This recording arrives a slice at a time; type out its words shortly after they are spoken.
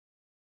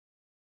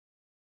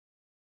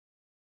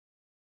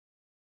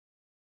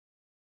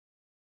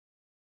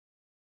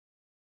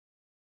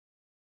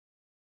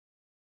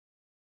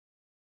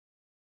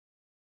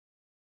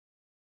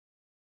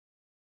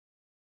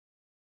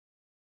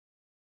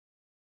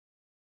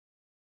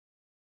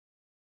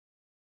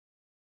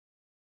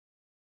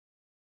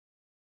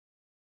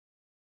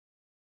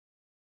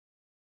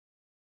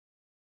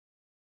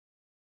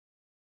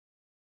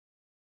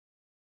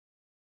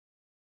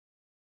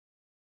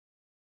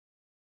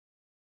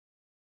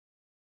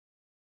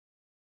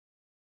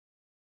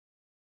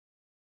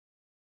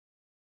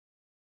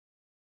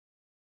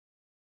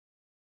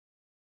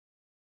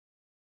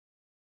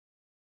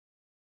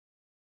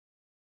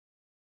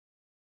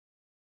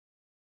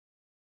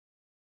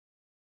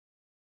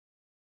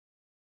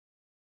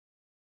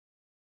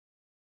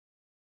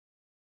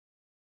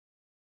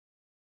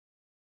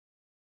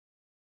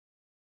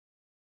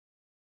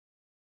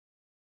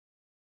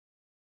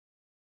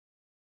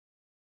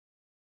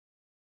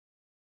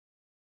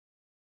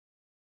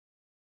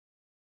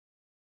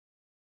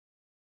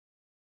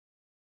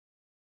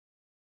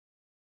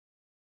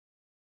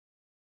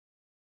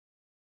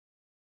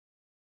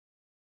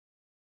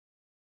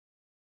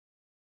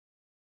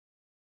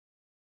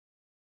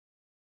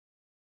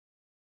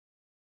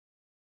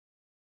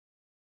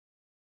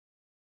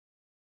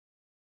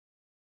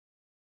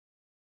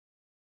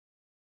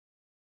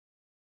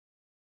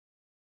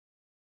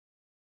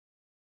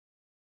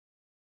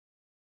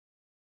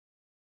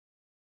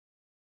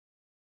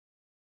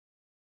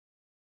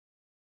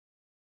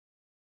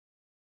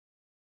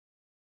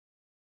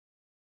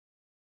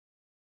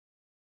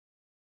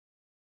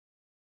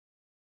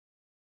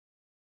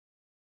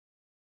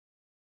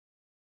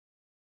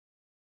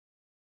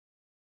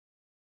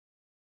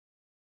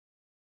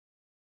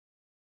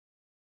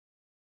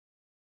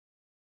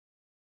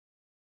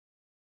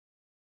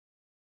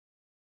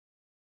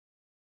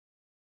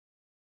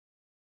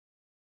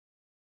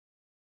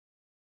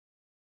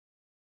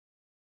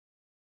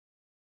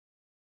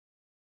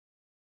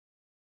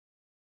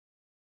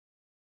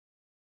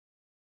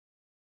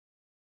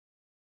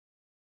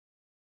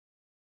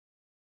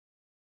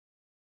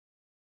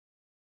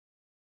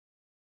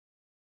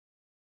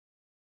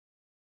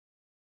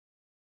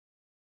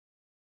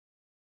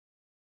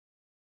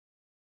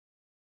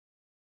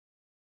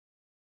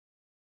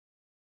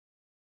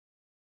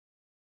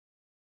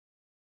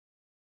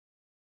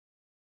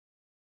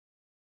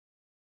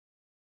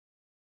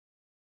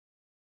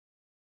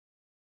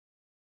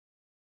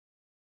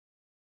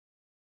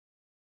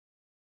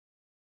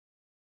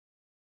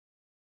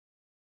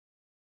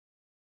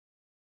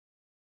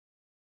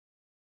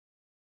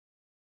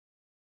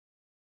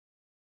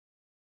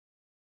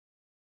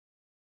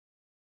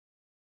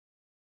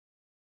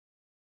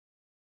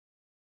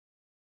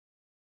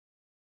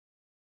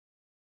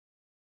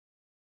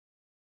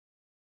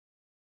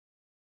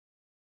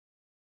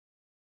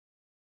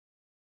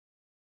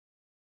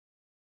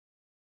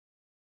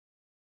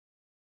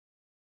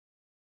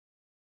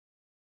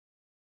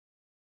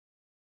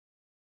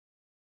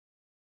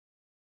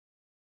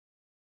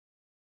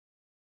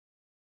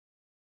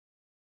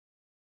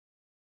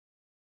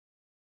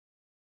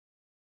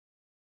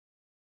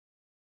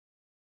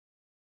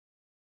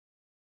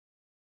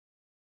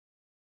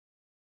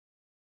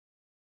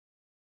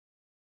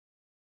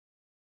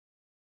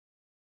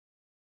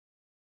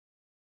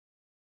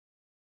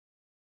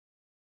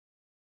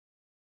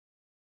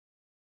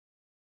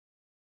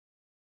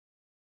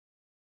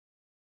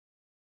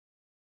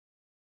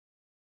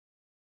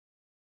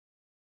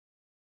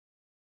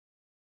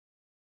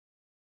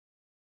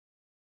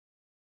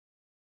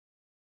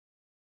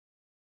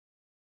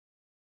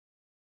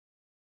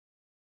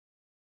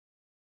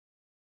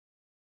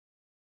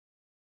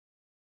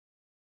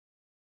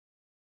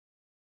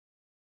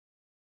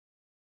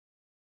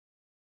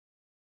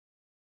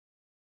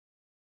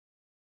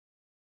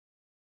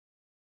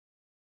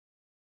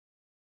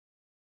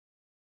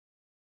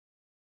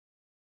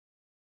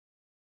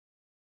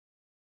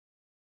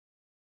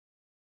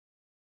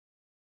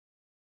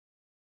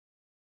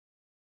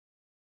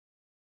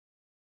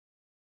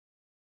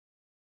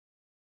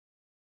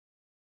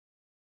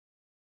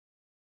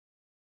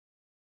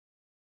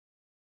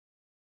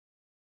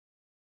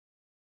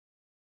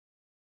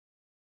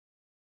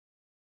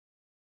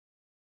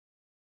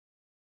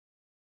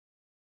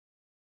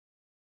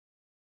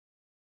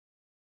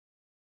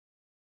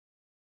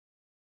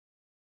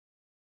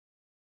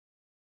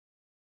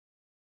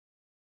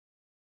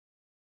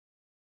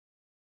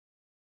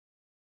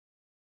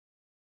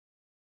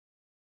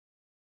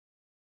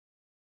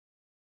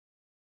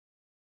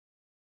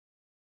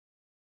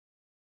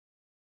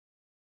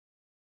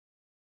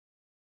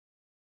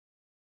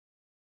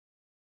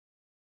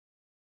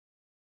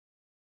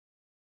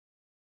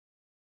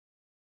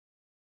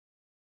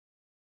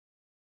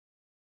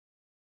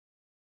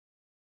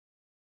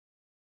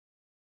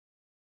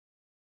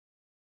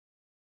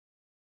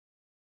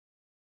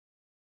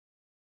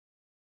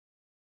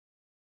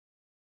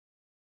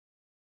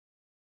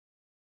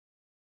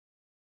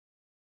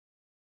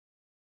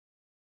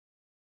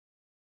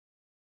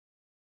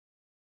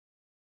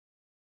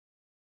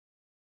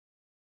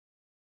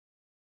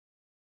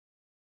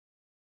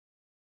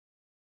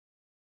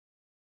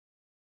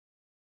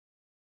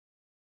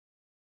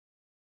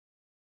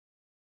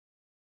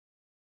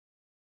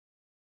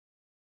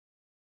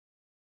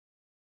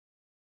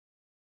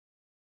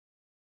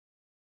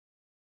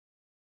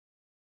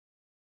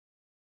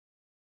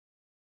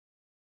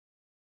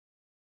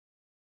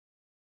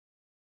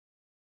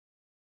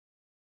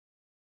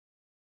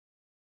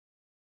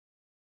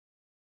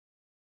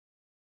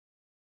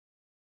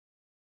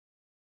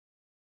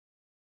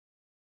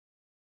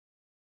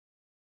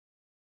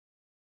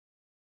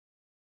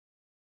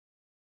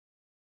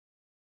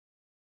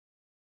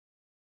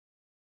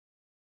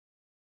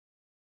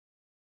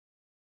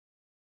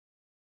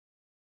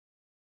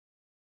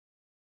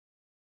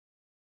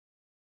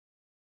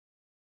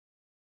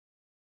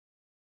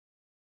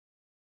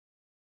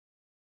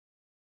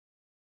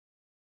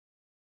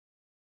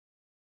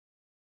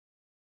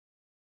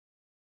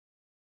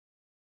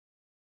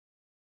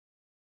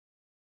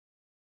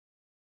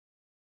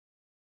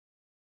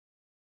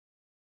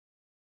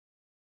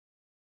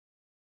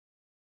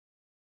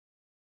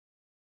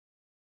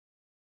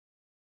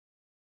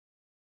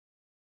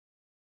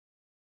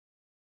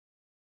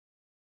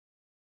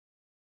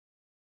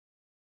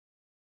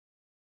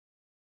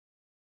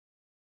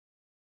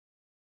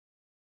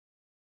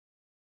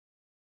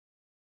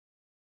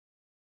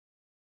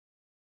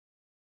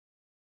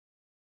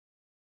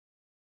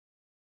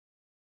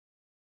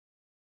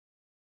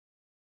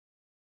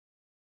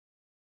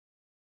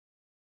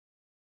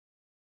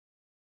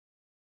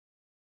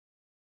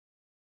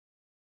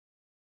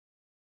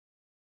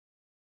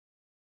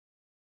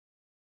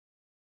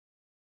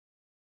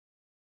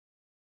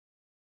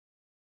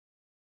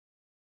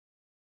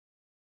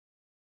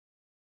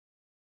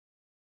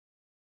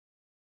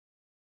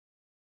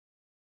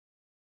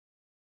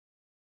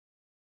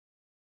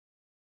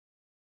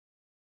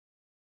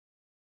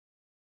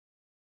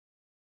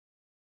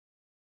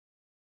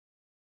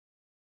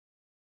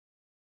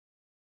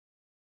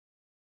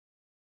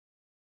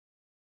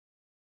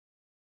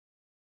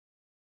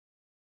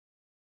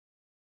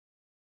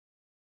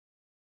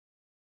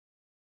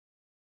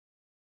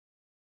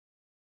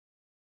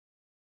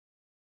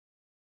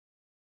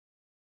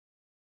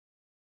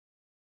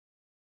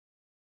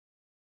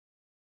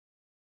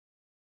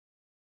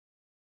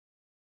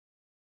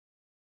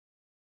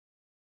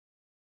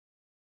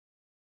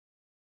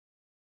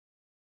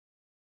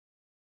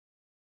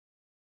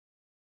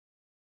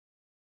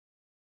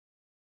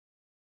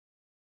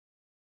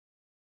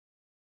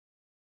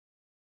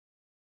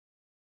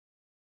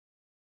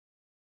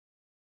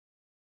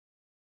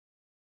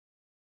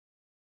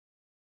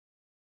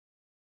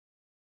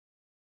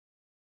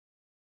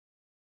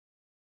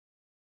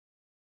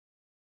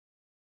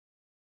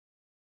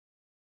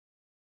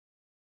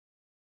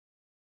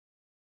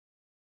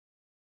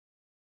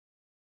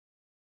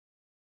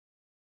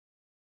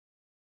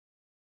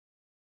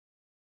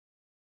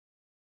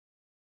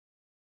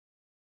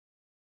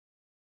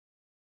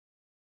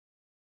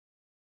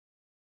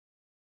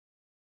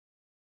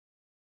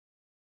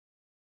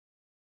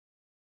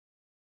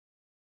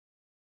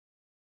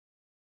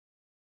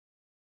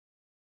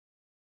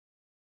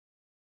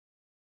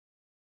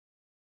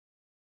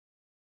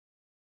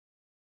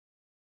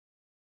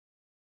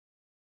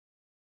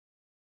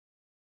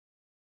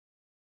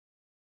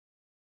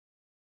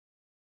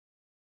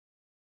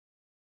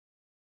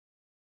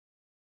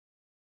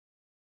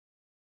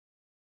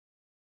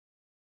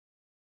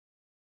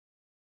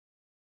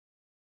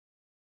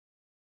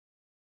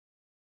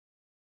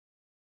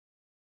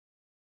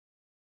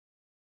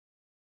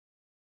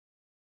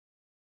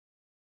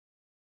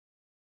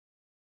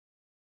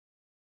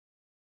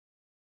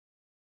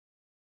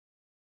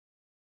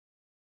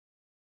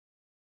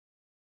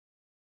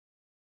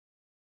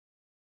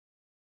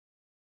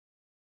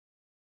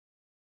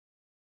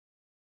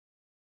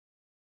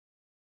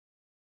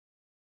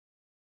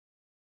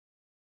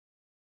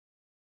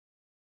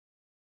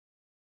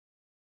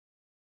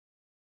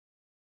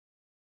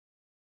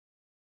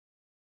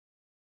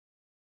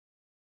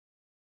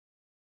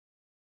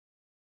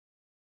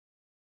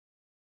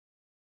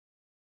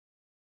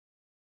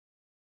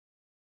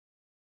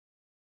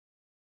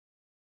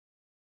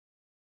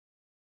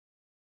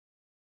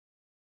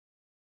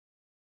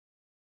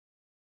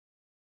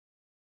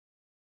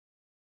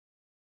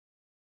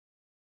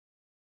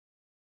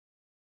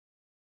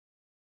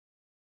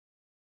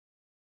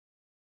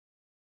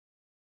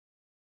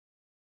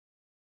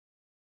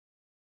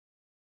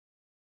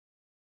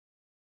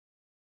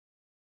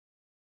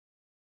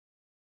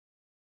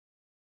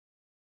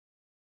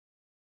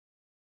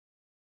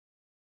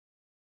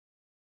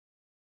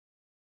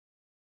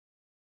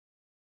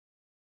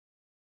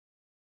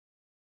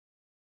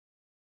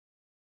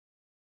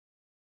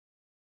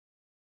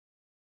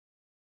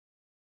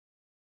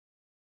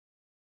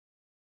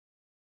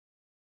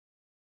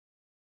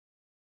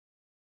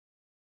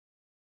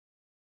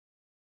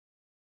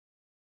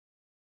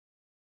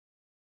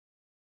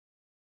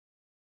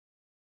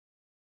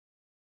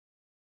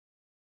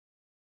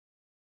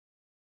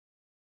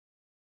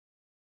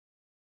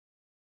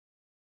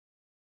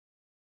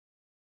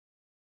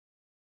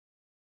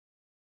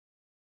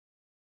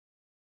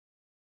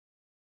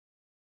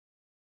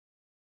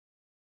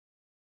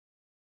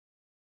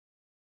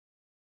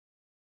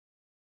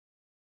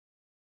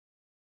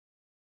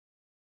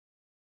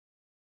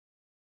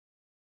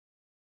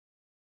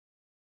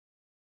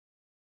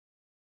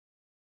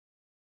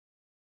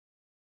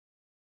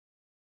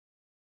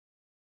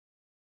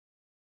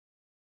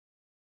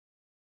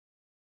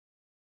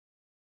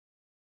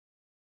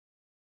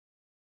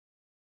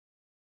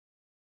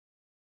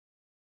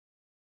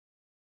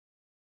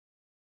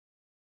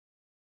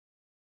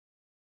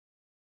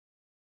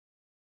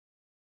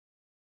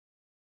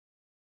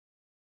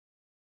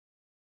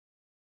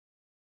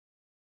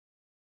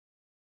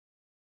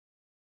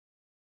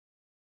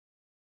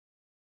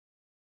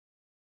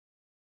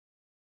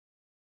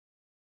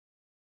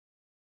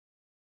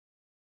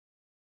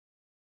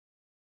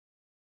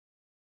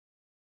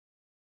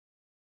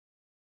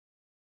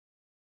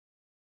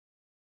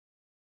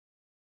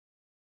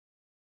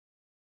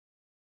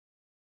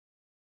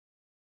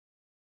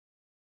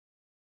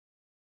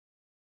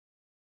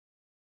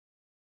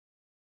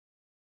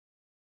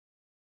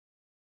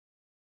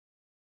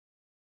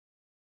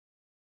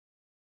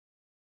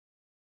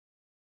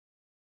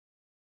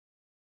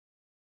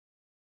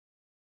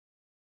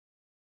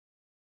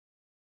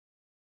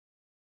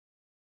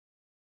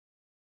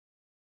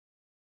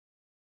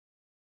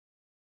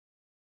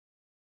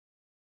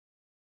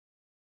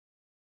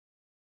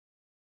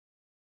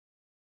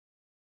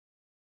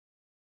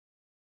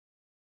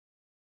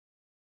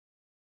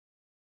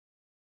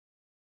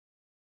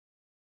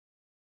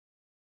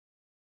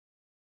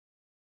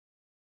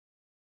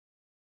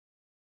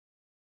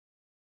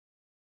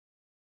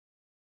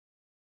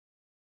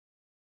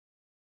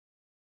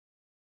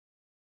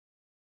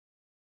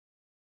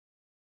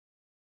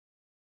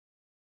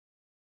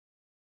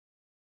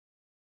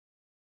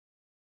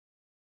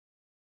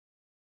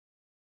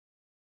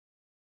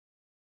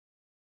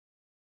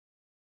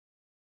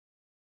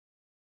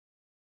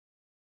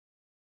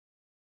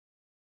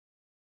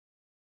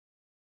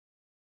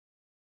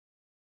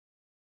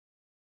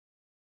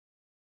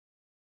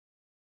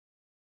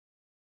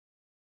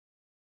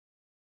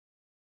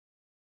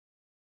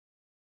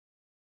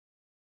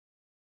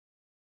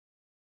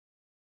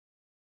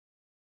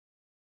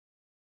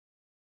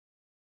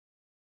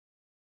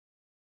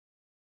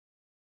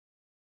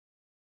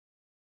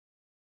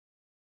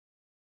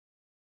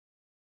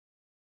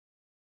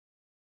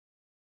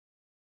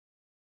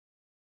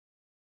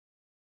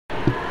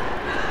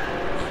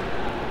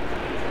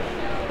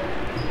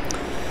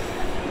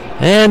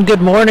And good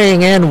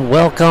morning and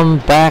welcome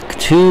back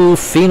to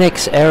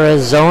Phoenix,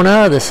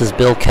 Arizona. This is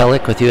Bill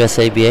Kellick with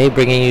USABA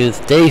bringing you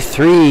Day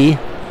 3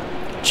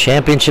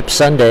 Championship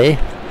Sunday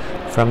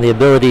from the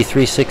Ability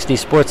 360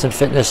 Sports and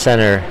Fitness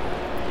Center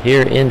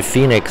here in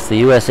Phoenix,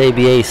 the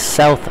USABA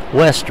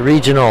Southwest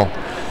Regional.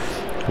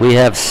 We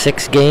have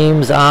 6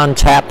 games on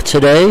tap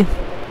today.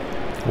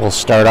 We'll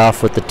start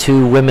off with the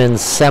 2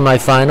 women's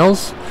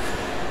semifinals.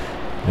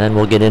 Then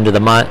we'll get into the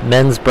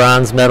men's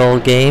bronze medal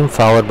game,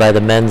 followed by the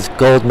men's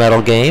gold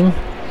medal game.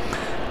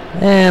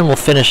 And we'll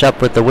finish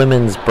up with the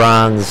women's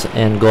bronze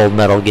and gold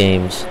medal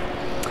games.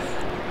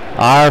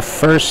 Our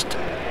first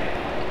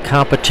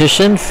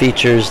competition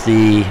features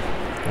the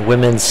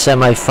women's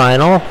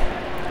semifinal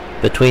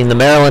between the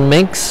Maryland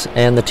Minx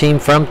and the team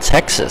from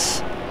Texas.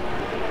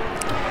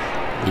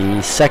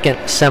 The second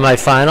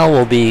semifinal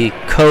will be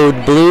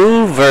Code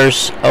Blue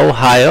versus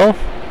Ohio.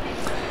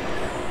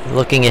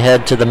 Looking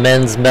ahead to the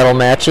men's medal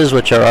matches,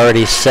 which are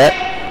already set.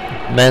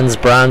 Men's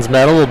bronze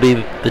medal will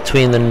be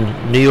between the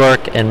New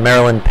York and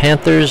Maryland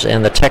Panthers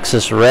and the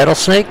Texas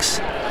Rattlesnakes.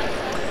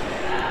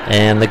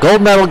 And the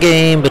gold medal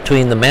game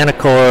between the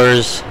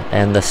Manticores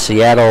and the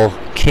Seattle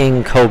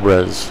King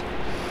Cobras.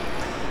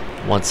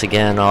 Once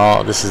again,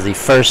 this is the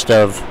first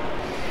of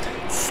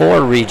 4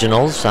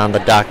 regionals on the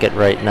docket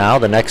right now.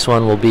 The next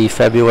one will be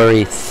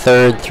February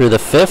 3rd through the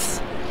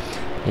 5th.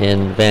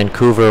 In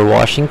Vancouver,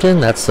 Washington.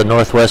 That's the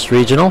Northwest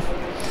Regional.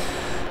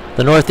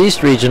 The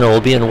Northeast Regional will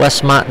be in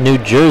Westmont, New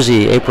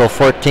Jersey, April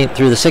 14th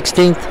through the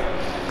 16th.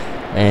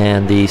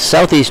 And the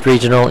Southeast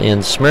Regional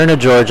in Smyrna,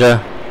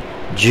 Georgia,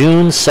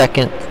 June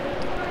 2nd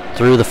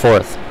through the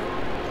 4th.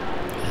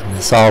 And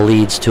this all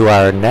leads to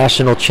our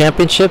national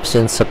championships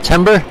in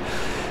September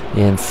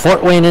in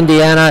Fort Wayne,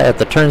 Indiana at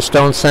the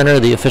Turnstone Center,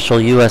 the official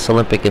U.S.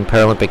 Olympic and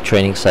Paralympic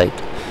training site.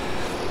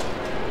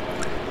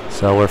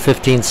 So we're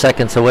 15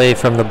 seconds away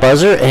from the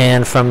buzzer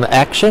and from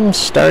action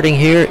starting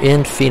here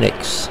in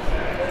Phoenix.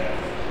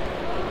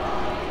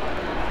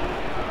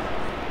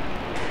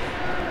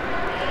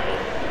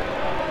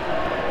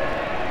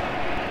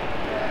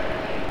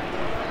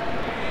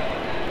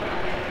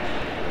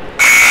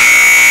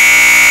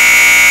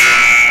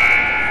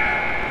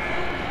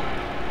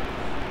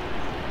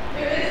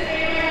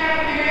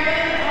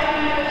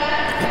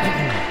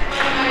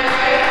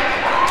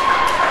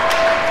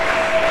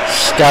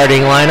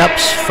 Starting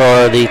lineups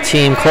for the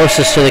team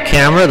closest to the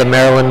camera, the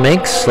Maryland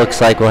Minx.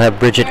 Looks like we'll have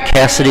Bridget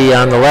Cassidy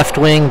on the left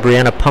wing,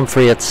 Brianna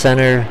Pumphrey at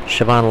center,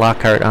 Siobhan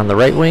Lockhart on the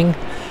right wing.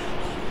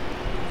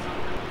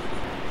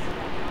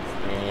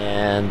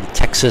 And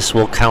Texas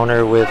will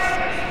counter with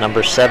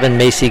number 7,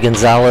 Macy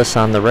Gonzalez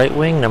on the right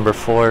wing, number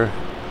 4,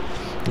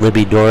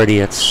 Libby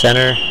Doherty at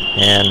center,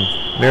 and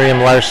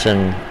Miriam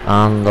Larson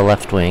on the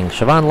left wing.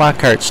 Siobhan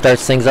Lockhart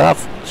starts things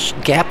off.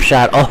 Gap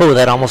shot. Oh,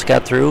 that almost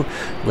got through.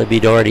 Libby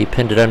Doherty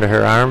pinned it under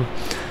her arm.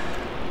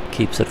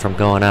 Keeps it from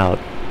going out.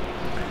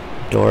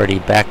 Doherty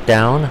back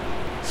down.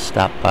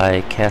 Stopped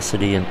by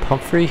Cassidy and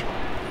Pumphrey.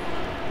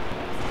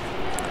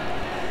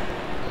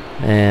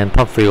 And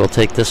Pumphrey will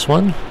take this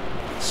one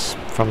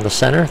from the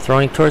center,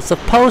 throwing towards the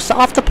post,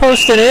 off the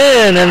post and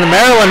in. And the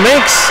Maryland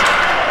Minx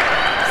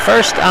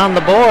first on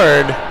the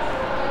board.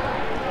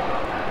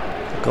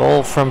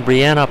 Goal from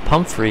Brianna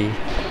Pumphrey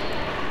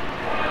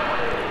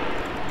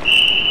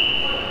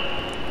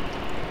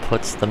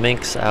puts the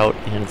Minx out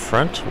in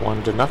front,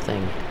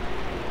 1-0.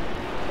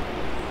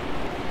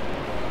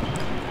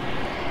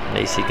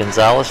 Macy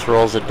Gonzalez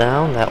rolls it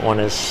down. That one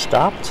is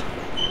stopped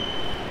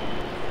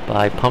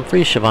by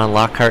Pumphrey. Siobhan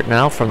Lockhart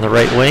now from the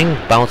right wing.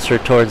 Bouncer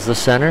towards the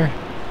center.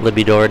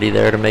 Libby Doherty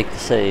there to make the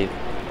save.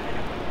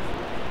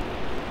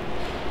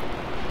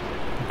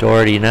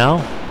 Doherty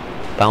now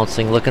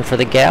bouncing, looking for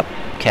the gap.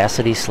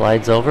 Cassidy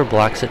slides over,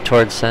 blocks it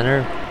towards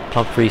center.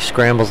 Pumphrey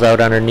scrambles out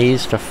on her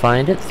knees to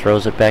find it,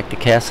 throws it back to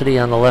Cassidy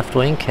on the left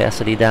wing.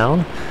 Cassidy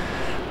down.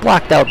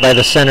 Blocked out by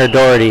the center,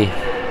 Doherty.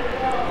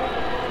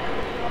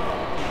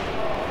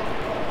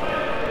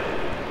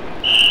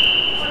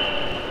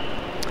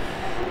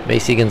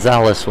 Macy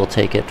Gonzalez will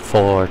take it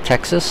for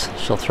Texas.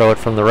 She'll throw it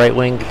from the right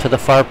wing to the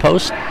far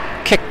post.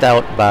 Kicked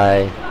out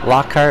by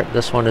Lockhart.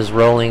 This one is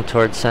rolling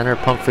towards center.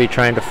 Pumphrey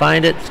trying to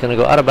find it. It's going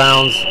to go out of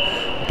bounds.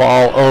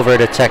 Ball over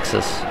to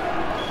Texas.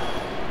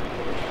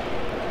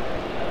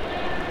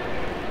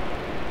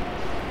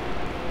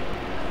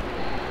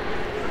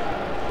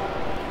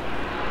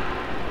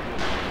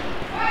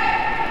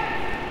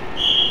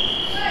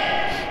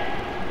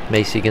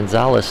 Macy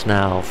Gonzalez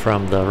now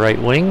from the right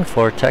wing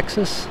for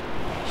Texas.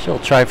 She'll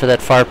try for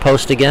that far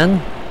post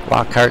again.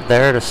 Lockhart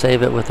there to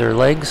save it with her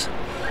legs.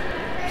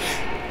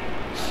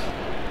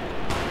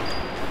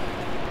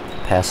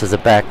 Passes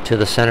it back to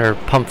the center,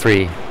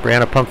 Pumphrey.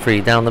 Brianna Pumphrey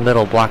down the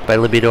middle, blocked by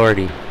Libby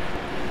Doherty.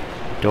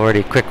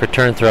 Doherty, quick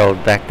return throw,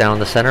 back down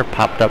the center,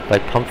 popped up by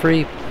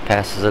Pumphrey.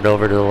 Passes it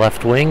over to the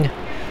left wing.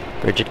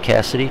 Bridget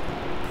Cassidy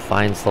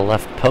finds the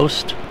left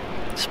post.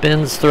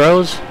 Spins,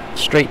 throws,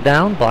 straight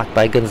down, blocked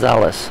by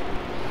Gonzalez.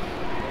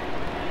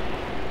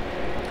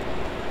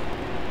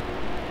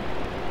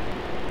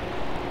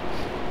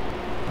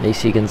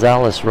 Macy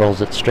Gonzalez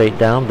rolls it straight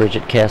down.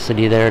 Bridget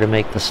Cassidy there to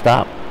make the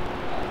stop.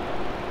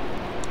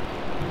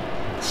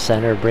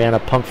 Center,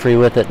 Brianna Pumphrey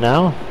with it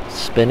now.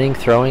 Spinning,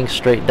 throwing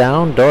straight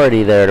down.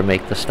 Doherty there to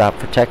make the stop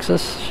for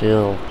Texas.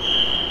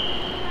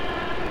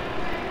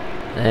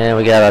 And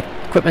we got a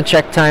equipment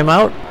check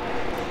timeout.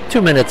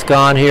 2 minutes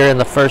gone here in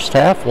the first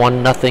half.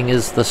 1-0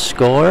 is the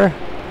score.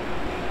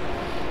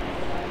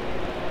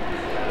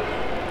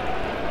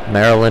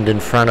 Maryland in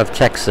front of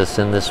Texas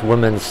in this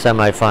women's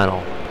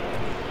semifinal.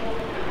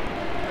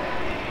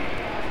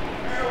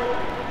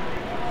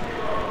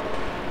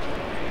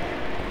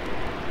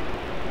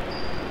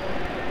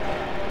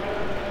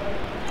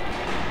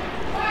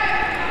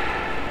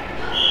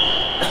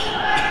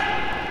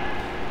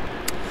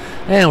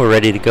 And we're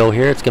ready to go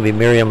here. It's going to be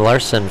Miriam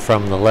Larson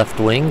from the left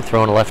wing,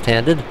 throwing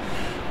left-handed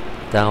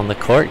down the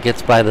court.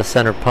 Gets by the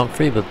center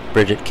Pumphrey, but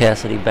Bridget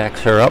Cassidy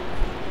backs her up.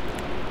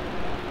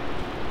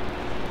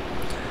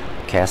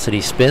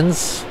 Cassidy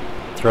spins,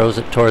 throws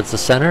it towards the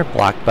center,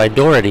 blocked by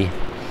Doherty.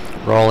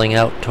 Rolling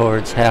out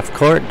towards half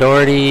court.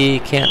 Doherty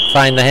can't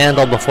find the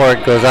handle before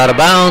it goes out of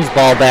bounds.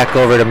 Ball back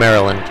over to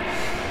Maryland.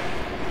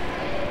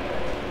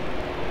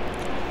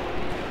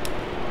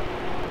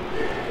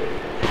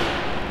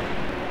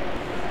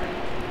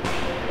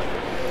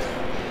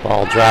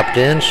 Ball dropped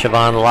in.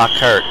 Siobhan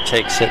Lockhart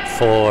takes it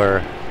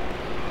for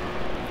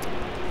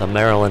the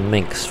Maryland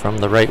Minx from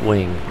the right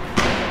wing.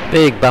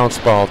 Big bounce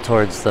ball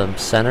towards the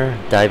center.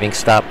 Diving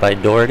stop by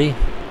Doherty.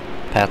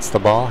 Pats the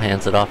ball,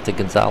 hands it off to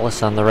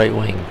Gonzalez on the right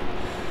wing.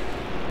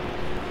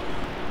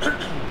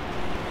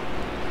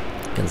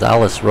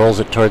 Gonzalez rolls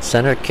it towards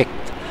center.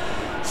 Kicked,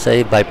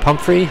 saved by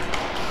Pumphrey.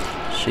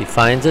 She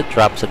finds it,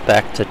 drops it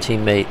back to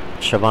teammate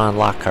Siobhan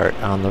Lockhart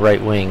on the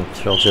right wing.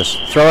 She'll just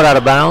throw it out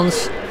of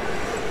bounds.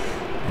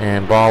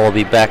 And ball will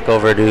be back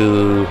over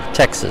to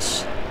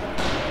Texas.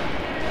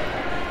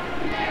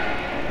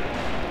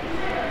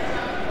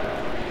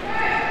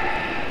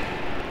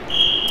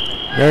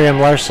 Miriam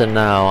Larson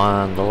now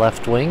on the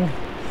left wing.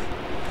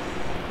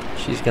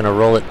 She's going to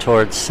roll it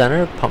towards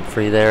center.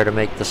 Pumphrey there to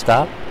make the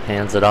stop.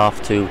 Hands it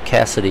off to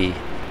Cassidy.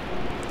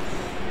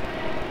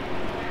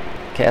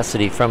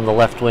 Cassidy from the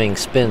left wing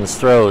spins,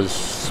 throws,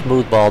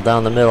 smooth ball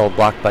down the middle,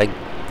 blocked by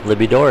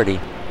Libby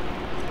Doherty.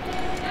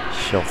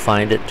 She'll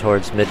find it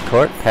towards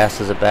midcourt,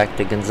 passes it back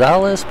to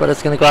Gonzalez, but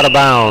it's going to go out of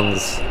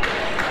bounds.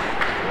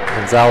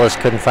 Gonzalez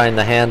couldn't find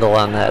the handle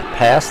on that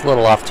pass, a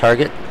little off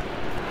target.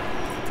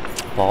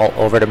 Ball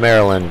over to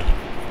Maryland.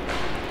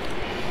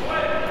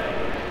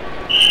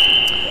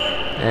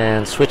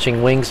 And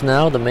switching wings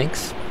now, the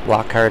Minx.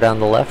 Lockhart on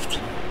the left.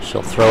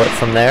 She'll throw it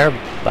from there.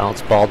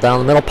 Bounce ball down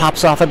the middle,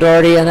 pops off of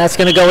Doherty, and that's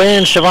going to go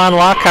in. Siobhan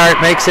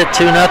Lockhart makes it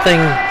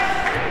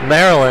 2-0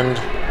 Maryland.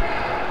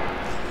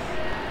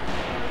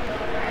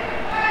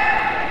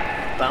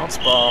 Bounce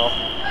ball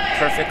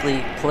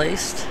perfectly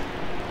placed.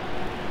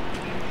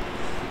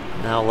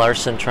 Now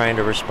Larson trying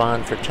to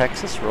respond for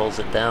Texas. Rolls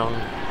it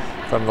down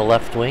from the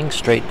left wing,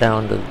 straight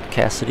down to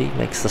Cassidy.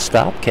 Makes the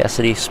stop.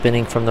 Cassidy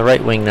spinning from the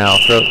right wing now.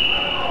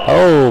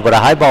 Oh, but a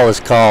high ball is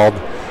called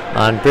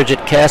on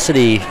Bridget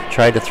Cassidy.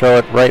 Tried to throw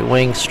it right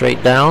wing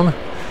straight down.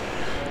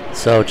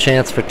 So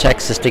chance for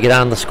Texas to get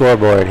on the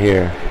scoreboard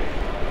here.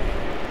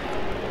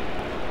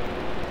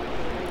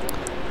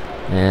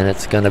 And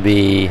it's going to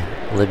be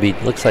Libby,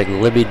 looks like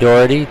Libby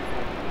Doherty.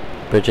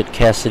 Bridget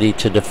Cassidy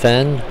to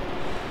defend.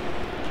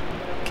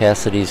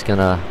 Cassidy's going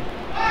to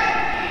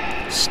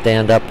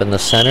stand up in the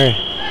center.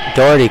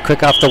 Doherty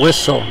quick off the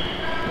whistle.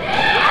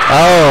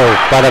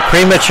 Oh, but a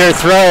premature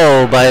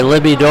throw by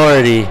Libby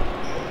Doherty.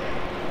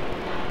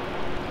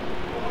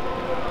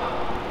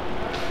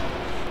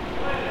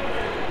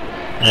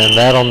 And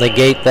that'll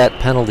negate that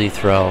penalty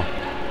throw.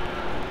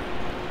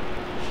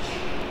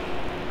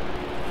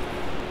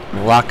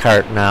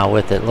 Lockhart now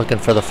with it, looking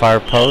for the far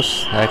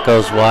post. That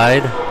goes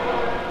wide.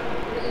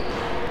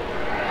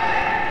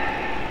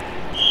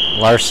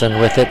 Larson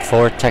with it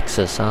for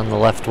Texas on the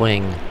left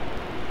wing.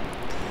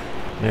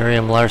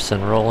 Miriam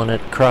Larson rolling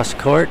it cross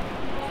court.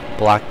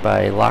 Blocked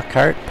by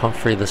Lockhart.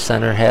 Pumphrey, the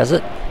center, has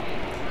it.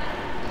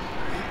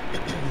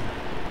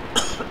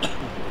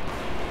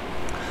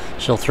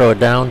 She'll throw it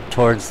down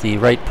towards the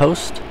right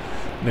post.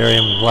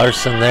 Miriam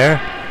Larson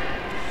there.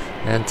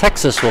 And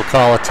Texas will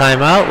call a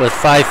timeout with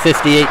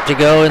 5:58 to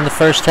go in the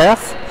first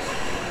half.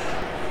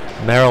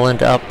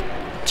 Maryland up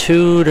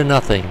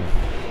 2-0.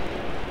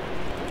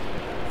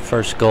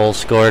 First goal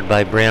scored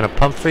by Brianna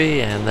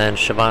Pumphrey, and then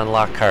Siobhan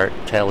Lockhart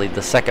tallied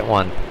the second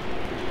one.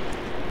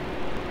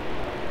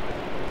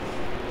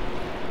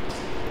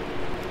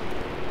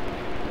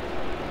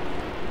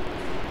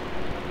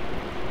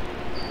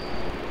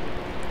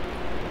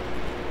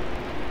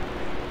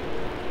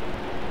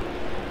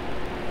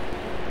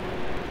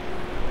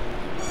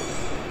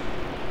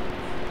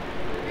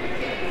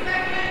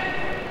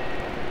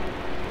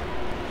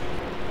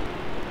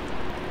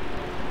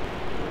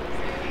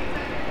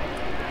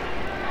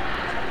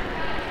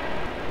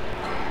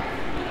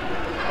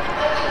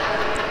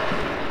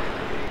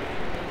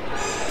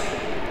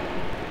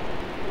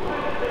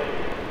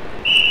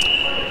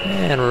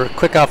 And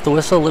quick off the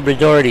whistle, Liberty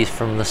Doherty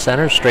from the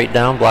center, straight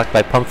down, blocked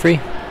by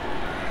Pumphrey.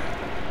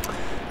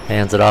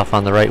 Hands it off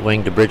on the right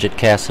wing to Bridget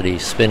Cassidy,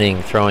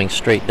 spinning, throwing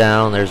straight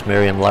down. There's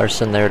Miriam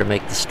Larson there to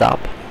make the stop.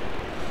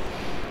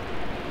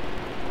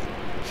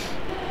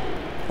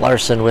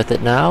 Larson with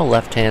it now,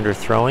 left-hander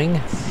throwing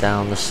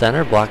down the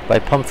center, blocked by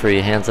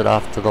Pumphrey. Hands it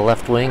off to the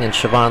left wing and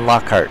Siobhan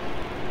Lockhart.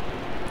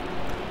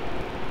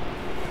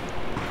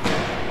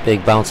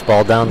 Big bounce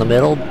ball down the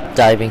middle,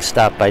 diving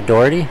stop by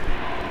Doherty.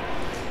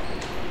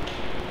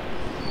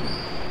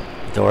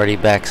 Doherty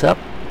backs up,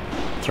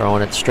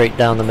 throwing it straight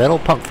down the middle.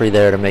 Pumphrey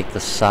there to make the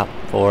stop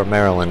for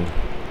Maryland.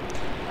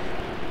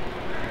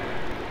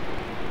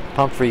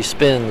 Pumphrey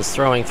spins,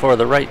 throwing for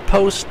the right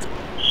post.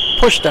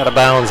 Pushed out of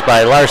bounds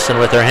by Larson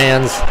with her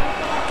hands.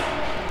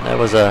 That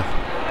was a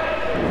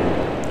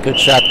good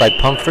shot by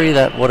Pumphrey.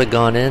 That would have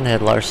gone in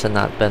had Larson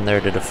not been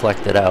there to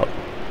deflect it out.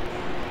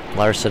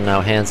 Larson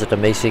now hands it to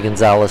Macy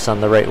Gonzalez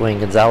on the right wing.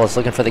 Gonzalez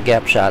looking for the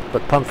gap shot,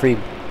 but Pumphrey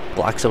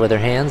blocks it with her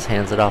hands,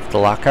 hands it off to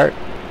Lockhart.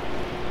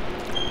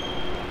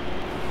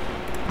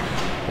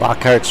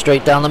 Lockhart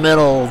straight down the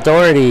middle.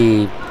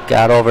 Doherty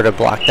got over to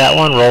block that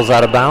one, rolls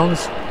out of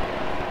bounds.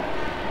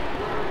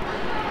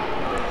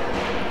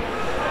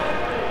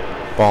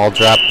 Ball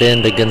dropped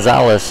in to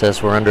Gonzalez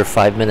as we're under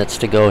 5 minutes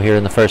to go here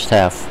in the first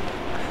half.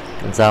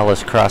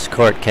 Gonzalez cross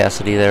court,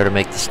 Cassidy there to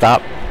make the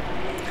stop.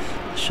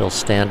 She'll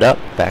stand up,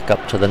 back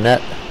up to the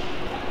net.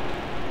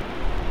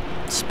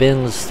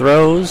 Spins,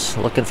 throws,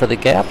 looking for the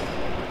gap.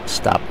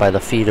 Stopped by the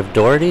feet of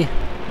Doherty.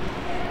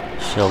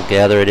 She'll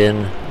gather it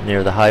in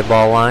near the high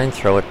ball line,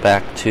 throw it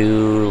back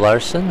to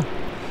Larson.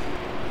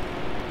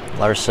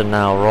 Larson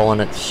now rolling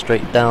it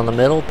straight down the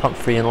middle.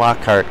 Pumphrey and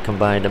Lockhart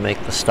combine to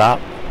make the stop.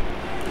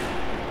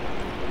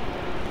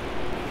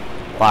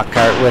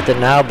 Lockhart with it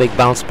now, big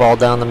bounce ball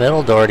down the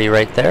middle, Doherty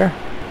right there.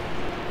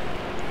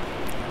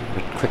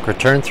 Quick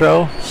return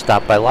throw,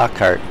 stopped by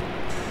Lockhart.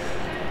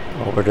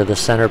 Over to the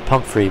center,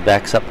 Pumphrey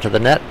backs up to the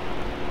net.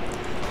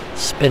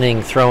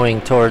 Spinning, throwing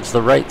towards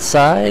the right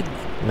side.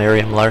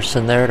 Miriam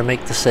Larson there to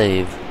make the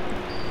save.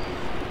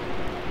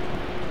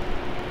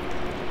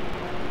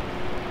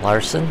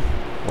 Larson,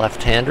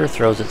 left-hander,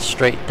 throws it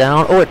straight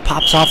down. Oh, it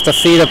pops off the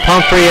feet of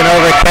Pumphrey and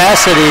over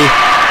Cassidy.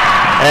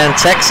 And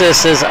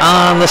Texas is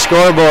on the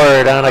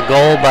scoreboard on a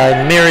goal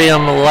by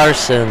Miriam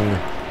Larson,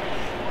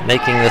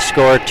 making the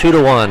score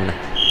 2-1.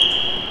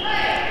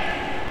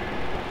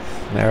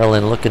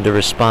 Maryland looking to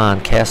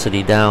respond.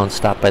 Cassidy down,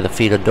 stopped by the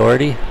feet of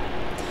Doherty.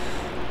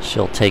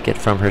 She'll take it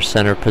from her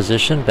center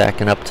position,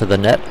 backing up to the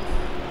net.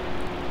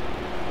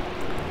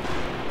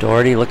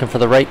 Doherty looking for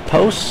the right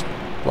post.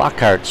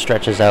 Lockhart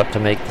stretches out to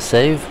make the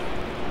save.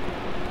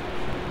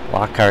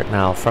 Lockhart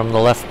now from the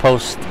left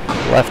post,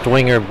 left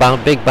winger,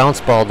 big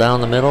bounce ball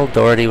down the middle.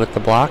 Doherty with the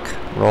block,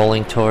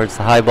 rolling towards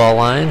the high ball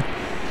line.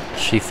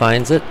 She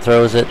finds it,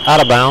 throws it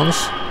out of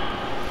bounds,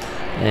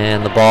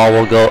 and the ball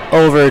will go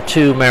over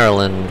to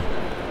Maryland.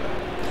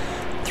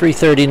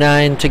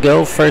 3:39 to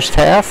go, first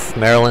half.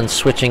 Maryland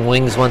switching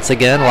wings once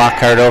again.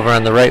 Lockhart over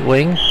on the right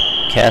wing.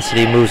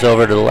 Cassidy moves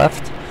over to the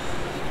left.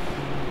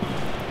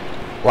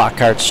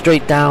 Lockhart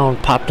straight down,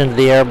 popped into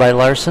the air by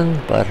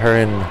Larson, but her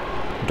and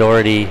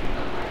Doherty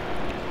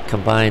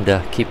combined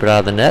to keep it out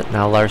of the net.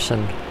 Now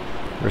Larson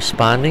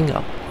responding,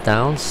 up,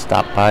 down,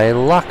 stopped by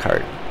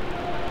Lockhart.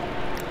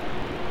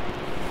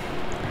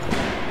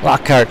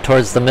 Lockhart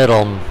towards the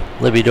middle.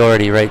 Libby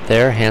Doherty right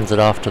there, hands it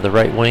off to the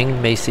right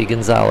wing, Macy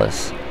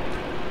Gonzalez.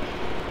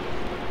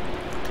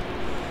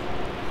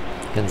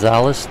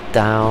 Gonzalez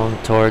down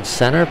towards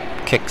center,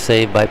 kick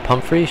save by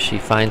Pumphrey. She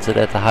finds it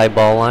at the high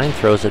ball line,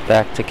 throws it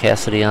back to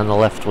Cassidy on the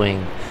left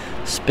wing.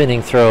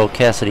 Spinning throw,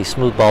 Cassidy,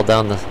 smooth ball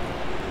down the...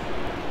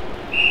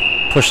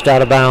 Pushed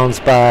out of bounds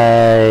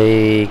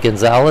by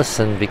Gonzalez,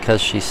 and because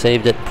she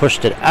saved it,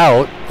 pushed it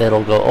out,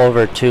 it'll go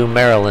over to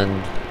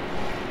Maryland.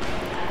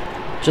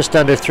 Just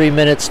under 3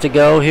 minutes to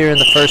go here in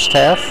the first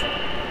half.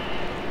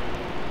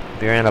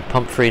 Brianna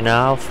Pumphrey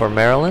now for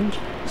Maryland,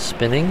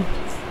 spinning,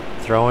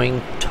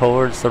 throwing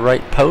towards the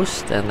right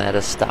post, and that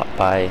is stopped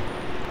by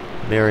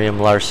Miriam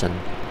Larson.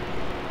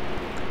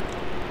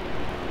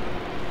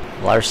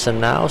 Larson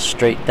now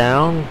straight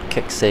down,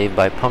 kick save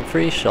by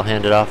Pumphrey. She'll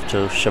hand it off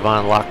to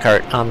Siobhan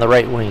Lockhart on the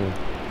right wing.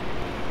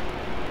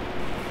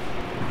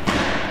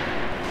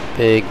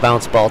 Big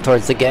bounce ball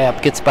towards the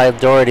gap, gets by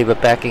Doherty,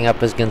 but backing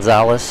up is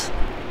Gonzalez.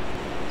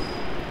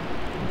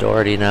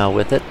 Doherty now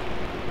with it,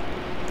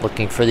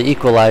 looking for the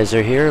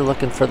equalizer here,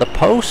 looking for the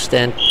post,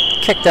 and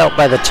kicked out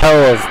by the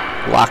toe of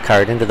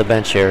Lockhart into the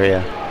bench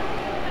area.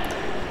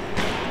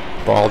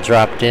 Ball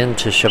dropped in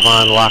to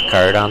Siobhan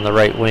Lockhart on the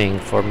right wing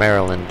for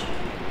Maryland.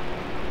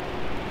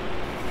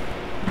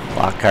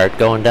 Lockhart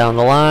going down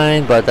the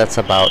line, but that's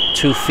about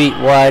 2 feet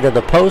wide of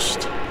the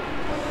post.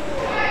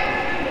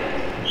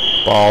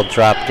 Ball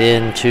dropped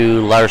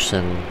into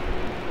Larson.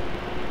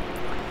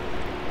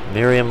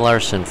 Miriam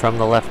Larson from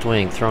the left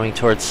wing, throwing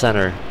towards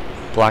center.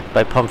 Blocked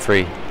by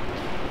Pumphrey.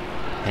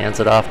 Hands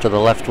it off to the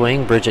left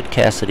wing, Bridget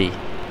Cassidy.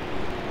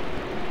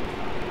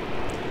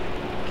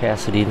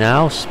 Cassidy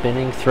now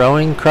spinning,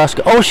 throwing, cross.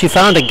 Oh, she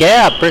found a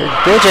gap.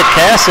 Bridget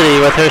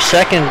Cassidy with her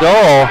second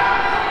goal.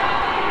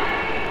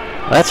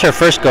 That's her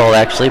first goal,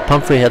 actually.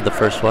 Pumphrey had the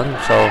first one.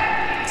 So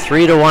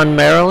 3-1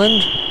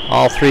 Maryland.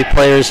 All three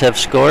players have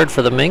scored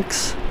for the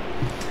Minks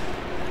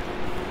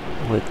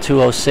with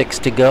 2:06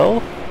 to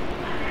go.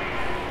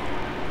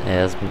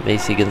 As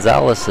Macy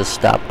Gonzalez is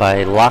stopped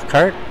by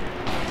Lockhart.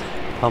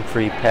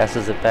 Pumphrey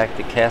passes it back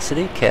to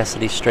Cassidy.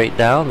 Cassidy straight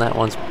down. That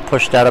one's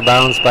pushed out of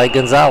bounds by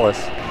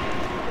Gonzalez.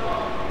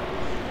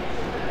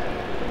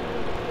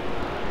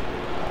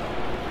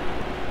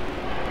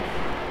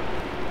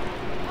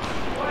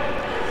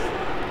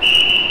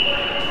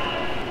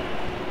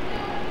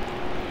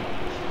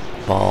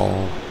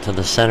 Ball to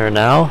the center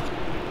now.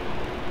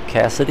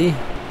 Cassidy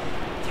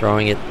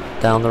throwing it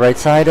down the right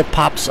side. It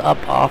pops up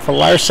off of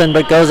Larson,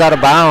 but goes out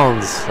of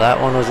bounds. That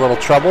one was a little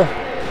trouble,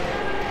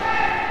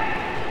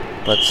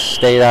 but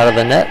stayed out of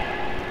the net.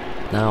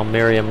 Now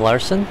Miriam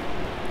Larson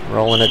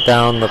rolling it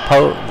down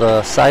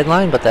the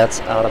sideline, but that's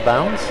out of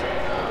bounds.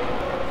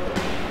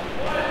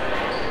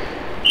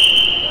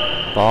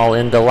 Ball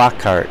into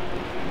Lockhart.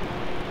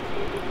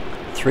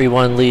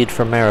 3-1 lead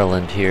for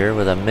Maryland here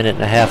with a minute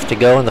and a half to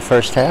go in the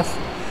first half.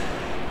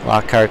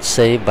 Lockhart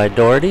saved by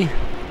Doherty.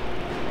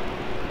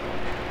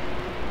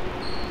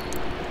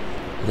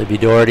 Libby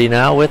Doherty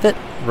now with it,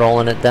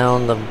 rolling it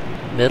down the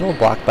middle,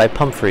 blocked by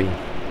Pumphrey.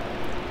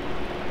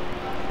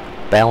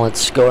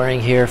 Balanced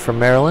scoring here for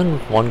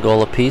Maryland, 1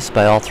 goal apiece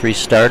by all three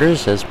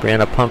starters as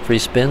Brianna Pumphrey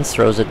spins,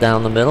 throws it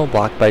down the middle,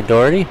 blocked by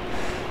Doherty.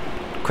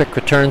 Quick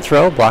return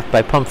throw, blocked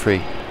by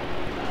Pumphrey.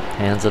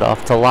 Hands it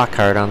off to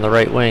Lockhart on the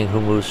right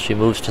wing, she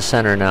moves to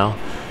center now.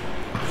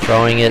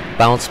 Throwing it,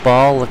 bounce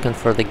ball, looking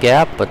for the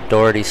gap, but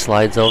Doherty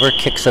slides over,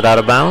 kicks it out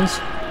of bounds.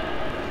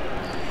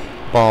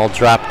 Ball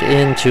dropped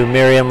into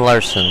Miriam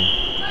Larson.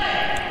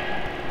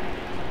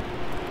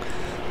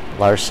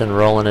 Larson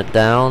rolling it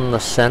down the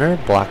center,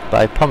 blocked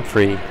by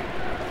Pumphrey.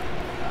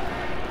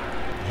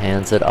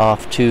 Hands it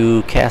off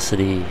to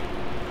Cassidy.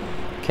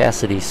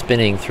 Cassidy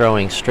spinning,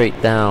 throwing straight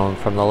down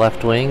from the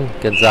left wing.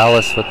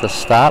 Gonzalez with the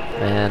stop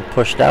and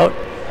pushed out.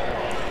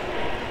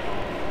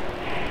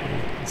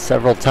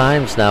 Several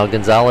times now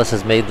Gonzalez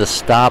has made the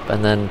stop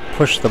and then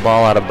pushed the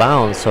ball out of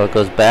bounds, so it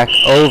goes back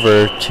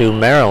over to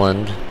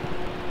Maryland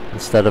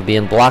instead of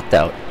being blocked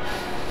out.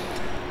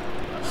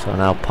 So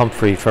now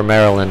Pumphrey for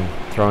Maryland,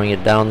 throwing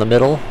it down the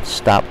middle,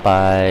 stopped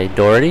by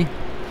Doherty.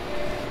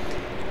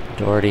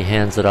 Doherty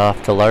hands it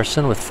off to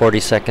Larson with 40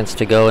 seconds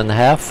to go in the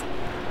half.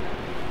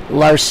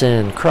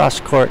 Larson, cross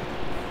court.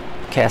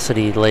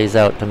 Cassidy lays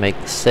out to make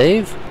the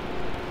save.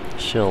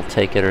 She'll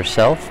take it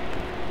herself.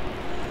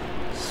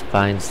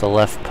 Finds the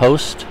left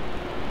post.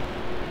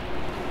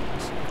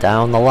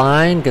 Down the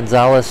line,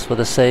 Gonzalez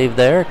with a save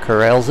there,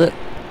 corrals it.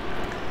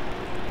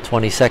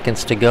 20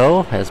 seconds to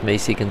go as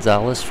Macy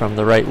Gonzalez from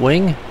the right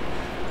wing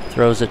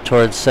throws it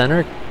towards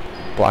center,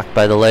 blocked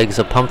by the legs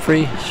of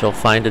Pumphrey. She'll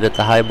find it at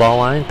the high ball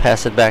line,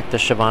 pass it back to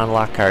Siobhan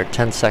Lockhart.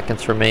 10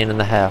 seconds remain in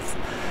the half.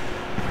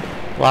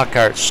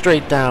 Lockhart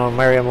straight down,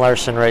 Miriam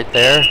Larson right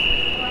there.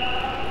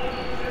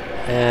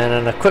 And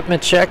an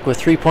equipment check with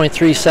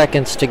 3.3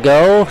 seconds to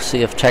go.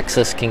 See if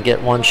Texas can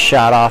get one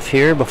shot off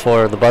here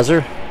before the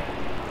buzzer.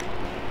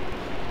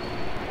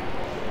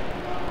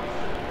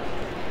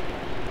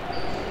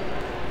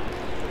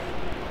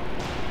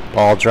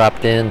 Ball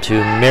dropped into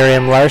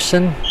Miriam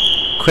Larson.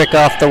 Quick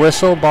off the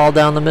whistle, ball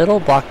down the middle,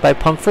 blocked by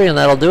Pumphrey, and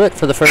that'll do it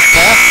for the first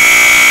half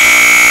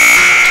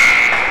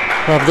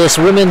of this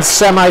women's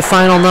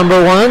semifinal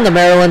number 1. The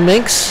Maryland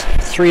Minks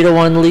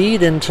 3-1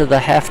 lead into the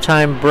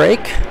halftime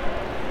break.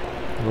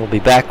 We'll be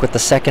back with the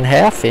second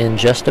half in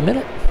just a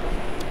minute.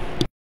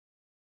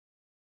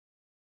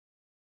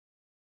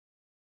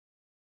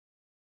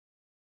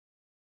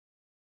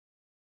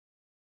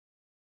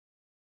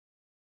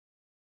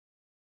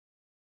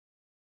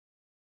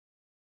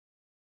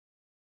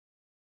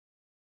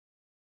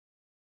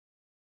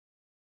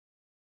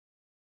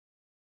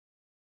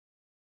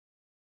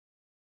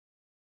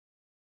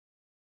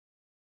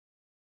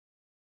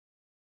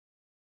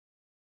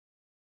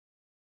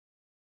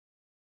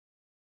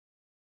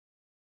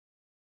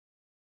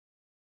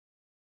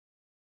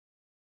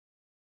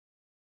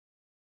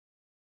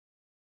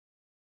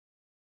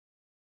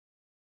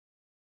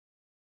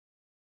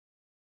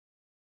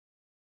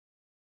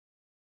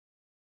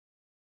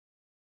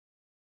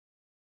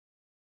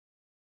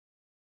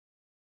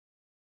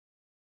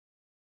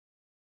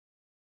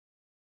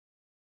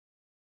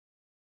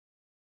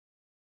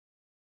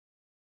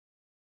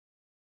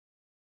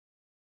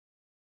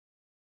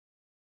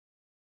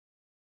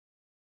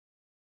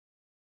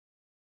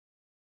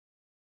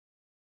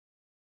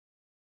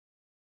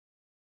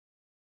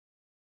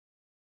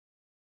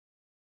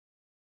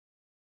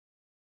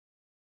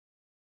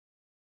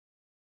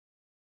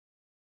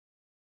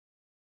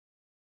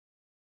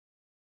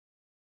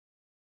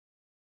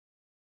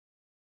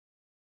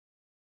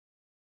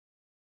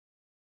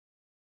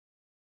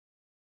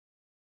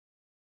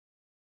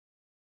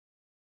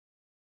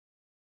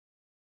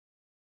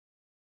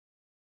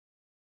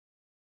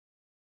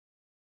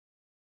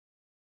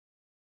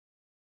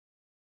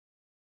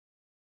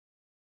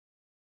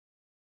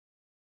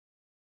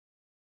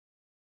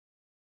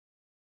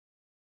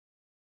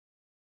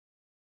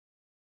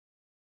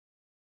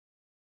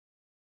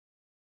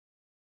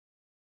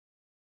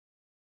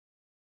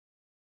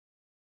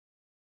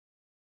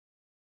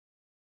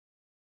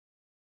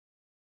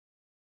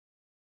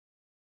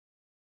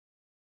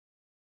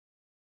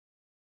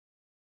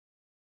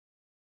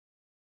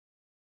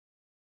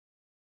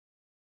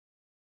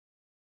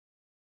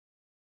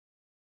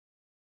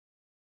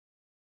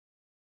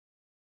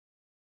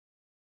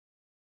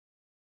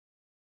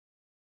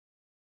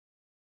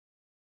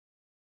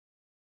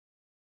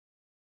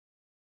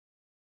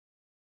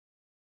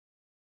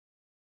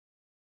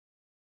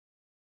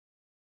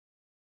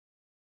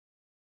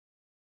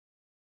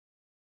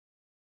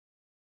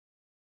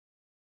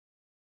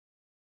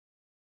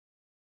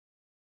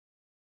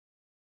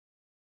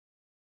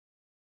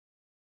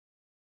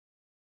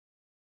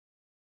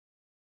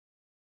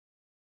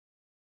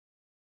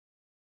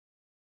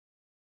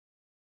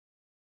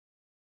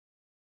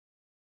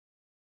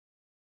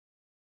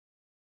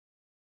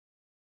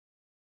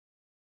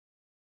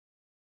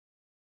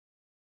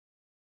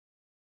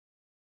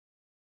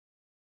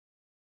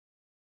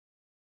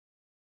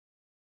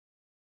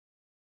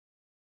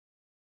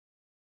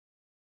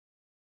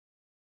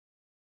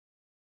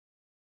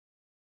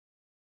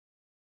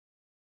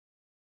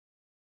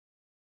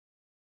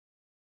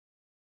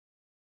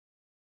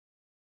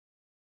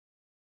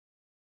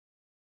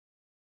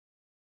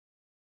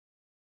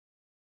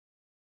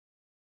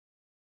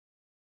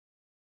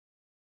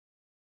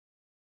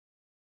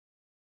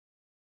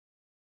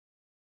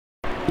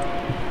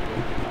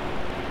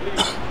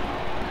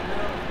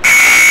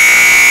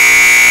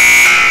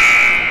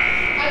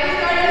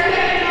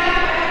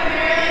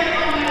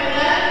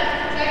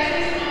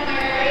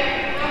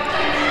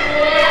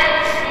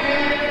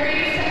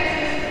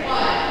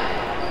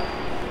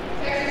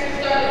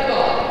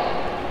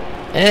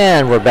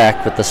 And we're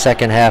back with the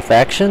second half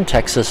action.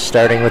 Texas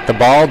starting with the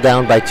ball,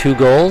 down by 2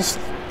 goals,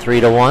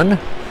 3-1.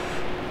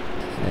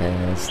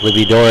 As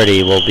Libby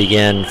Doherty will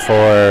begin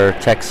for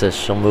Texas.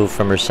 She'll move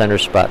from her center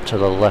spot to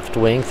the left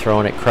wing,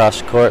 throwing it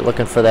cross court,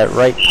 looking for that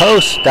right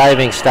post.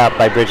 Diving stop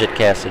by Bridget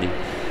Cassidy.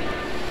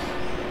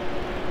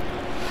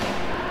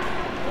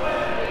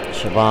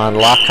 Siobhan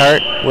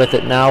Lockhart with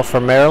it now for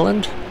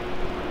Maryland.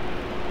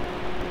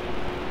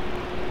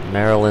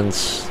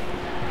 Maryland's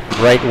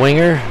right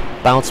winger,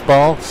 bounce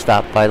ball,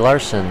 stopped by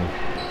Larson.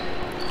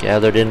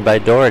 Gathered in by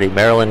Doherty.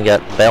 Maryland got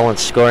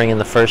balanced scoring in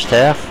the first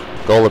half.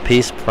 Goal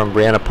apiece from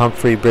Brianna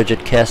Pumphrey,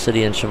 Bridget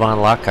Cassidy, and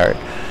Siobhan Lockhart.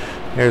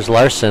 Here's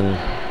Larson,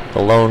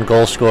 the lone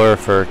goal scorer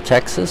for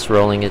Texas,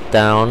 rolling it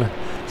down,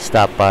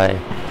 stopped by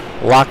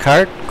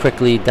Lockhart.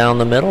 Quickly down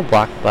the middle,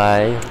 blocked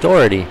by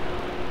Doherty.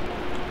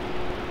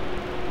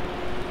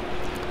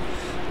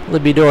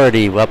 Libby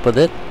Doherty up with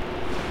it,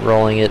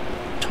 rolling it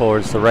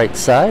towards the right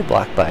side,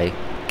 blocked by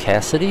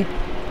Cassidy.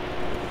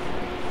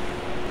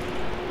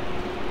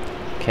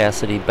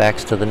 Cassidy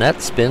backs to the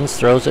net, spins,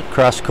 throws it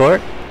cross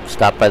court.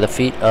 Stopped by the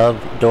feet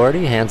of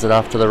Doherty, hands it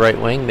off to the right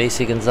wing,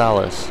 Macy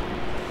Gonzalez.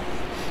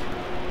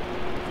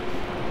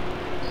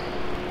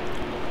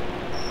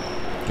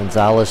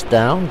 Gonzalez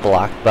down,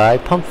 blocked by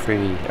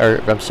Pumphrey,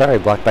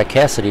 blocked by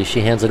Cassidy.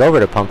 She hands it over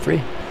to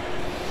Pumphrey.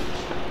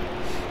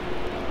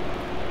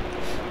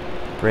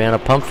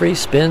 Brianna Pumphrey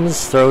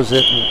spins, throws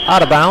it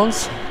out of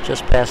bounds,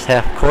 just past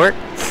half court.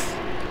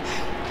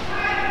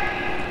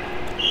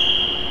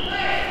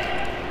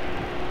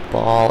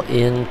 Ball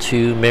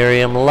into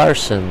Miriam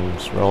Larson,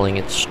 rolling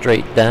it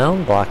straight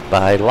down, blocked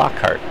by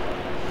Lockhart.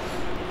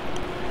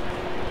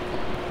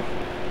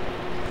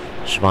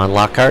 Siobhan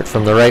Lockhart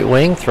from the right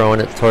wing,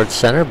 throwing it towards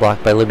center,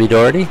 blocked by Libby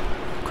Doherty.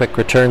 Quick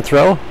return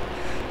throw,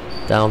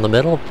 down the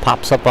middle,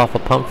 pops up off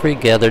of Pumphrey,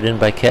 gathered in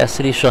by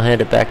Cassidy. She'll hand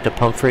it back to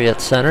Pumphrey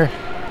at center.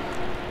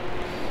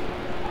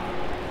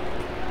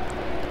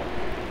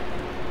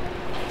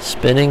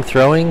 Spinning,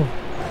 throwing,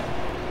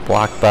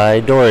 blocked by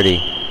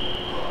Doherty.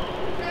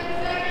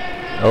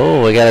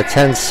 Oh, we got a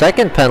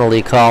 10-second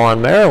penalty call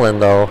on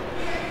Maryland, though.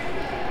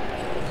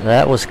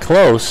 That was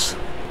close.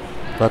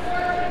 But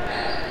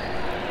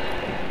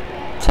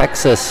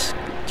Texas,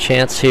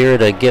 chance here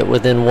to get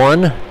within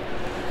 1.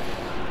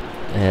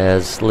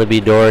 As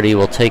Libby Doherty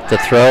will take the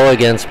throw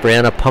against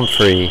Brianna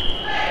Pumphrey.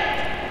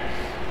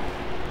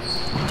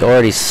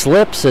 Doherty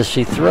slips as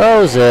she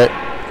throws it.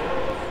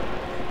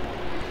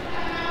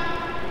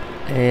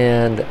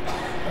 And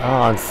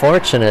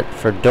unfortunate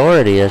for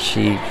Doherty as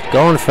she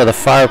going for the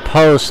far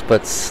post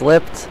but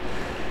slipped,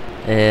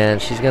 and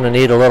she's going to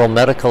need a little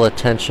medical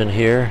attention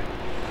here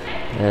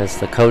as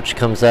the coach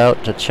comes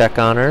out to check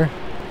on her.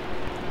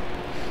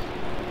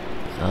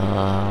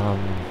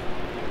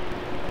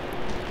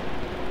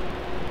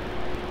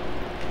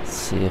 Let's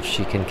see if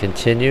she can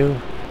continue.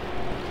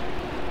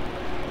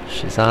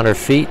 She's on her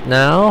feet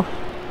now.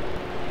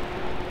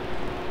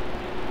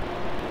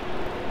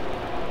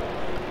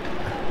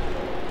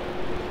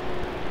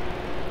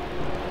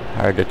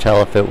 Hard to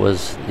tell if it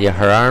was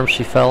her arm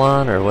she fell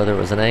on or whether it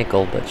was an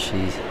ankle, but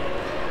she's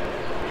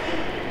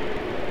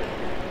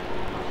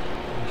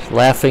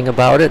laughing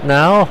about it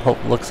now.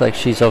 Looks like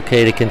she's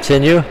okay to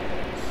continue.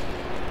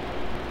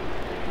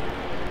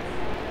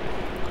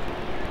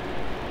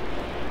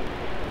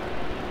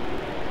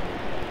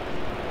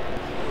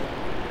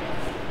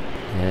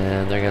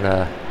 And they're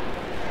gonna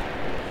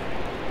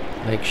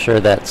make sure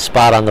that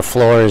spot on the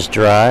floor is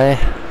dry.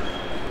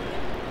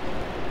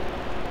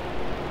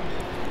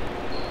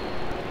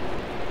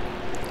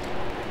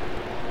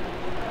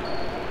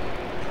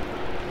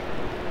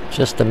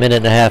 Just a minute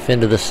and a half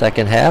into the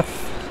second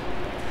half.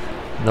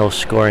 No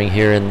scoring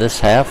here in this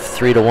half.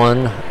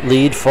 3-1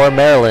 lead for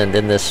Maryland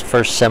in this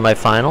first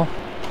semifinal.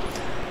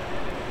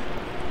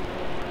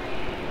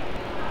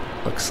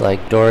 Looks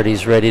like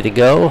Doherty's ready to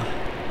go.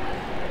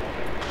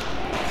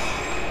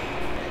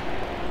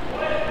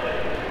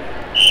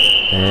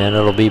 And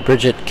it'll be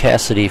Bridget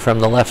Cassidy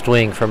from the left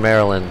wing for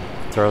Maryland.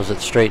 Throws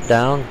it straight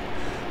down,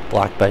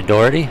 blocked by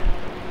Doherty.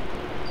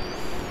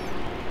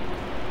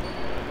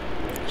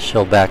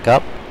 She'll back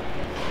up.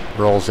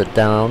 Rolls it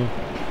down,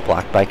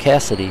 blocked by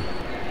Cassidy.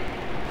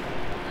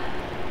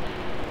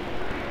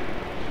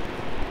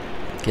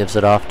 Gives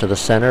it off to the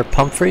center.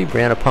 Pumphrey,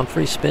 Brianna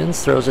Pumphrey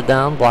spins, throws it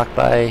down, blocked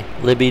by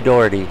Libby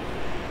Doherty.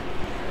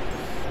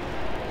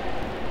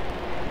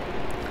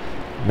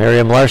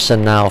 Miriam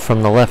Larson now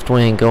from the left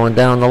wing going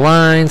down the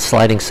line.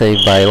 Sliding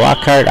save by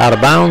Lockhart, out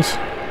of bounds.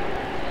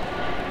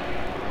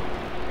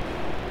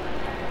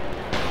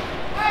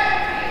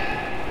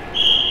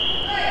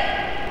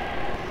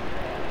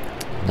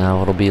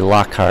 Now it'll be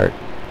Lockhart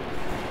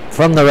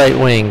from the right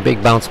wing.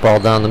 Big bounce ball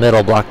down the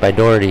middle, blocked by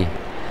Doherty.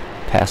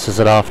 Passes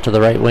it off to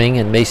the right wing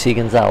and Macy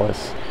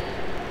Gonzalez.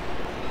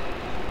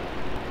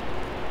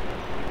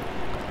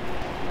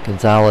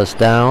 Gonzalez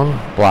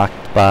down,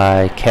 blocked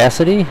by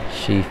Cassidy.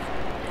 She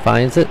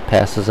finds it,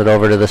 passes it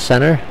over to the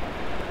center.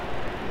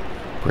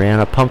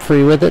 Brianna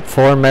Pumphrey with it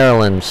for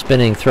Maryland.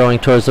 Spinning, throwing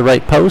towards the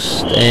right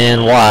post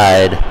and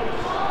wide.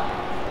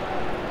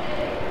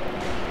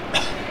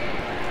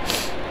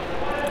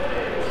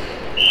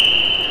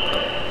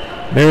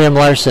 Miriam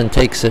Larson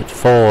takes it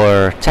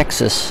for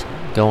Texas.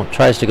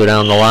 Tries to go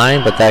down the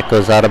line, but that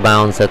goes out of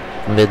bounds at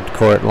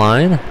mid-court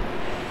line.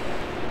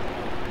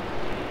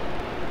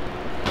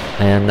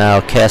 And now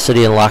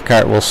Cassidy and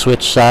Lockhart will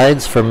switch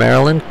sides for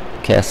Maryland.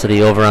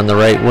 Cassidy over on the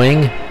right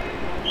wing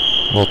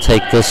will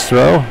take this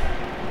throw.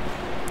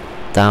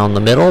 Down the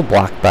middle,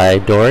 blocked by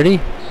Doherty.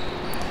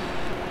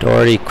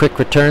 Doherty, quick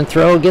return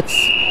throw, gets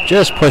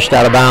just pushed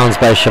out of bounds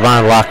by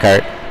Siobhan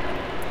Lockhart.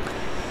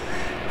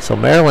 So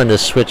Maryland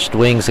has switched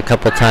wings a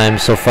couple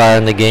times so far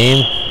in the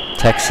game.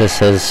 Texas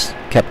has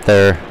kept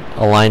their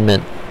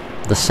alignment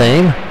the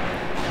same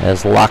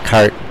as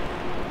Lockhart.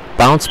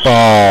 Bounce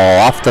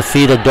ball off the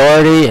feet of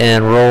Doherty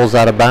and rolls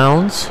out of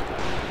bounds.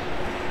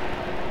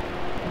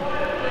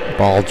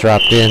 Ball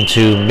dropped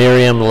into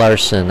Miriam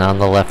Larson on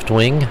the left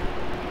wing.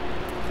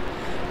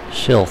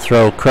 She'll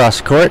throw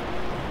cross court.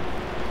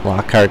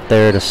 Lockhart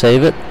there to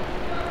save it.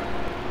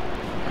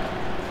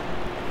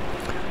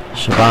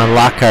 Siobhan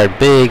Lockhart,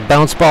 big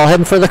bounce ball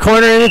heading for the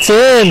corner, and it's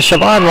in!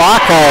 Siobhan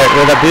Lockhart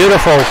with a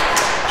beautiful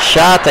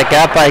shot that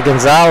got by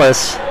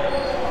Gonzalez.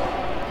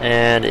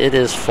 And it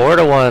is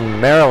 4-1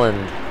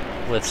 Maryland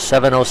with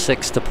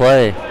 7:06 to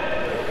play.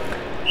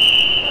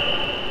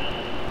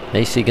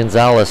 Macy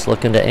Gonzalez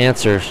looking to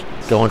answer,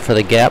 going for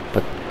the gap,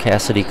 but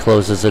Cassidy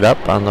closes it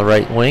up on the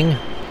right wing.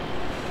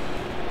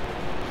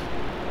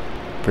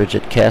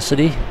 Bridget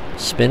Cassidy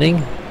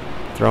spinning,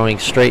 throwing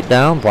straight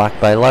down, blocked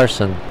by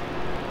Larson.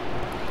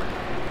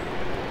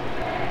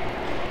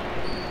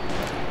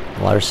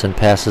 Larson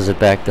passes it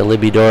back to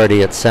Libby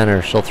Doherty at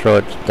center. She'll throw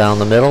it down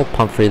the middle.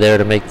 Pumphrey there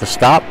to make the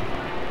stop.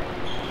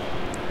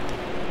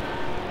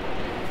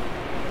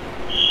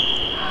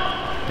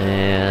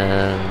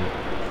 And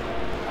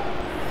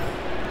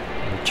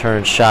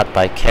return shot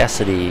by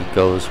Cassidy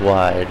goes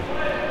wide.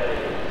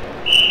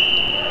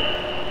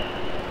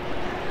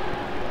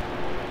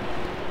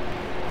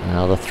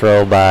 Now the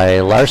throw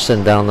by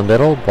Larson down the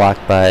middle,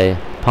 blocked by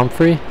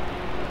Pumphrey.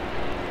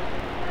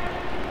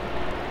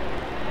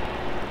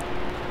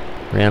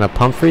 Brianna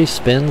Pumphrey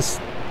spins,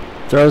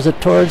 throws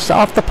it towards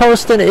off the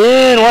post and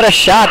in. What a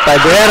shot by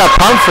Brianna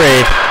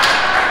Pumphrey.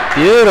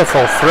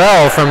 Beautiful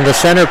throw from the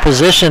center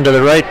position to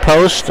the right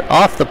post,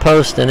 off the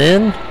post and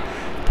in.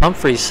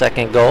 Pumphrey's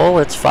second goal.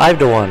 It's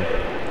 5-1.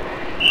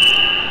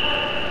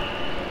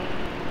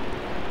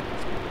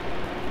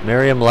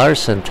 Miriam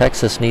Larson,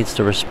 Texas needs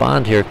to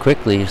respond here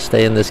quickly,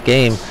 stay in this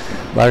game.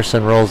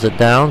 Larson rolls it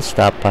down,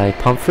 stopped by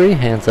Pumphrey,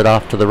 hands it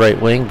off to the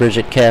right wing,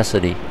 Bridget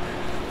Cassidy.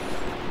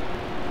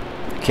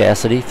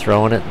 Cassidy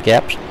throwing it,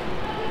 gap,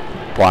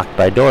 blocked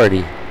by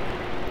Doherty.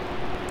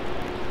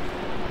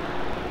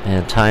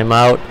 And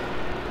timeout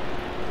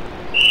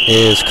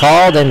is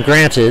called and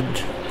granted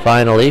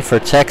finally for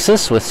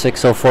Texas with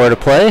 6:04 to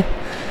play,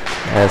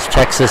 as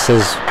Texas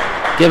has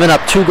given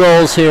up 2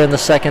 goals here in the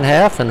second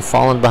half and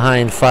fallen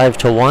behind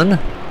 5-1.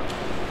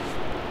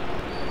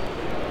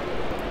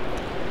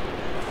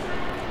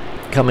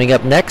 Coming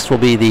up next will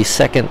be the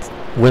second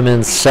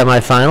women's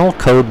semifinal.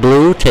 Code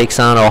Blue takes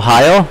on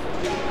Ohio.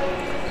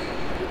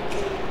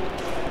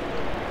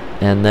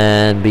 And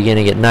then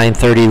beginning at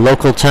 9:30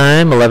 local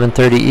time,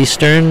 11:30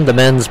 Eastern, the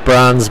men's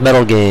bronze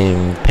medal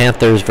game.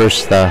 Panthers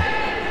versus the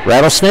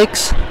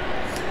Rattlesnakes.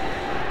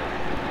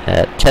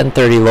 At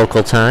 10:30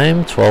 local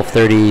time,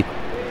 12:30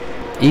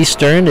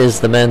 Eastern is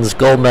the men's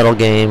gold medal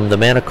game, the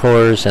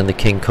Manticores and the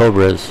King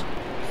Cobras.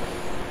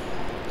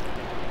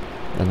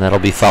 And that'll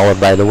be followed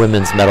by the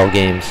women's medal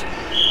games.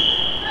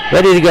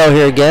 Ready to go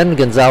here again.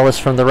 Gonzalez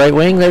from the right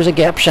wing. There's a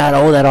gap shot.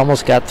 Oh, that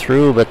almost got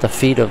through, but the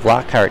feet of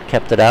Lockhart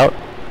kept it out.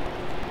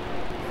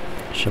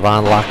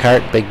 Siobhan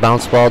Lockhart, big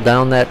bounce ball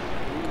down that.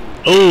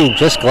 Ooh,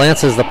 just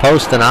glances the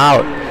post and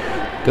out.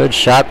 Good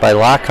shot by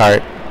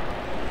Lockhart.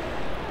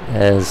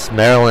 As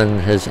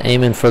Maryland is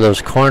aiming for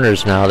those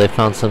corners now, they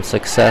found some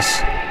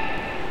success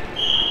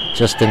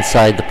just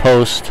inside the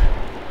post.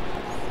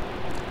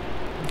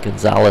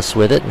 Gonzalez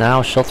with it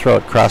now. She'll throw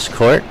it cross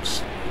court.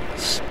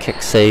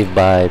 Kick save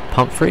by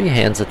Pumphrey.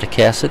 Hands it to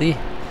Cassidy.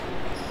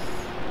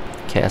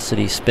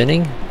 Cassidy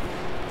spinning.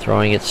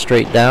 Throwing it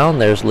straight down.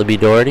 There's Libby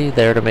Doherty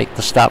there to make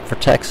the stop for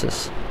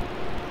Texas.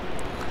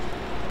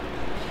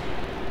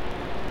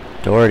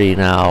 Doherty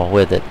now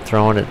with it.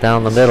 Throwing it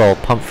down the middle.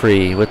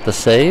 Pumphrey with the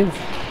save.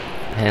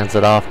 Hands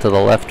it off to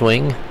the left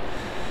wing.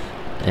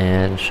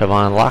 And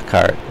Siobhan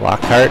Lockhart.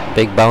 Lockhart,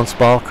 big bounce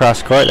ball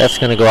cross court. That's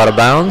going to go out of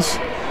bounds.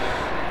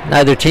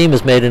 Neither team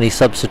has made any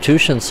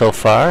substitutions so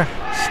far.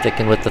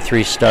 Sticking with the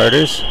 3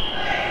 starters.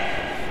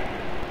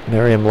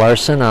 Miriam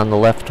Larson on the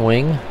left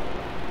wing.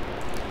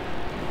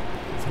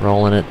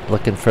 Rolling it,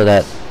 looking for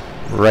that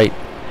right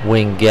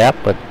wing gap,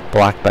 but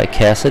blocked by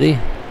Cassidy.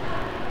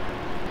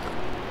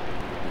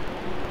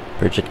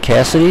 Bridget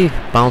Cassidy,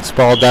 bounce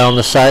ball down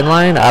the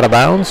sideline, out of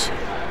bounds.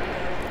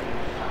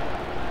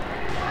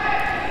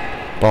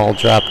 Ball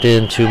dropped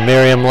into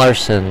Miriam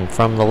Larson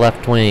from the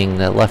left wing,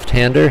 that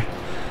left-hander.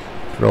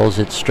 Rolls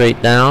it straight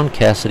down.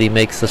 Cassidy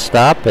makes the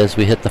stop as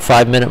we hit the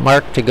 5-minute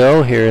mark to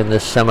go here in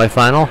this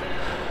semifinal.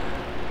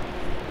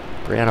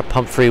 Brianna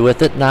Pumphrey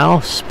with it now,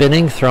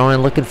 spinning, throwing,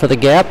 looking for the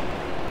gap.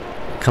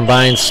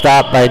 Combined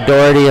stop by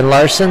Doherty and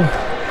Larson.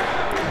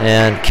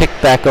 And kick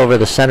back over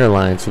the center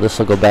line. So this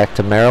will go back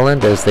to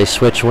Maryland as they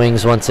switch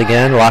wings once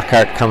again.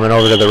 Lockhart coming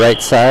over to the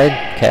right side.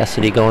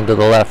 Cassidy going to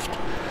the left.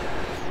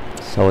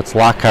 So it's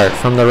Lockhart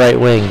from the right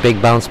wing.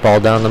 Big bounce ball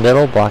down the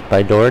middle, blocked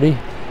by Doherty.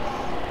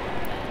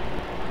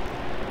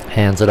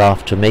 Hands it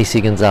off to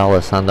Macy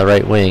Gonzalez on the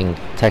right wing.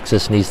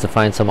 Texas needs to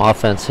find some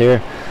offense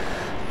here.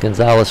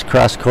 Gonzalez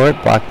cross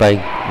court, blocked by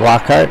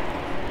Lockhart.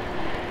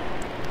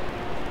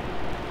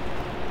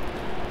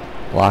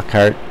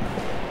 Lockhart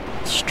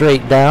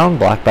straight down,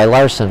 blocked by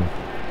Larson.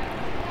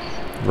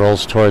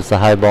 Rolls towards the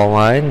high ball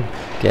line,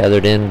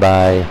 gathered in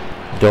by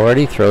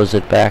Doherty, throws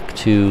it back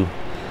to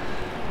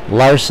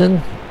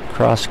Larson,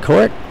 cross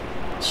court.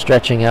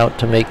 Stretching out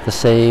to make the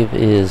save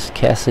is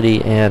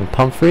Cassidy and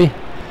Pumphrey.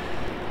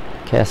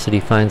 Cassidy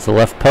finds the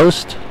left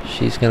post.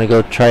 She's going to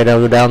go try to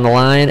go down the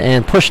line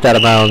and pushed out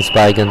of bounds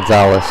by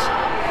Gonzalez.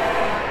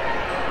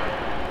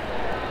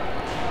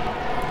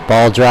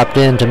 Ball dropped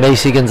in to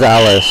Macy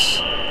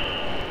Gonzalez.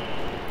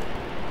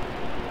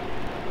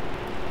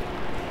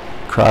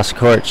 Cross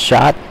court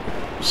shot,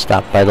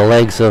 stopped by the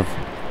legs of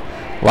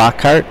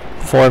Lockhart.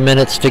 4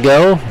 minutes to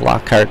go.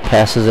 Lockhart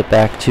passes it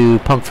back to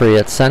Pumphrey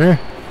at center.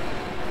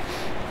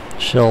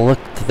 She'll look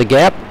to the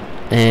gap,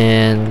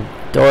 and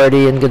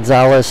Doherty and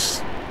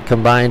Gonzalez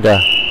combined to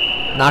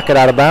knock it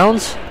out of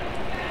bounds.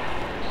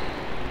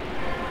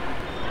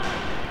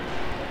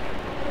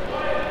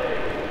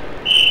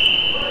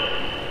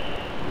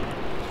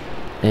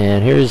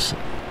 And here's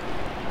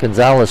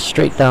Gonzalez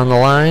straight down the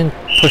line,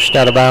 pushed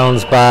out of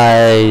bounds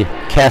by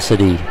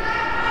Cassidy.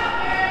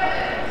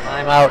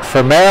 Timeout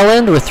for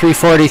Maryland with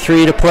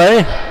 3:43 to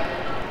play.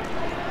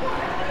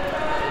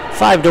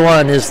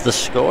 5-1 is the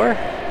score.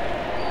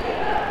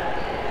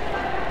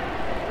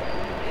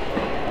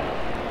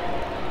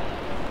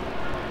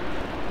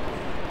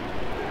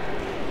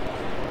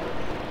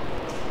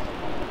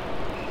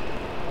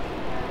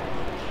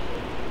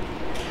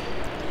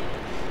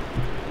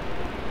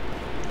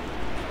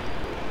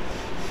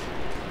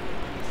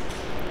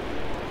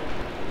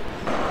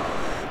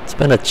 It's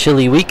been a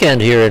chilly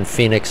weekend here in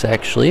Phoenix,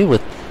 actually,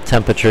 with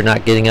temperature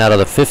not getting out of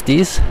the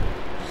 50s.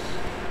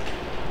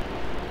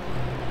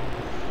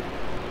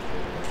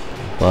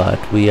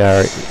 But we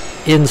are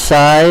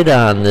inside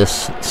on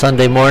this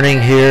Sunday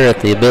morning here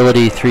at the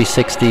Ability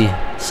 360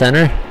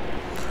 Center.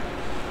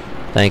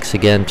 Thanks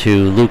again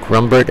to Luke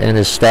Rumbert and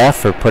his staff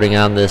for putting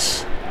on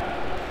this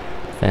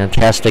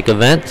fantastic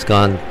event. It's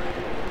gone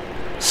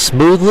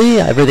smoothly,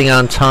 everything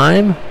on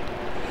time.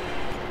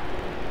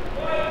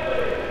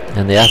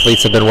 And the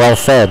athletes have been well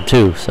fed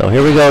too. So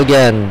here we go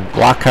again.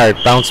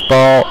 Lockhart, bounce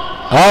ball.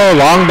 Oh,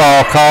 long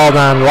ball called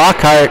on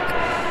Lockhart.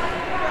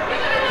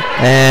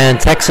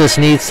 And Texas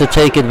needs to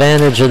take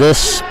advantage of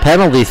this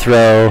penalty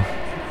throw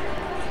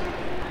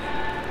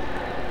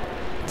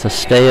to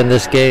stay in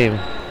this game.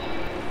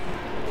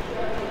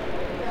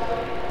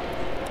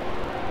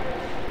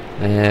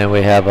 And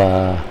we have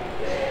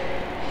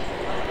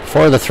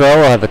for the throw,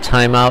 we'll have a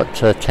timeout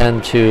to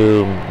attend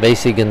to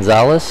Macy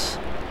Gonzalez,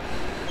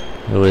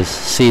 who is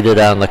seated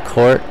on the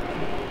court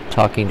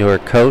talking to her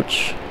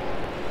coach.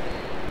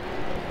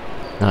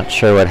 Not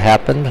sure what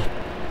happened.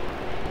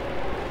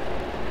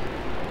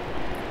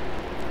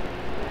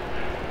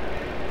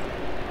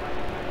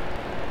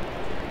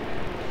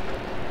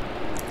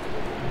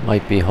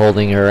 Might be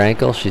holding her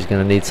ankle. She's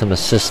going to need some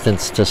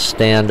assistance to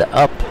stand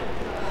up.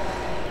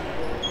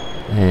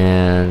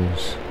 And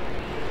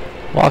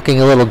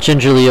walking a little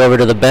gingerly over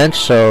to the bench,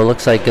 so it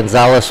looks like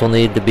Gonzalez will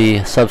need to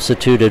be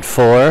substituted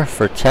for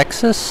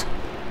Texas.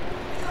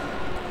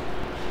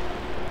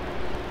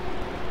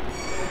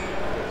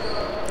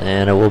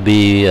 And it will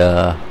be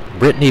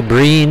Brittany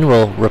Breen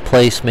will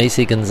replace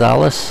Macy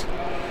Gonzalez.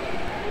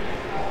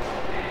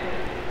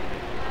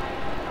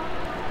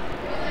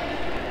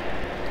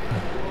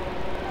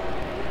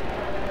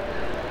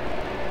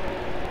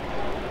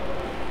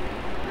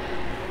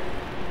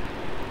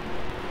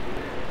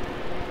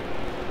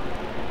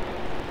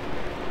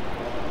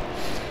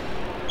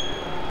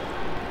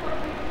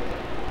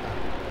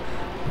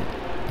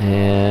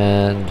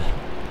 And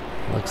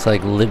looks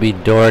like Libby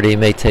Doherty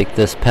may take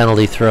this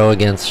penalty throw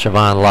against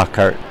Siobhan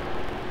Lockhart.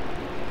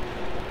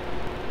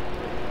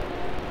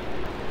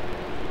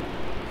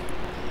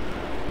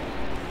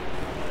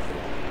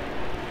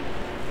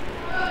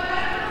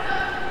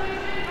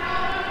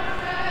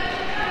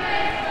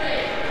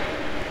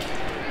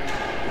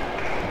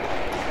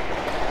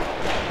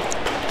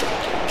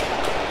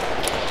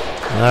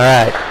 All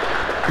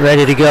right,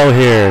 ready to go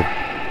here.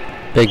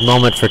 Big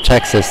moment for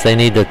Texas. They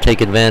need to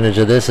take advantage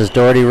of this as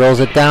Doherty rolls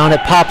it down.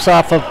 It pops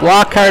off of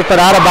Lockhart, but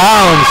out of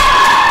bounds.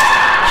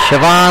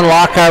 Siobhan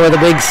Lockhart with a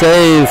big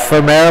save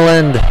for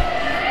Maryland.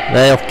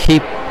 They'll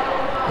keep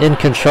in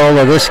control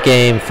of this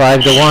game,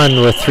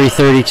 5-1 with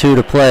 3:32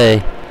 to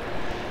play.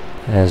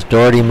 As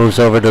Doherty moves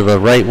over to the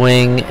right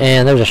wing,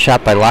 and there's a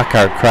shot by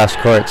Lockhart, cross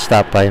court,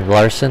 stopped by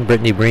Larson.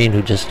 Brittany Breen,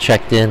 who just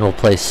checked in, will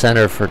play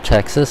center for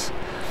Texas.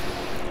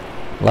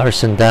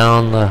 Larson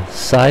down the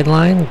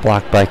sideline,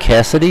 blocked by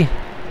Cassidy.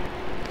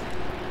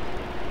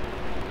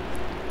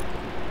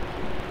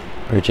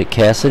 Bridget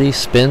Cassidy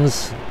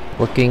spins,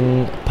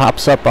 looking,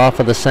 pops up off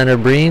of the center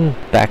green,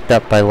 backed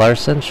up by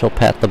Larson. She'll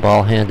pat the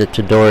ball, hand it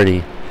to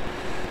Doherty.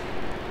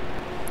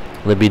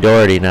 Libby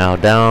Doherty now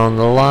down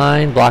the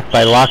line, blocked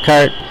by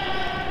Lockhart.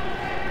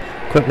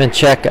 Equipment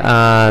check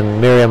on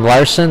Miriam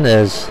Larson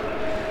as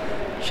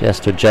she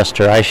has to adjust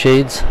her eye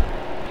shades.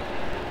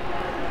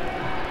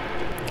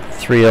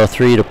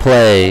 3:03 to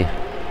play.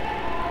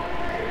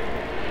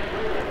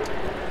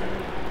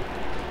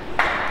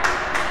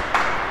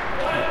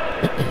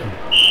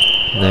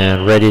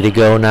 And ready to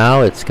go now.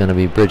 It's going to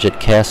be Bridget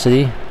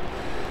Cassidy.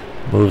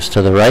 Moves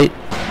to the right.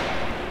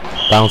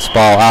 Bounce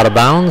ball out of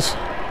bounds.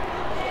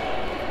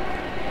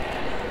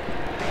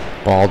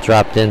 Ball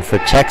dropped in for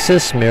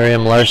Texas.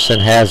 Miriam Larson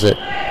has it.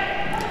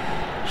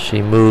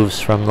 She moves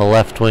from the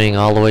left wing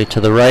all the way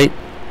to the right,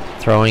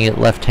 throwing it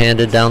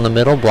left-handed down the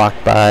middle,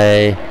 blocked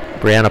by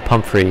Brianna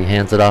Pumphrey.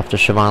 Hands it off to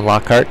Siobhan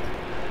Lockhart.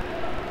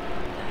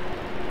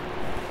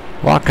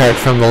 Lockhart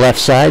from the left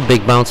side,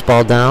 big bounce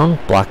ball down,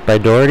 blocked by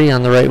Doherty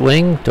on the right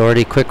wing.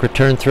 Doherty quick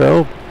return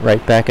throw,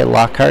 right back at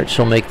Lockhart.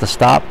 She'll make the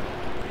stop.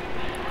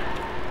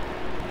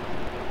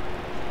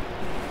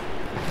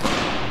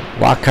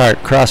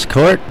 Lockhart cross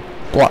court,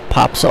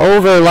 pops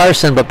over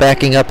Larson, but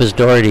backing up is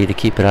Doherty to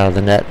keep it out of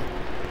the net.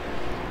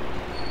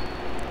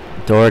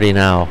 Doherty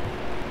now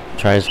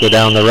tries to go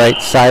down the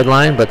right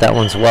sideline, but that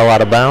one's well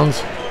out of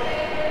bounds.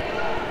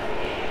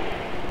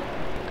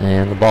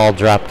 And the ball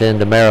dropped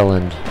into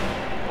Maryland.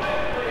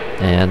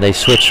 And they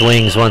switch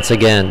wings once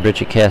again.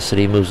 Bridget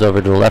Cassidy moves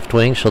over to the left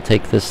wing. She'll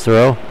take this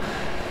throw.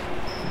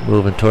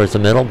 Moving towards the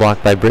middle,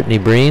 blocked by Brittany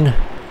Breen.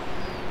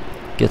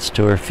 Gets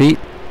to her feet.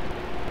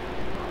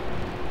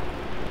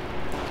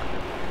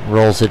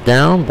 Rolls it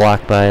down,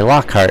 blocked by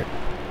Lockhart.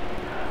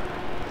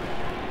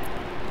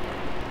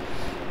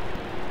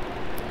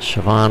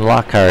 Siobhan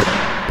Lockhart,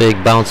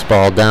 big bounce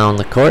ball down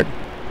the court.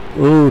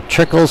 Ooh,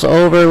 trickles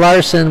over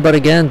Larson, but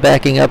again,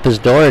 backing up is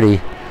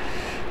Doherty.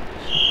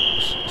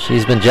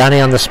 She's been Johnny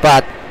on the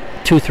spot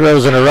 2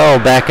 throws in a row,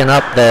 backing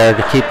up there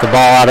to keep the ball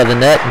out of the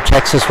net, and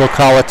Texas will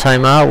call a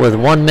timeout with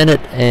 1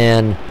 minute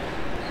and,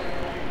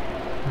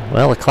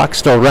 well, the clock's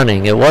still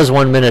running. It was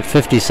 1 minute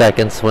 50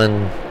 seconds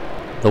when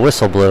the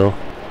whistle blew.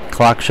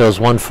 Clock shows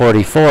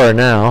 1:44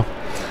 now.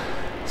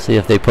 See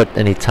if they put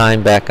any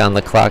time back on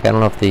the clock. I don't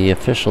know if the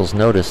officials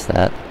noticed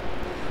that.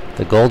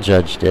 The goal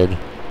judge did,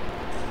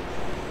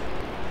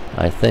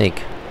 I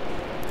think.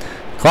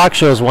 Clock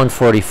shows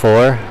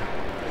 1:44.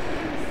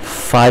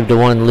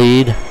 5-1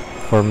 lead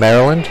for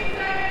Maryland.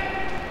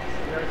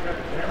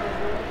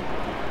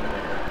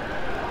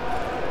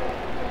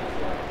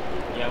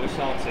 Yeah, we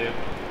saw it too.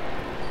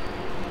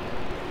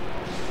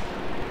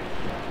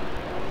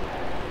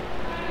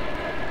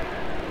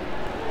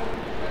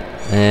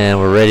 And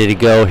we're ready to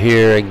go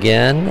here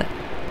again.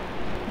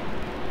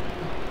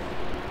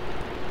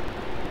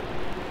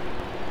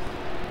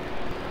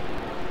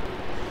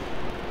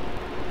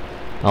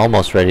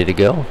 Almost ready to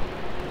go.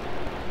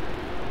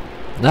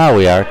 Now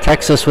we are.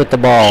 Texas with the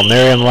ball.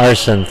 Miriam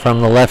Larson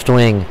from the left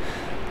wing.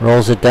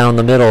 Rolls it down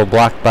the middle,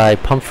 blocked by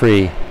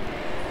Pumphrey.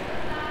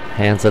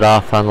 Hands it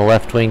off on the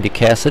left wing to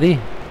Cassidy.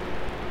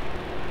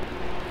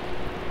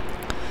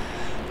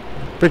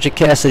 Bridget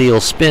Cassidy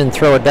will spin,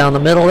 throw it down the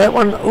middle. That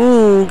one,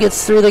 ooh,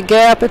 gets through the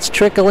gap. It's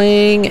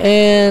trickling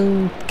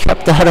and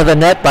kept out of the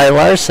net by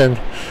Larson.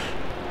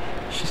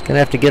 She's going to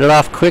have to get it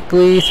off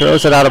quickly.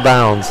 Throws it out of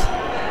bounds.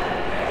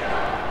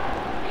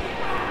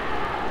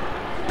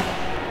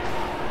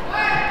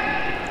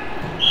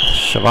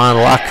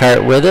 Siobhan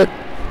Lockhart with it.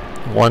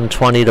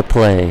 1:20 to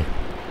play.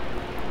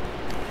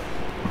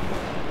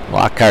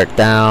 Lockhart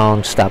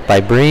down, stopped by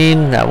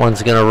Breen. That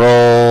one's going to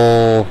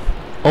roll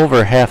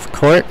over half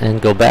court and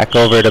go back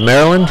over to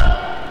Maryland.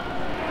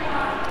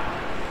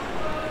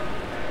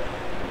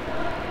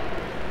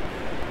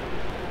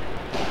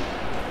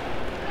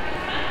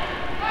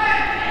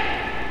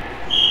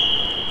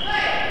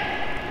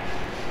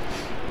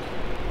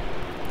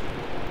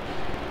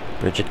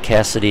 Bridget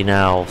Cassidy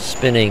now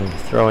spinning,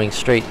 throwing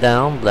straight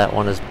down. That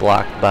one is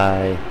blocked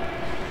by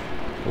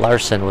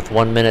Larson with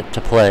 1 minute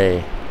to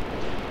play.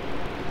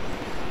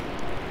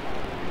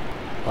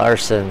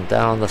 Larson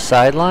down the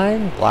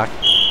sideline, blocked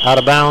out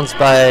of bounds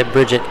by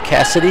Bridget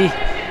Cassidy.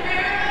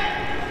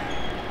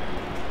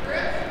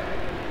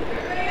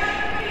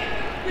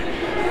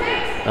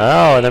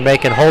 Oh, and they're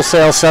making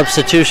wholesale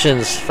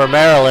substitutions for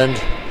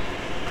Maryland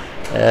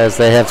as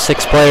they have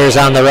 6 players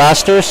on the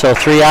roster, so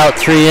 3 out,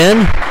 3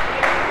 in.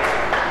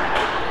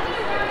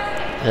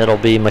 It'll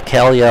be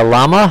Mikaela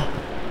Lama,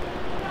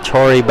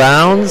 Tori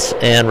Bounds,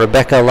 and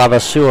Rebecca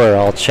Lavasseur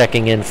all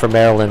checking in for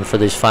Maryland for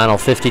these final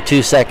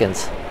 52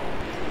 seconds.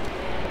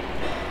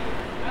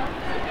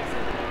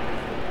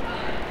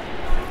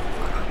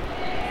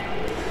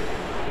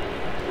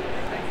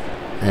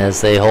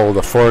 As they hold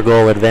a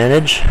 4-goal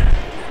advantage.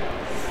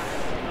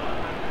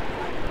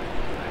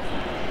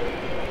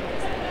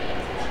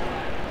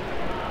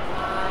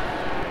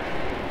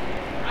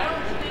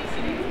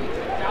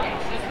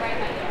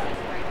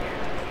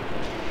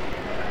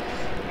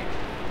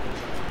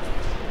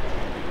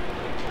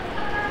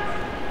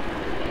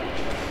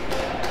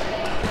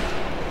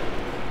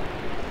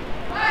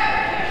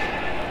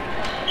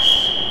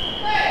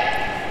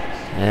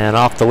 And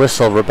off the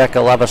whistle, Rebecca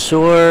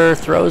Lavaseur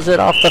throws it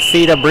off the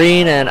feet of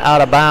Breen and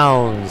out of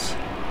bounds.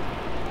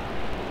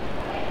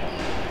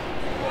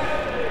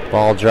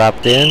 Ball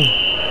dropped in.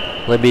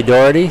 Libby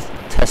Doherty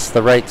tests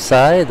the right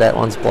side. That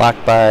one's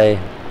blocked by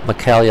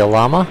Michaelia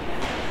Lama.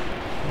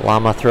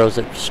 Lama throws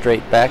it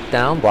straight back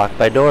down, blocked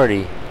by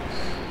Doherty.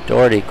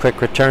 Doherty,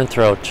 quick return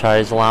throw,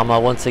 tries Lama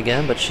once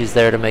again, but she's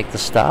there to make the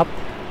stop.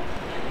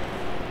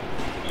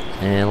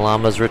 And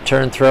Lama's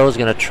return throw is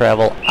going to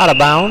travel out of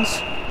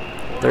bounds.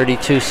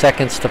 32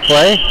 seconds to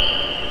play.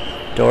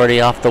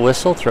 Doherty off the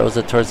whistle, throws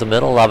it towards the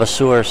middle.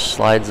 Lavaseur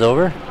slides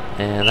over,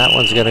 and that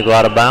one's going to go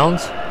out of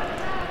bounds.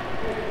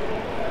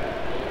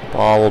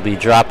 Ball will be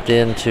dropped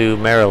into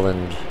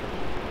Maryland.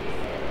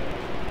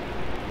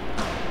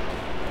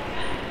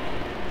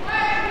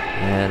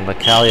 And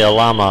Michaelia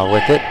Lama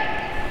with it.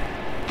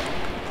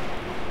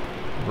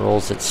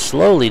 Rolls it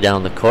slowly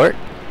down the court.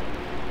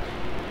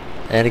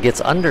 And it gets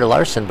under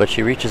Larson, but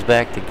she reaches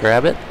back to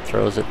grab it.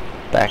 Throws it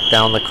back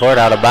down the court,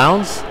 out of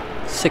bounds.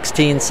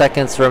 16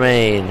 seconds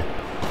remain.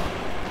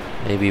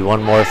 Maybe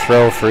one more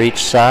throw for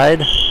each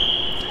side.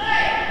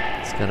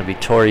 It's going to be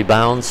Tori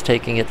Bounds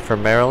taking it for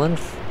Maryland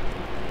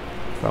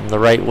from the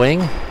right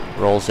wing.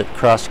 Rolls it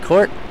cross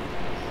court.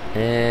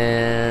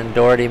 And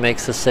Doherty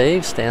makes the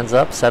save, stands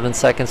up, 7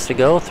 seconds to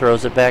go,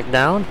 throws it back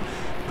down.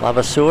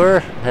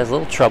 Lavaseur has a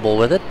little trouble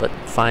with it, but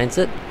finds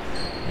it.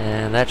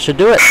 And that should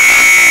do it.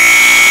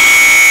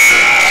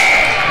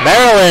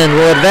 Maryland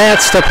will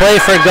advance to play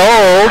for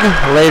gold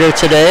later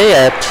today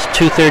at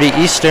 2:30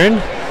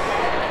 Eastern.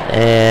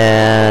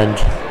 And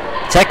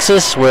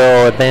Texas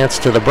will advance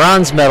to the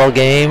bronze medal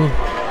game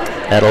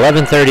at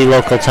 11:30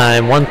 local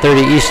time,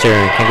 1:30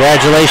 Eastern.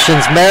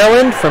 Congratulations,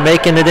 Maryland, for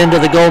making it into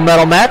the gold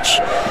medal match.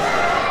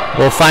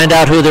 We'll find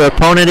out who their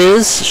opponent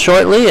is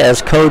shortly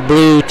as Code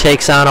Blue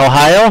takes on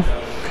Ohio.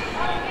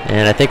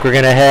 And I think we're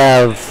going to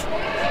have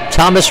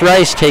Thomas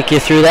Rice take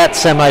you through that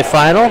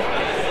semifinal.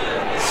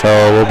 So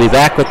we'll be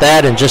back with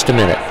that in just a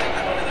minute.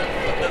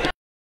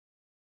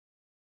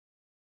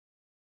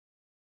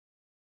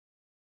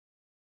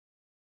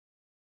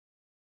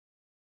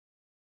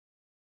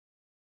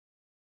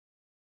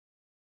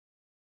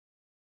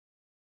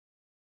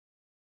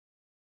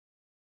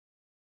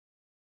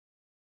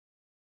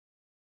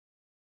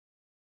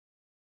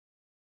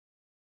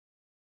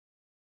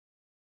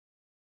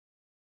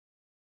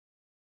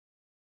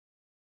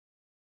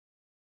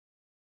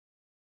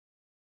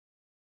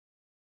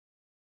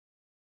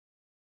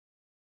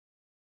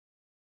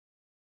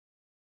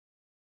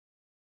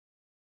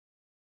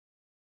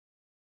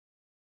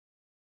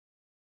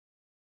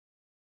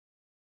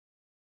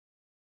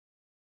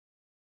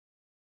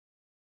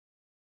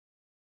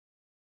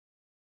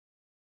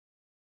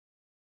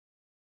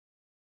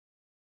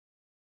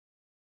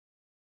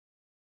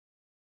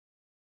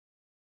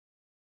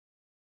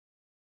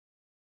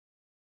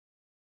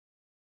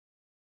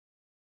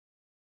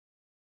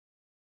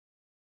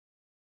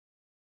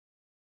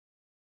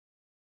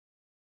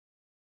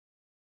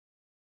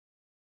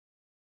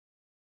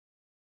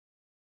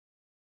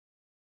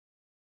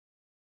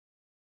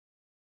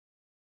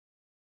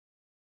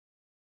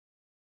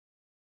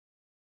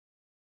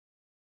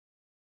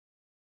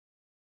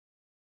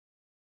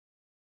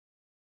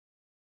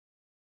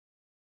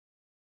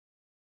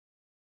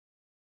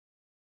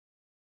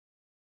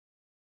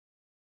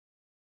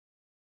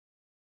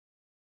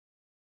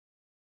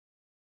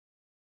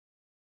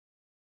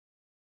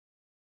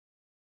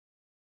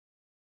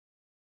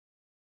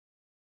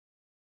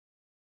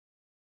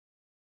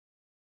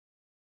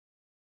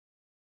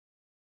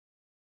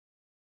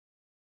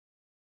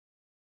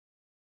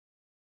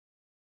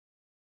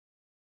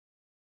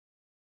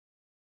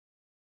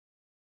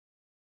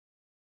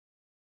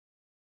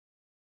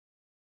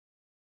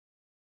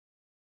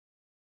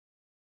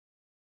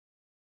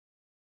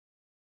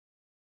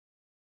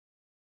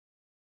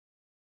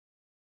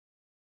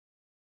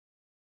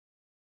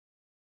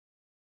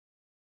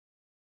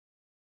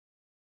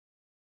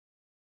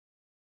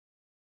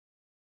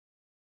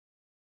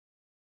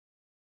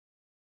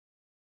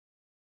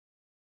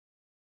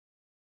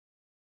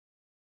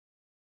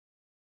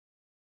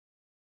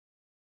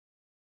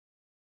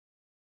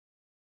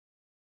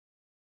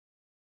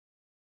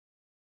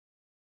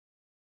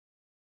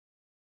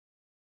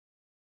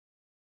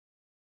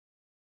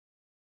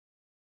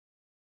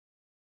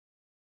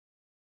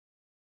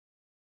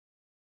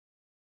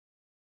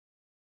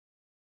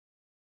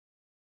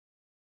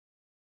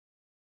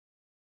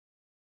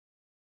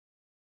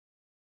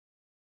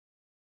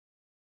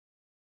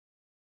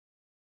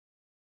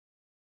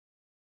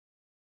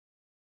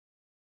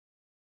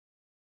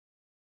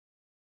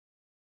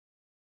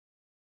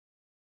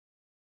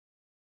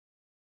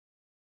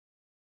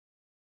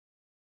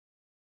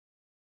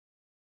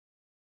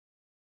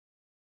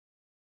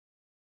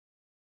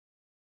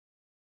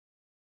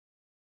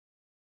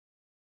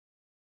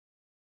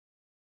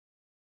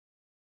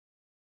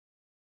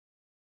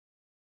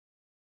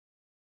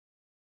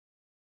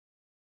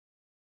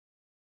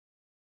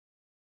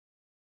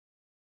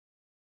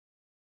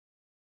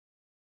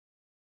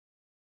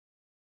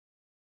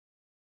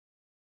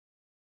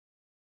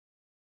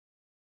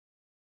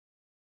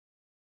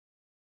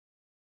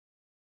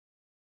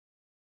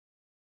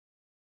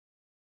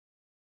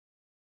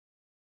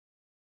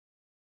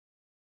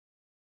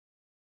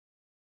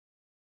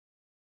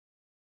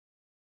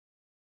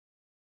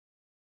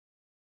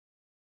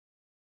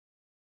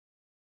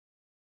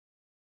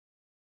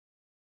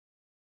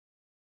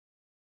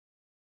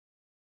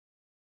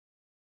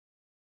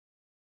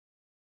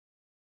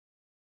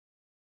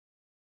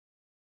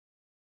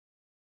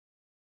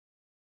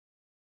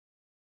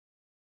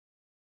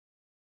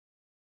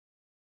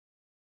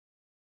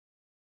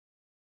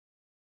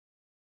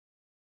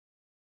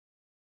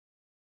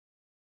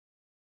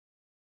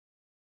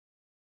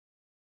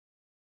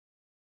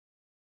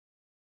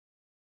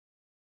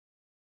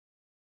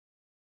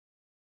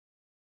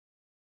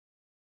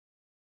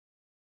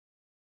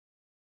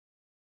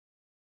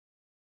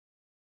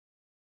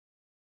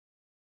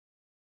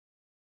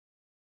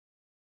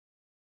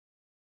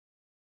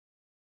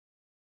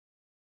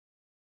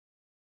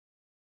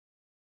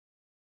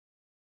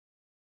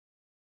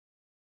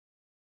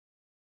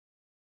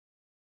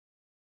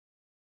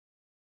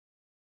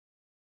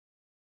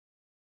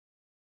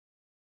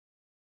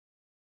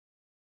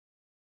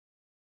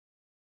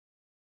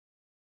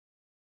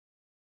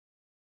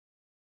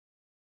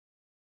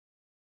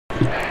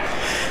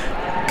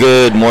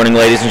 Good morning,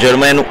 ladies and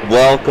gentlemen.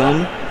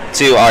 Welcome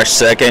to our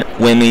second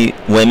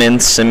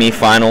women's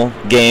semifinal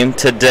game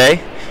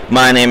today.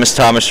 My name is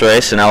Thomas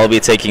Race, and I will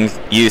be taking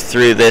you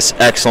through this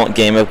excellent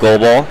game of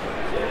goalball.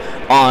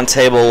 On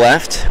table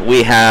left,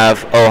 we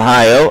have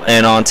Ohio,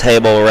 and on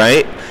table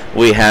right,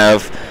 we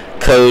have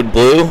Code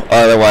Blue,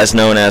 otherwise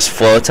known as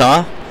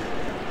Flota.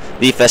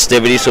 The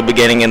festivities will be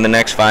beginning in the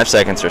next 5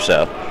 seconds or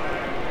so.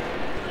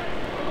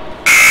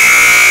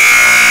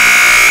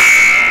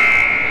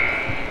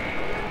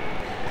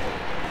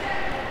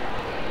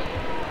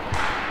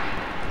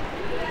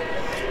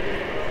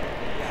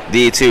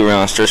 The two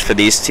rosters for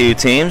these two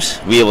teams.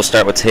 We will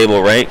start with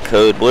table right,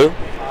 Code Blue.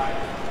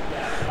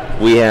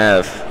 We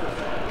have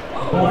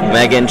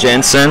Megan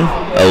Jensen,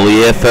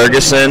 Aaliyah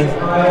Ferguson,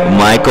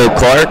 Michael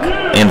Clark,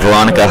 and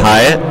Veronica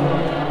Hyatt.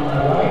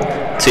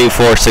 2,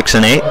 4, 6,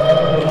 and 8.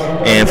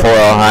 And for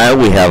Ohio,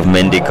 we have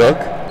Mindy Cook,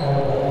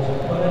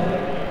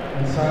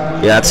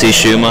 Yahtzee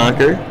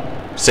Schumacher,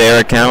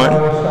 Sarah Cowan,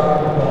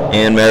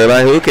 and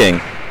Maribel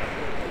Hooking.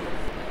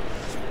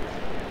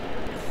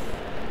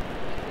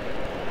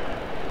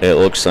 It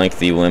looks like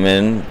the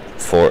women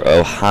for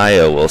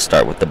Ohio will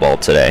start with the ball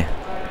today.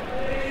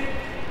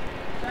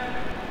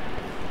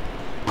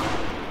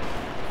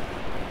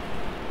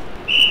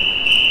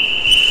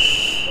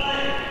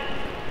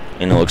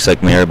 And it looks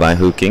like Maribel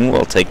Hooking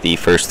will take the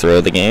first throw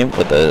of the game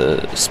with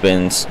a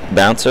spin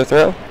bouncer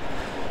throw.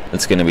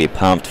 It's going to be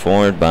pumped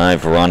forward by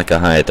Veronica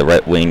Hyatt, the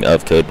right wing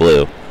of Code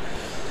Blue.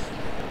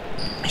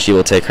 She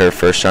will take her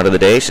first shot of the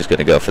day. She's going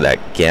to go for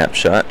that gap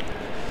shot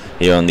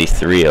here on the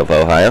 3 of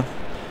Ohio.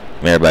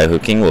 Maribel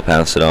Hooking will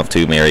pass it off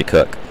to Mary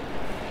Cook.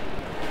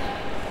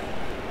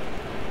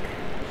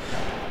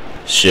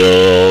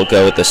 She'll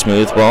go with the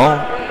smooth ball.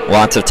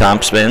 Lots of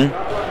top spin.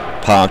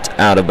 Popped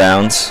out of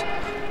bounds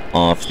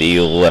off the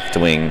left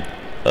wing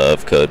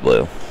of Code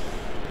Blue.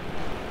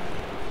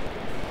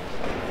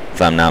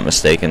 If I'm not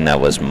mistaken, that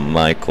was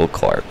Michael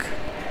Clark.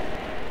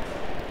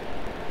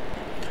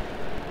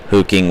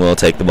 Hooking will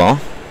take the ball.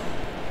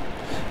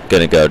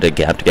 Gonna go to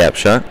gap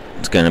shot.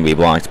 It's gonna be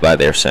blocked by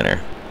their center.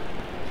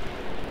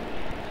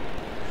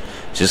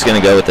 She's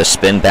going to go with a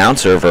spin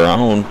bouncer of her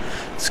own.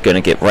 It's going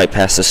to get right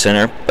past the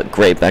center, but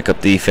great backup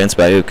defense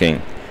by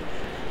Hooking.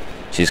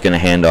 She's going to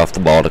hand off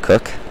the ball to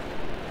Cook.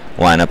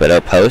 Line up at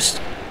our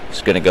post.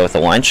 She's going to go with a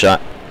line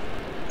shot.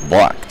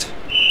 Blocked.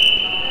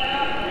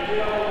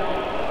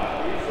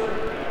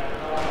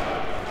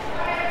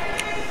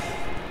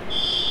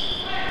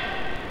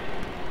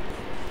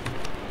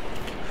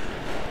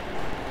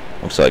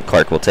 Looks like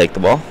Clark will take the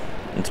ball.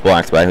 It's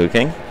blocked by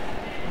Hooking.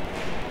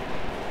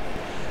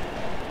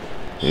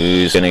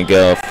 Who's going to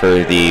go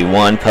for the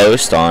one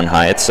post on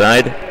Hyatt's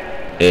side?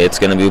 It's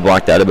going to be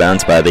blocked out of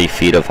bounds by the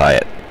feet of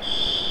Hyatt.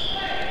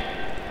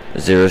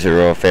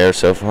 0-0 affair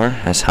so far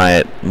as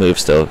Hyatt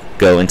moves to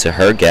go into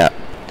her gap.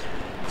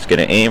 He's going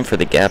to aim for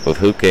the gap of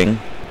Hooking.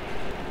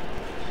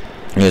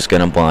 He's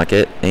going to block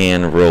it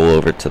and roll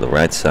over to the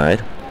right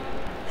side.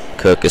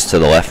 Cook is to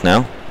the left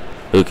now.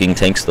 Hooking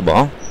takes the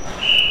ball.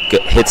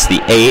 Hits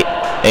the 8,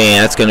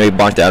 and it's going to be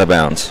blocked out of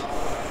bounds.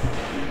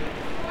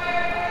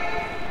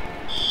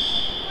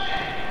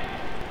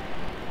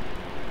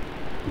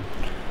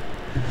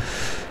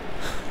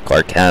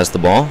 Clark has the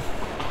ball.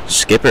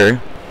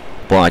 Skipper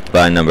blocked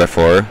by number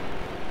 4,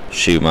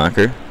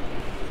 Schumacher.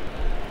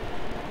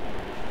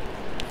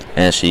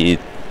 As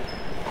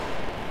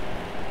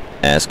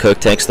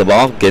Cook takes the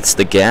ball, gets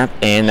the gap,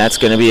 and that's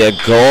going to be a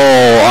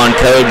goal on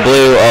Code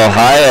Blue,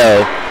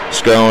 Ohio,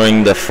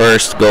 scoring the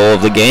first goal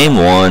of the game,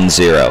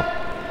 1-0,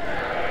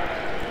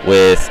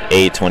 with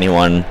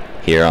 8:21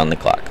 here on the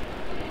clock.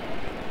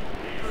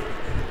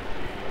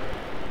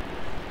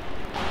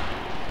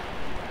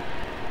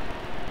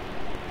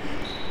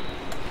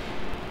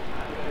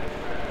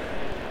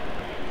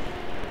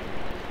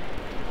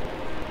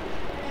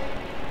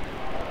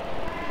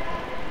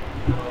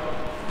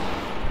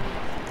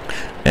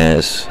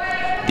 As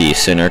the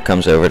center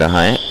comes over to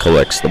Hyatt,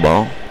 collects the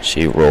ball.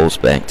 She rolls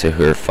back to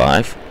her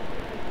 5,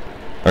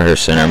 or her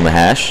center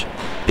hash.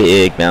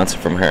 Big bounce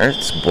from her.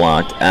 It's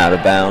blocked out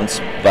of bounds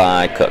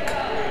by Cook.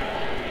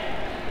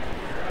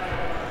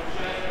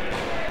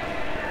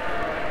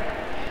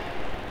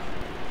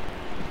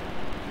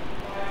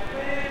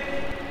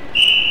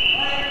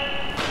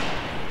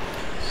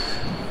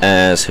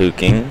 As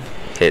Hooking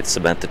hits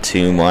about the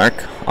 2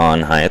 mark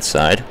on Hyatt's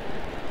side,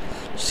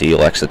 she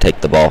elects to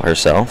take the ball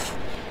herself.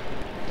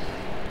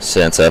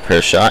 Sets up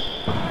her shot.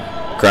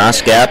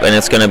 Cross gap, and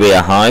it's going to be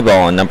a high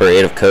ball on number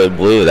 8 of Code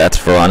Blue. That's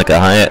Veronica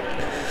Hyatt.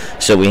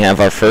 So we have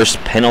our first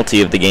penalty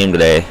of the game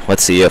today.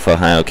 Let's see if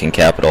Ohio can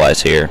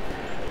capitalize here.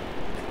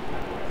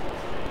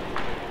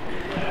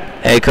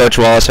 Hey, Coach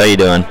Wallace, how you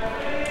doing?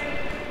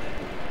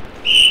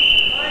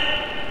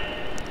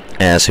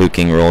 As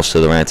Hooking rolls to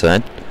the right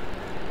side.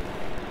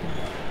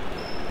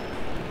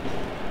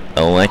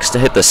 Elects to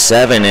hit the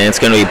 7, and it's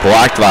going to be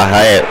blocked by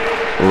Hyatt.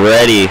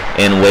 Ready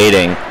and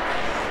waiting.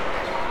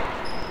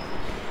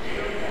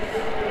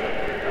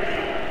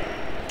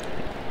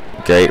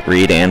 Great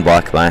read and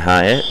block by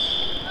Hyatt.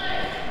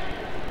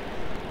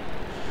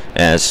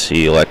 as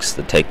he elects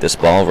to take this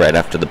ball right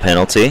after the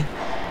penalty.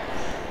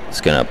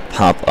 It's going to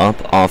pop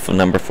up off of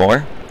number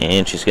 4,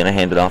 and she's going to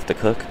hand it off to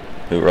Cook,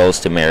 who rolls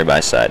to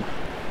Maryby's side.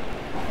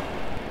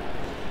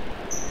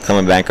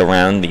 Coming back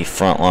around the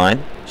front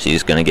line,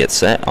 she's going to get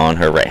set on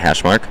her right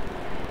hash mark.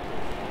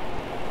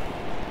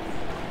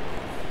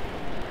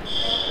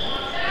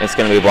 It's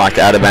going to be blocked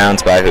out of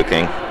bounds by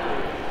Hooking.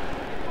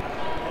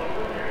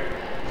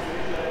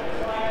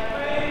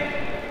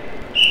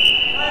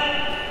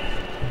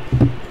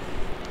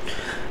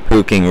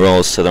 Hooking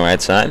rolls to the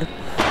right side.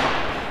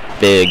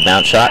 Big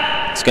bounce shot.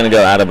 It's going to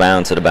go out of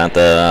bounds at about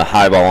the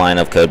high ball line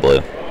of Code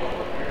Blue.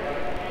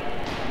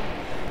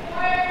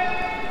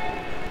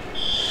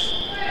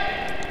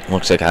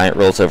 Looks like Hyatt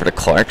rolls over to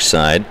Clark's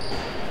side.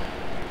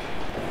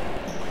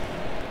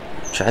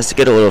 Tries to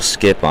get a little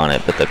skip on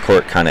it, but the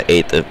court kind of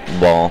ate the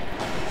ball.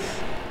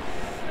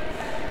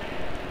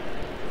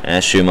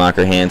 As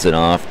Schumacher hands it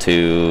off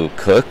to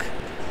Cook,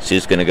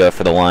 she's going to go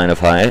for the line of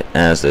Hyatt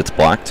as it's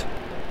blocked.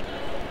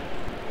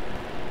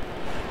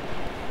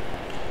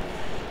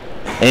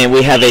 And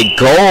we have a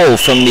goal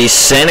from the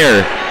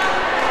center,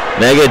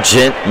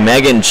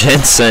 Megan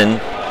Jensen.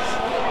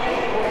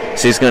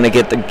 She's going to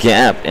get the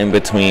gap in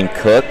between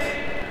Cook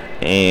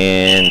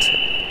and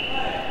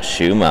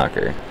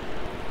Schumacher.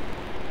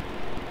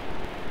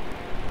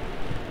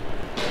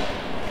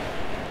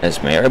 As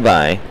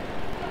Maryby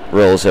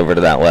rolls over to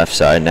that left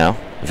side now.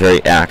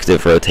 Very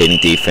active rotating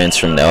defense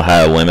from the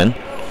Ohio women.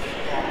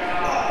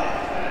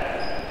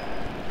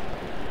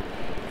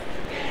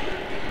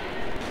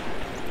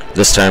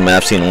 This tournament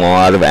I've seen a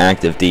lot of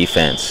active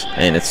defense,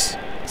 and it's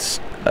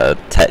a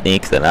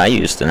technique that I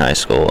used in high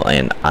school,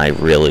 and I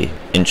really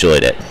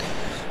enjoyed it.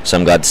 So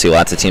I'm glad to see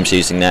lots of teams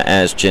using that,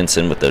 as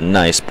Jensen with a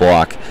nice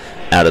block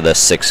out of the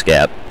 6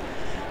 gap.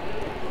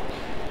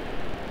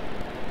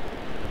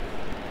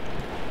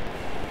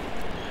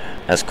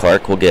 As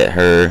Clark will get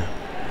her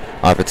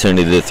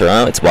opportunity to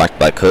throw, it's blocked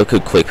by Cook, who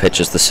quick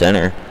pitches the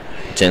center.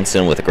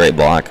 Jensen with a great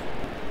block.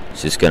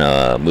 She's going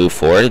to move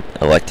forward,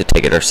 elect to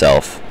take it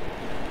herself.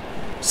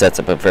 Sets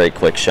up a very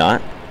quick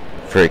shot.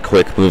 Very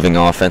quick moving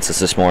offenses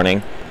this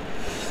morning.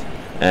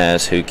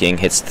 As Hooking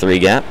hits 3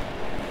 gap.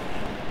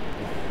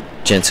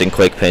 Jensen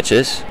quick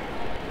pitches.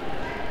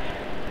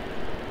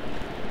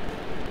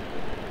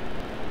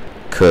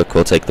 Cook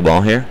will take the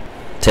ball here.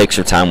 Takes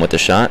her time with the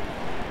shot.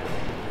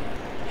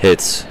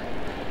 Hits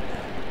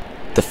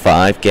the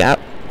 5 gap.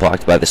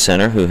 Blocked by the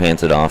center, who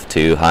hands it off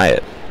to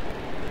Hyatt.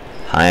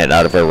 Hyatt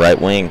out of her right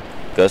wing.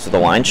 Goes to the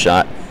line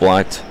shot.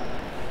 Blocked.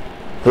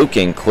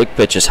 Hooking quick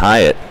pitches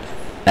Hyatt.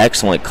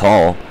 Excellent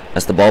call.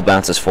 As the ball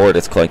bounces forward,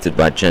 it's collected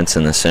by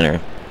Jensen, the center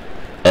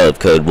of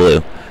Code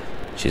Blue.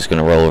 She's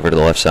going to roll over to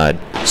the left side.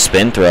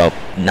 Spin throw.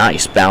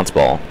 Nice bounce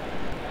ball.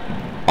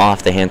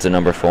 Off the hands of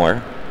number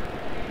 4.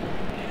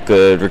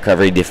 Good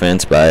recovery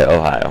defense by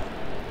Ohio.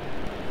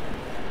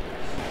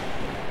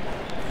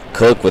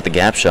 Cook with the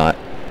gap shot.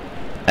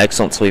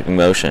 Excellent sweeping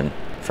motion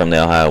from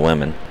the Ohio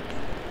women.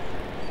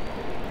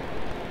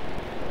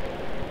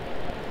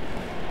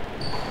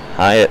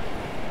 Hyatt.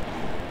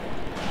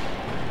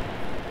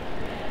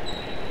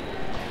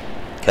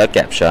 Cut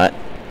gap shot.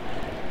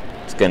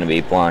 It's going to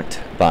be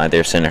blocked by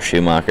their center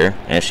Schumacher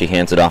as she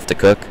hands it off to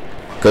Cook.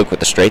 Cook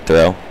with the straight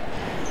throw.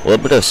 A little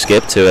bit of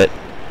skip to it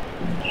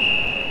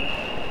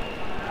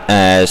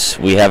as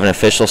we have an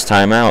official's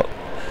timeout.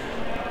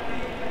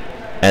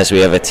 As we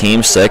have a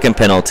team second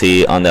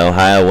penalty on the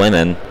Ohio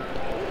women.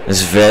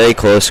 It's a very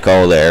close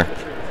call there.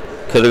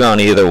 Could have gone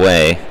either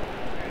way.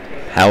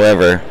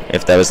 However,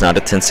 if that was not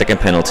a 10-second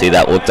penalty,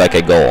 that looked like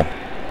a goal.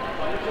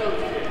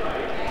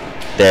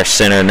 Their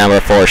center, number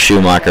 4,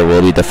 Schumacher,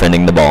 will be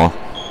defending the ball.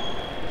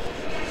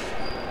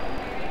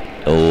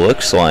 It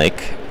looks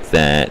like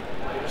that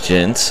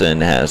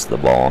Jensen has the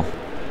ball.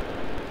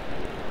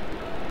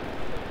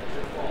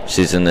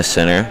 She's in the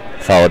center,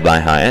 followed by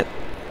Hyatt.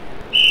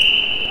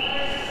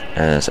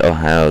 As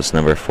Ohio's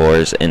number 4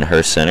 is in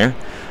her center.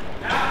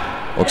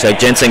 Looks like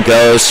Jensen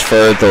goes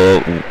for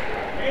the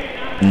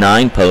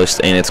 9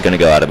 post, and it's going to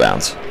go out of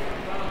bounds.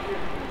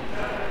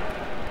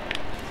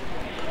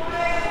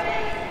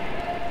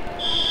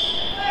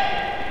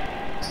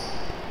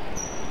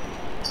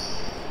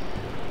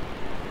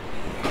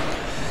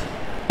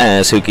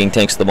 As Hooking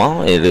takes the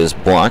ball, it is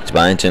blocked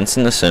by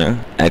Jensen, the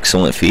center.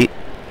 Excellent feet.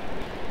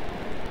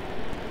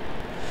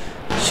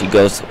 She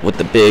goes with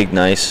the big,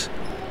 nice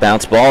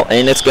bounce ball,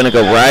 and it's going to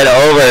go right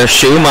over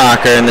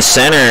Schumacher in the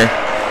center.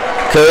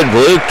 Code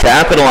Blue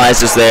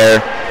capitalizes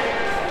there.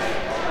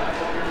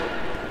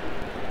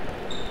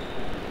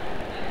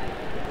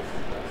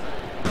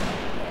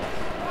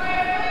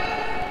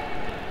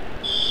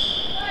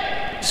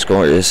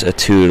 Score is a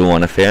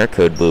 2-1 affair.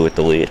 Code Blue with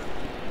the lead.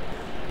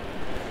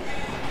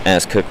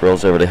 As Cook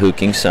rolls over to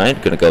Hooking's side,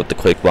 going to go with the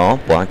quick ball,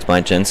 blocked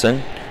by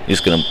Jensen. He's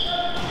going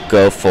to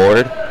go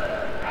forward.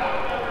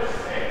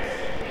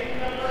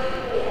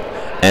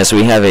 As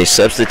we have a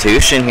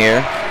substitution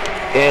here,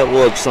 it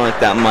looks like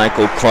that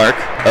Michael Clark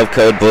of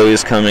Code Blue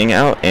is coming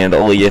out, and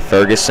Aaliyah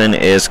Ferguson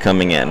is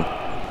coming in.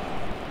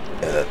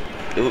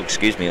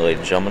 Excuse me, ladies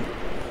and gentlemen.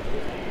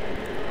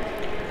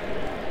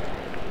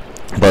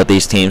 Both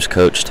these teams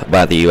coached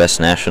by the U.S.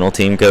 national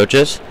team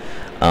coaches.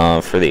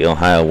 For the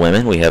Ohio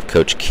women, we have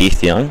Coach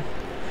Keith Young.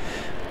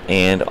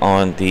 And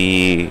on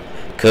the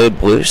Code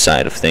Blue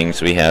side of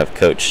things, we have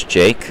Coach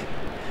Jake.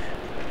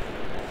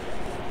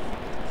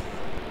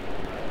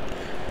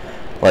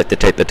 I'd like to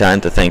take the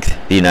time to thank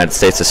the United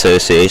States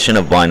Association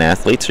of Blind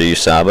Athletes, or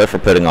USABA, for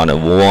putting on a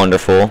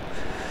wonderful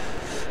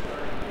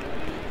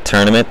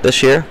tournament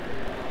this year.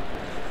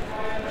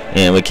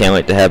 And we can't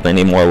wait to have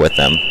many more with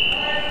them.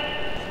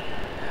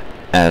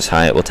 As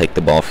Hyatt will take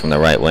the ball from the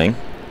right wing.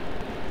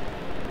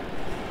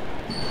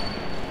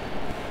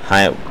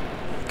 Hyatt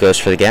goes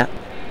for the gap.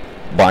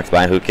 Blocked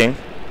by Hooking.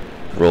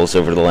 Rolls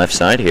over to the left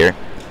side here.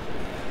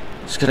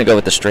 She's going to go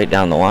with the straight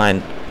down the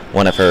line.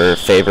 One of her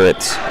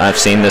favorites I've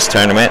seen this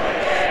tournament.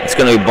 It's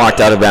going to be blocked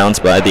out of bounds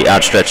by the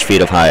outstretched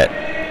feet of Hyatt.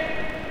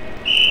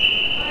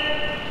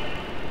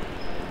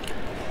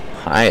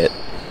 Hyatt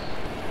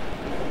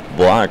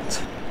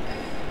blocked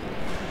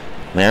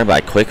there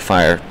by Quick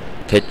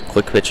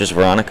Pitches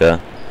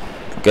Veronica.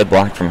 Good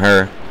block from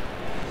her.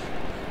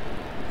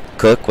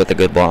 Cook with a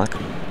good block.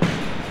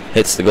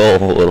 Hits the goal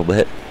a little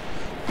bit.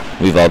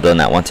 We've all done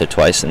that once or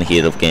twice in the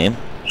heat of game.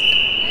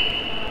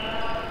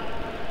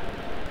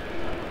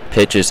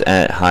 Pitches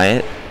at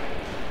Hyatt.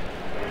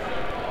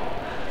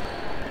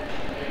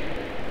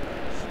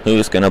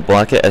 Who's going to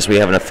block it as we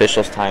have an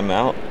official's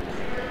timeout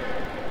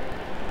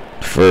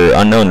for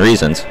unknown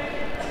reasons.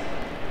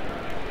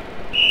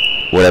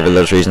 Whatever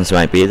those reasons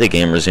might be, the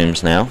game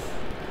resumes now.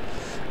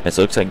 It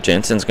looks like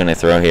Jensen's going to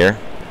throw here.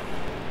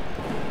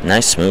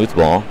 Nice smooth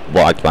ball,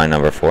 blocked by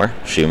number 4,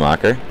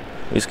 Schumacher.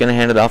 Who's going to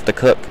hand it off to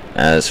Cook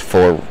as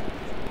 4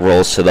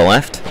 rolls to the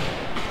left.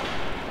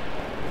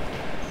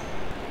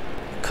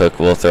 Cook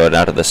will throw it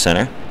out of the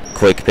center.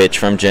 Quick pitch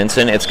from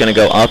Jensen. It's going to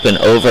go up and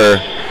over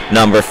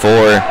number 4.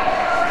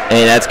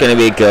 And that's going to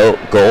be a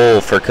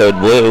goal for Code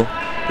Blue.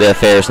 The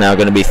affair is now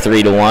going to be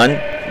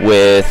 3-1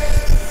 with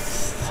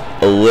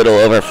a little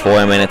over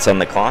 4 minutes on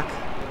the clock.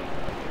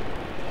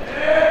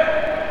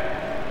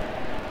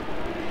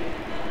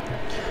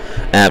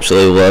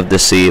 Absolutely love to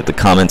see the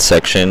comments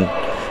section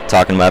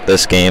talking about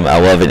this game. I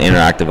love an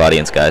interactive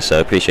audience, guys, so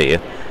I appreciate you.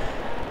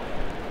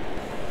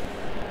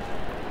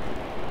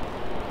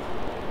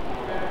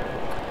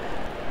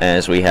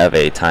 As we have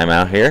a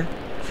timeout here.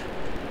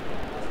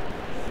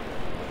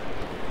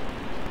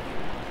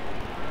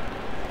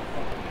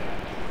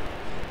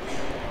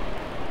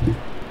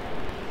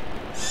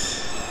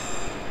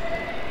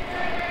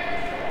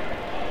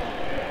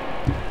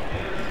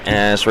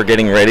 As we're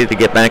getting ready to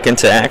get back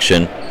into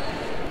action.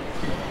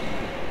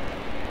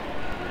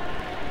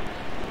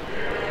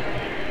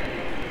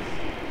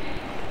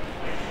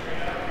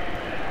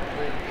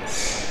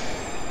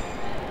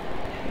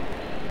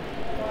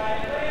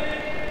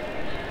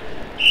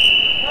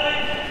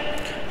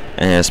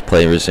 As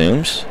play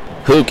resumes,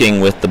 Hooking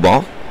with the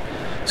ball.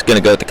 It's going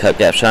to go with the cut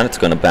gap shot. It's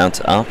going to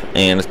bounce up,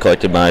 and it's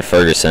collected by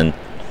Ferguson.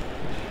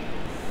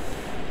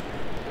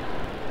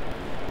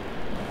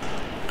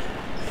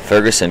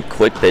 Ferguson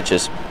quick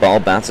pitches, ball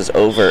bounces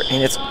over,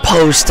 and it's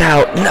post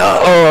out.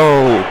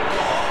 No!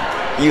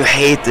 You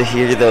hate to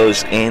hear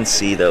those and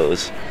see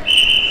those.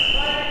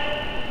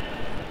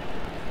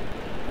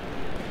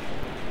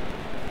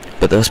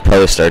 But those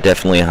posts are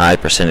definitely high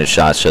percentage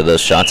shots, so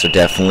those shots are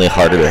definitely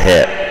harder to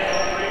hit.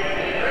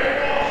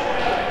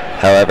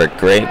 However,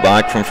 great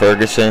block from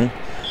Ferguson,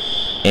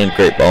 and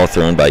great ball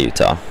thrown by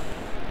Utah.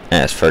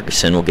 As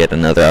Ferguson will get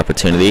another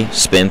opportunity,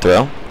 spin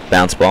throw,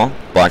 bounce ball,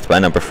 blocked by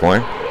number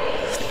 4.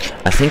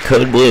 I think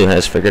Code Blue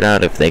has figured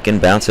out if they can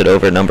bounce it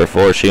over number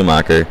 4,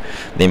 Schumacher,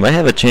 they might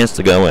have a chance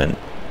to go in.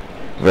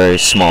 Very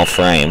small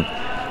frame.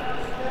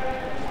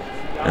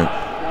 And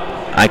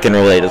I can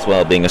relate as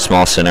well, being a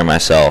small center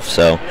myself.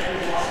 So,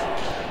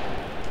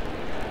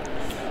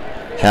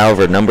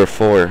 however, number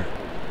 4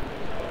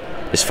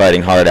 is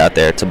fighting hard out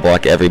there to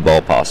block every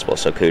ball possible,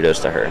 so kudos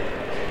to her.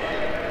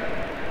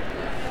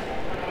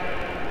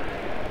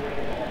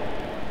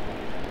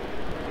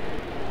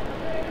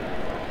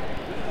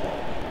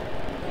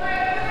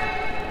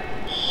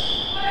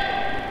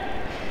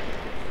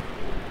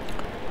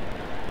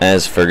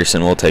 As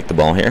Ferguson will take the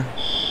ball here.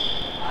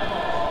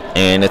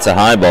 And it's a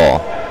high ball.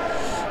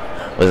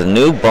 With a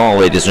new ball,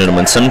 ladies and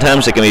gentlemen,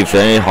 sometimes it can be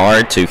very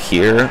hard to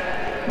hear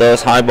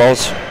those high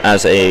balls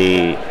as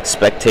a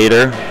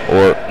spectator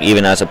or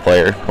even as a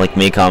player. Like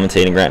me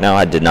commentating right now,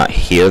 I did not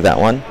hear that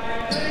one.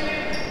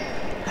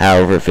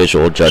 However,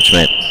 visual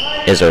judgment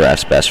is a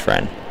ref's best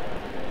friend.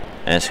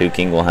 As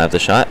Hooking will have the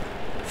shot,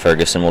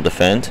 Ferguson will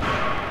defend.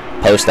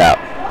 Post out.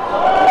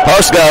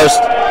 Post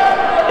ghost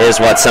is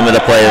what some of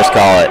the players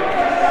call it.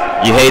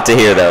 You hate to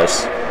hear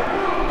those.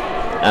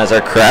 As our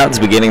crowd's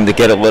beginning to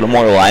get a little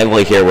more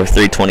lively here with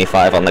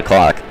 3:25 on the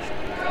clock.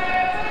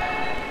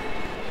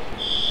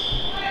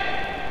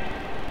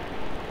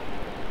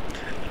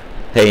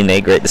 Hey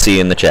Nate, great to see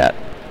you in the chat.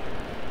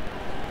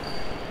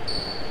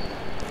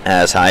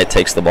 As Hyatt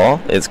takes the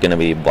ball, it's going to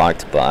be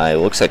blocked by,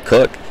 looks like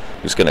Cook,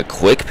 who's going to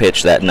quick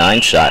pitch that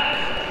 9 shot.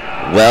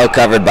 Well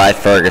covered by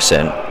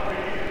Ferguson.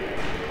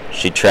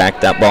 She tracked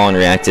that ball and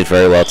reacted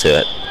very well to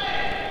it.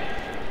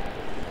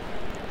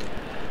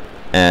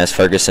 As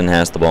Ferguson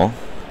has the ball.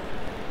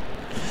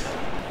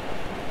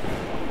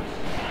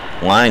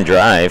 Line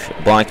drive,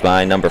 blocked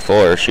by number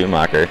 4,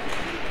 Schumacher.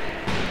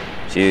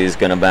 She's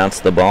going to bounce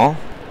the ball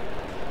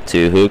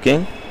to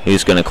Hooking,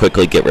 who's going to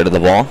quickly get rid of the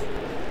ball.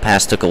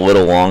 Pass took a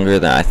little longer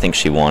than I think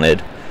she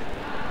wanted.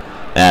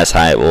 As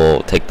Hyatt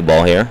will take the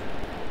ball here.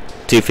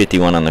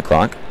 2:51 on the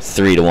clock.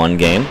 3-1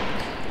 game.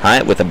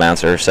 Hyatt with a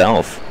bouncer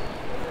herself.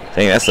 I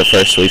think that's the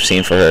first we've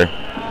seen for her.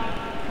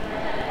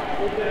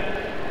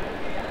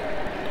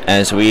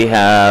 As we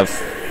have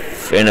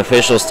an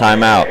official's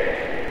timeout.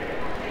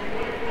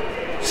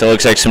 So it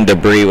looks like some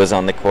debris was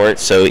on the court,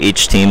 so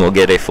each team will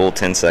get a full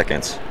 10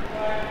 seconds.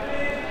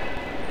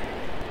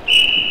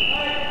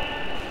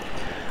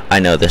 I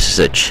know this is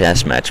a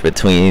chess match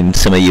between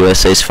some of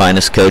USA's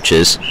finest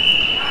coaches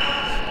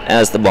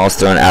as the ball's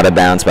thrown out of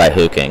bounds by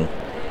Hooking.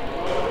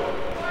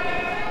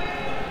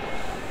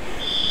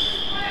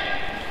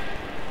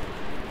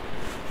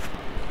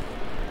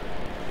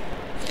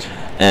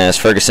 As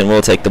Ferguson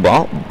will take the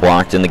ball,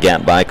 blocked in the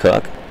gap by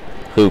Cook.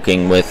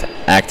 Hooking with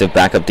active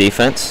backup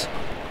defense.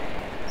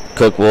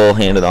 Cook will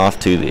hand it off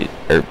to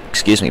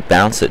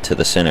bounce it to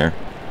the center.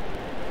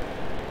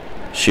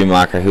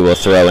 Schumacher, who will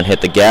throw and hit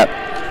the gap.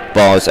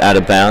 Ball is out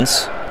of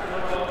bounds,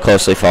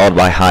 closely followed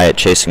by Hyatt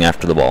chasing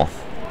after the ball.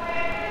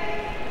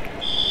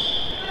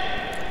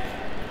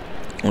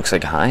 Looks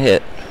like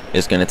Hyatt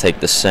is going to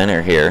take the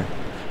center here.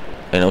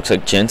 And it looks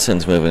like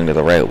Jensen's moving to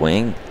the right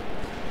wing.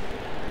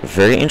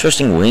 Very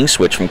interesting wing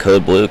switch from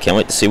Code Blue. Can't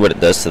wait to see what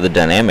it does to the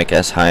dynamic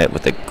as Hyatt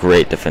with a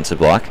great defensive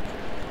block.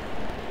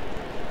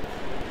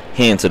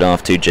 Hands it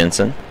off to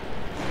Jensen.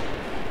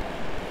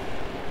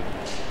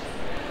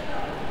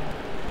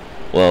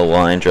 Low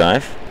line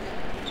drive.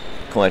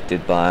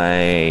 Collected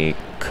by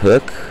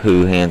Cook,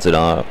 who hands it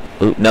off.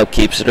 Ooh, no,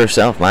 keeps it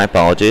herself. My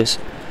apologies.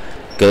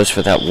 Goes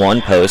for that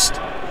one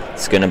post.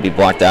 It's going to be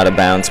blocked out of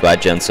bounds by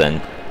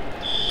Jensen.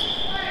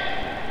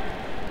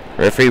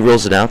 Referee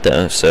rules it out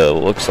though, so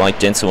looks like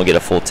Jensen will get a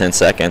full 10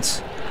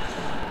 seconds.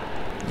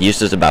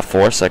 Uses about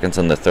 4 seconds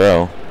on the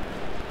throw.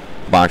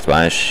 Blocked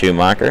by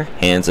Schumacher.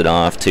 Hands it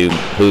off to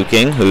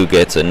Hooking, who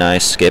gets a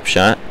nice skip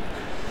shot.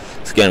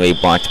 It's going to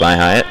be blocked by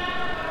Hyatt.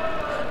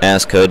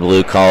 As Code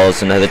Blue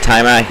calls another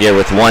timeout here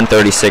with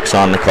 1:36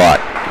 on the clock.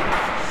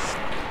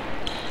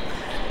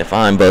 If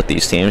I'm both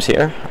these teams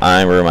here,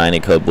 I'm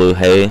reminding Code Blue,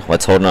 hey,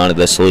 let's hold on to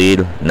this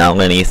lead, not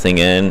let anything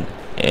in,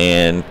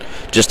 and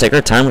just take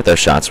our time with our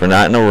shots. We're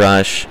not in a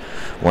rush.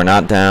 We're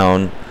not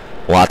down.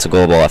 Lots of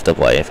goal ball left to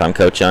play. If I'm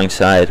Coach Young's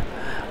side,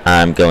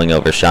 I'm going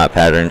over shot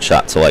patterns,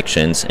 shot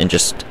selections, and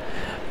just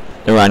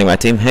reminding my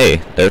team,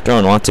 hey, they're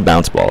throwing lots of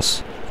bounce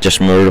balls. Just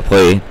remember to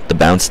play the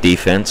bounce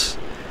defense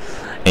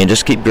and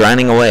just keep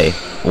grinding away.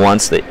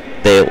 Once they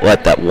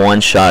let that one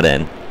shot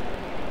in,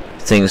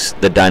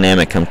 the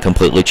dynamic can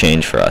completely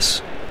change for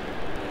us.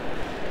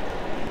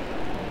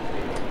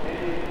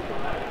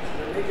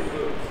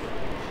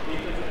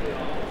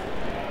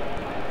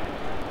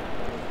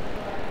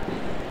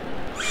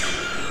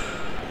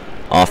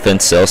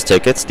 Offense sells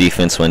tickets,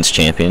 defense wins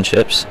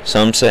championships,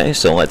 some say,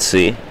 so let's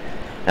see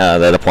how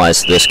that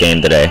applies to this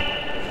game today.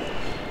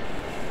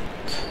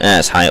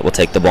 As Hyatt will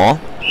take the ball.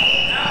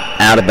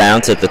 Out of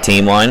bounds at the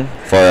team line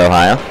for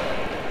Ohio.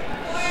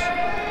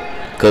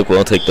 Cook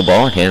will take the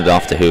ball and hand it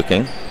off to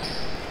Hooking.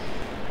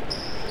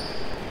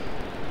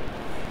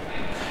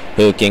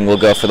 Hooking will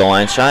go for the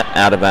line shot,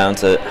 out of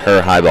bounds at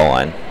her high ball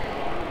line.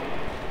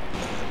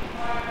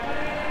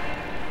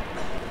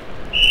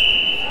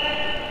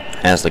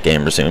 As the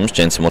game resumes,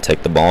 Jensen will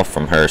take the ball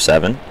from her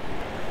 7.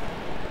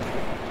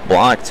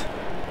 Blocked.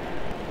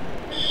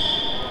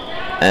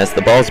 As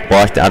the ball is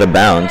blocked out of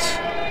bounds,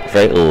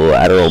 very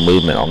lateral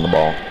movement on the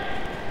ball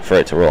for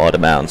it to roll out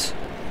of bounds.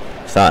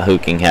 Thought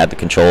Hooking had the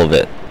control of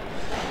it.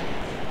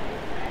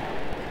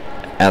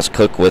 As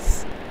Cook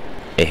with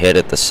a hit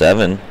at the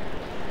 7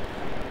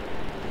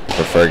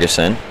 for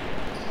Ferguson.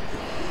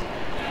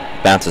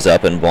 Bounces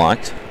up and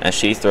blocked as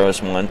she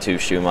throws one to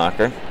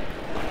Schumacher.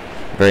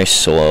 Very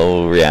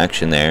slow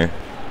reaction there.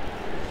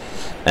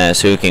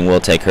 As Hooking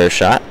will take her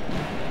shot.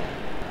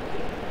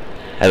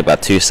 Had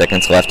about 2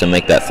 seconds left to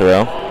make that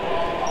throw.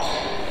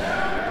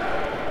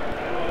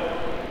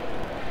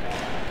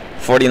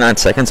 49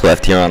 seconds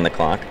left here on the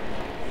clock.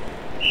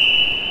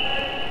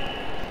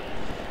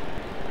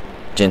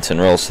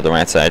 Jensen rolls to the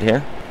right side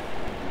here.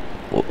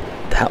 Well,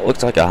 that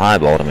looks like a high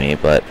ball to me,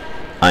 but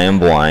I am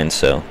blind,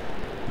 so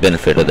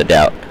benefit of the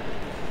doubt.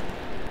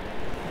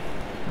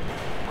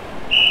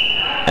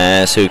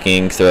 As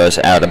Hooking throws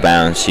out of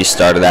bounds, she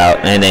started out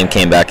and then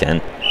came back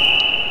in.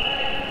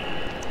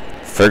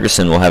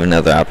 Ferguson will have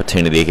another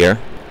opportunity here.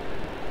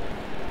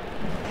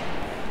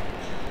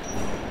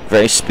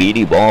 Very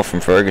speedy ball from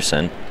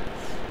Ferguson.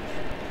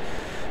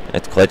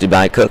 It's collected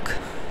by Cook.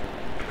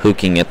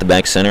 Hooking at the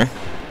back center.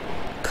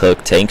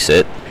 Cook takes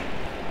it,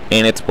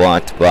 and it's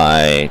blocked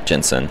by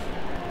Jensen.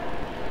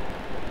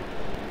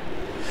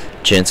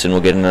 Jensen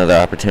will get another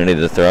opportunity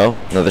to throw.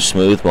 Another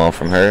smooth ball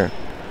from her.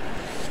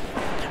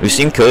 We've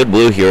seen Code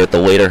Blue here at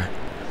the later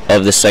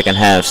of the second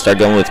half start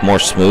going with more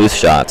smooth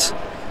shots.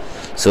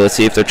 So let's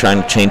see if they're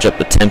trying to change up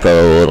the tempo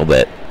a little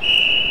bit.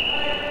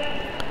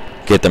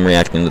 Get them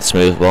reacting to the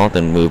smooth ball,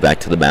 then move back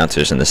to the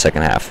bouncers in the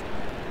second half.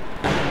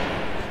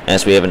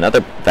 As we have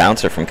another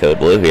bouncer from Code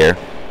Blue here,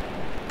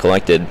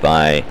 collected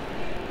by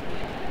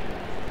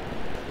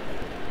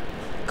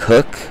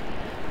Cook.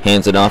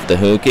 Hands it off to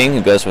Hooking,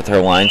 who goes with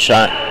her line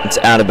shot. It's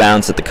out of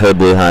bounds at the Code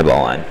Blue high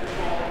ball line.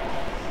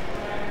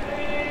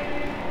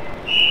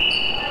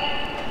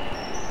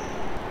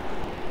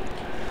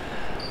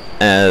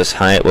 As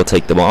Hyatt will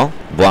take the ball.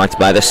 Blocked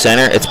by the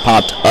center. It's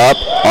popped up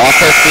off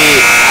her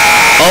feet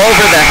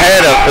over the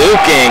head of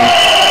Hooking.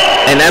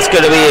 And that's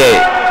going to be a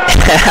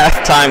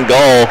halftime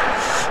goal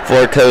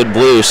for Code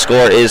Blue.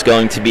 Score is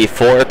going to be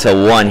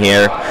 4-1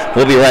 here.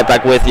 We'll be right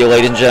back with you,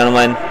 ladies and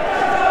gentlemen.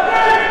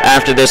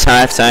 After this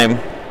halftime,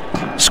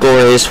 score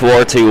is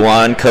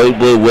 4-1. Code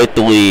Blue with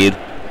the lead.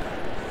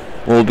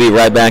 We'll be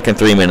right back in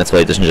 3 minutes,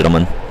 ladies and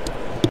gentlemen.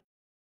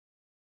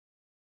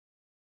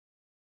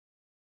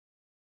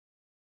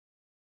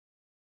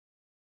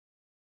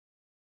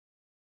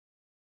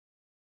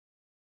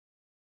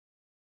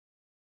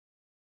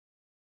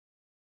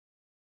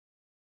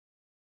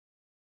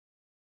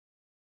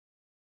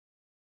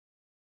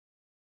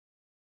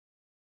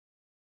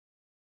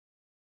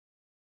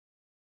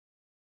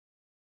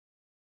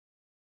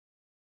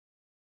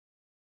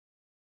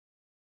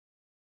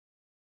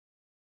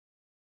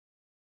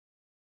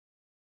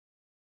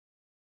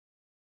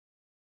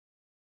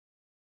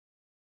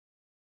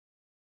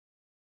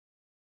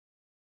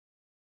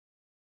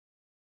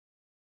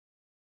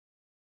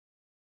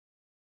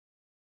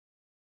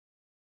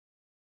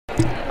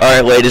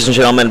 Alright, ladies and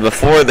gentlemen,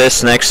 before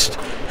this next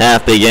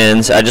half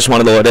begins, I just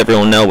wanted to let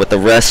everyone know what the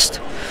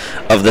rest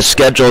of the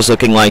schedule is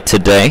looking like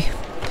today.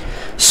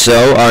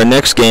 So, our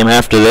next game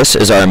after this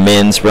is our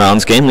men's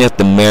bronze game. We have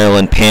the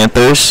Maryland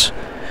Panthers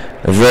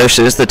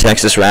versus the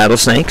Texas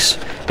Rattlesnakes.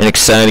 An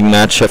exciting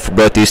matchup for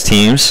both these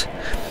teams.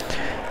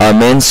 Our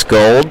men's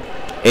gold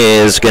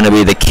is going to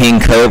be the King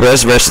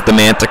Cobras versus the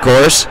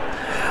Manticores.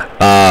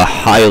 A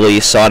highly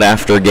sought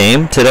after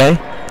game today.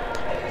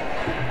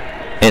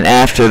 And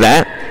after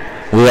that,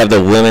 we have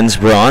the women's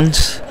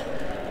bronze.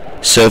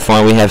 So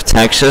far we have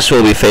Texas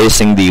will be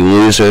facing the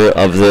loser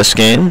of this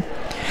game.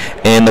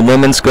 And the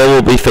women's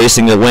gold will be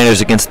facing the winners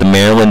against the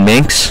Maryland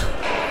Minks.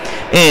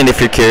 And if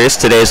you're curious,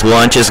 today's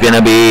lunch is going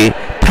to be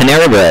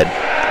Panera Bread.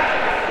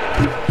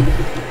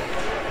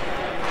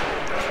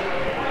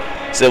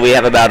 So we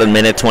have about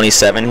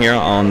 1:27 here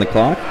on the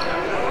clock.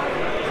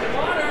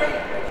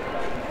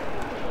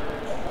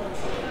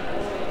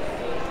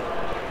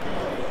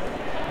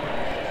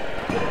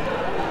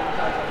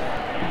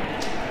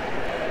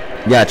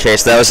 Yeah,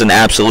 Chase, that was an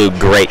absolute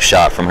great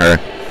shot from her.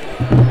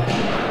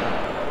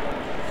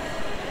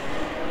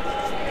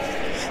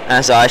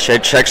 As I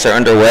said, checks are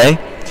underway.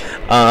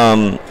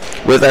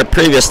 With our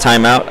previous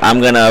timeout,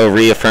 I'm going to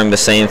reaffirm the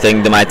same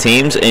thing to my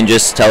teams and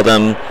just tell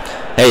them,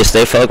 hey,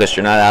 stay focused,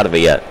 you're not out of it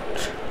yet.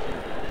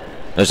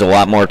 There's a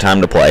lot more time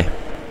to play.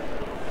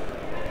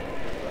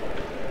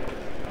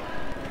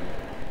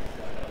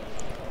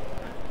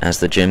 As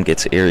the gym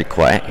gets eerie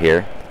quiet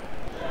here.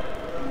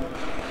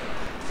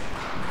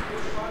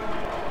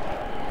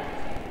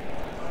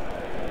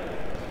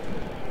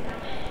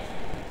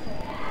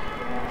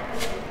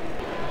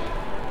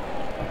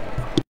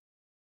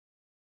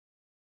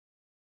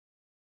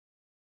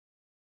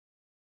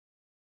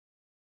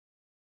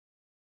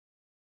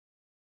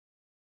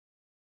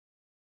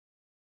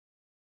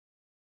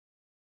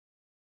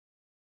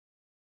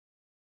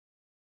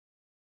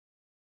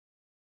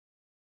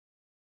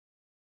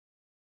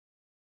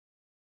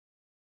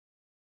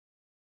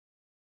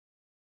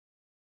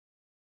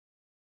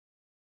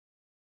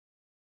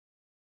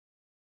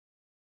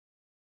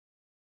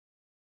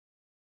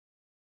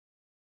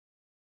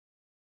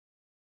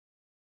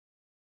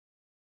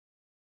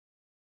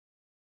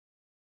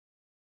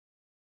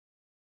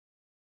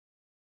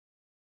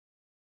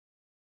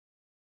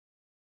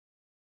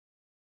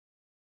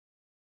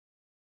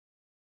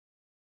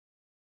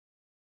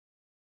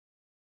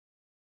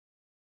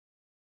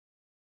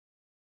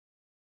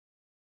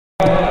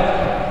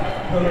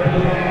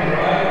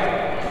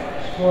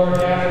 Score at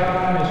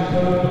halftime is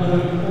Code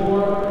Blue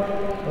 4,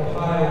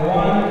 Ohio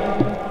 1.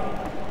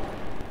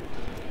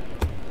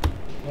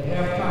 At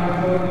halftime,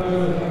 Code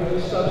Blue has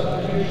a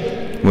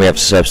substitution. We have a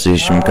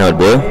substitution from Code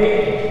Blue.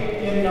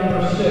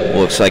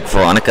 Looks like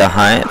Veronica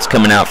Hyatt's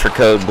coming out for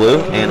Code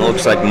Blue, and it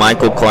looks like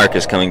Michael Clark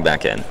is coming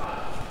back in.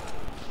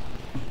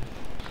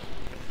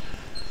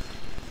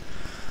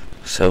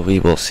 So we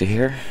will see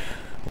here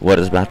what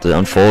is about to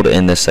unfold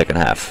in this second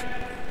half,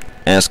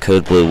 as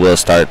Code Blue will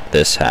start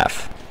this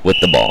half with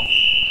the ball.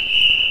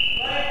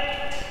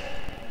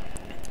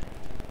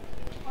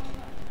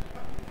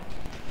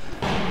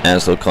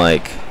 As look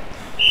like,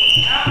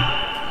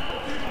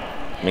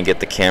 let me get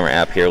the camera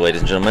app here,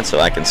 ladies and gentlemen, so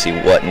I can see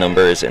what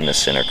number is in the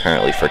center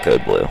currently for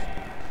Code Blue.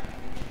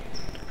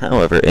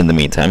 However, in the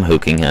meantime,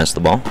 Hooking has the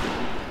ball.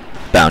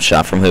 Bounce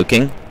shot from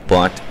Hooking,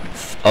 blocked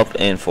up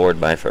and forward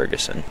by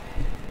Ferguson.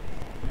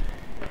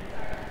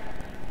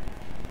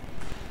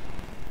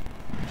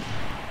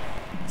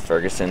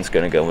 Ferguson's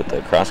going to go with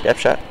the cross gap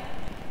shot.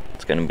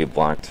 It's going to be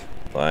blocked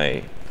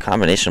by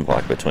combination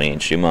block between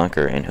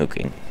Schumacher and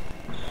Hooking.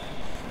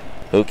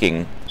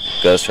 Hooking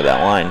goes for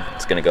that line.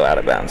 It's going to go out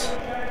of bounds.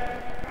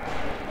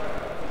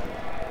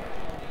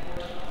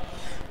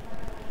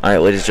 All right,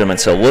 ladies and gentlemen,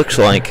 so it looks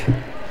like,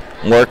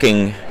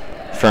 working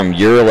from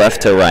your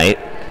left to right,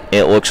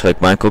 it looks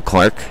like Michael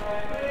Clark,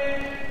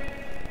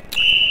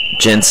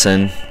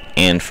 Jensen,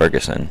 and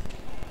Ferguson.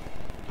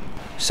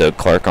 So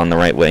Clark on the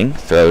right wing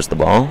throws the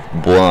ball,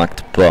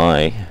 blocked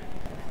by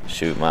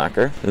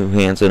Schumacher, who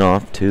hands it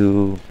off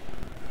to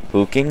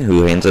Hooking,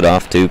 who hands it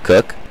off to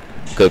Cook.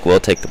 Cook will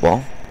take the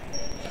ball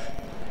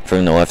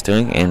from the left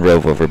wing and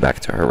rove over back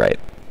to her right.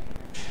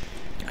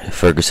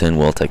 Ferguson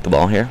will take the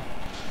ball here.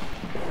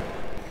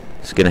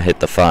 He's going to hit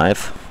the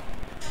 5.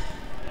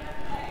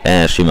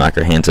 And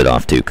Schumacher hands it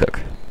off to Cook.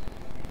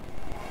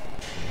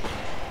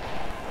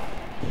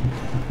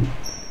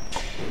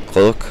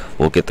 Cook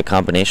will get the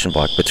combination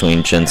block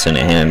between Jensen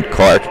and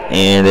Clark,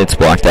 and it's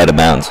blocked out of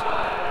bounds.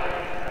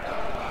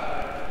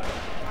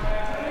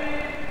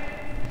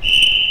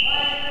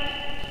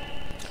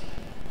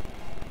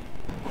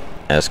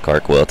 As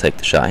Clark will take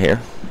the shot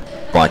here.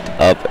 Blocked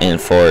up and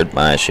forward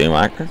by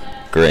Schumacher.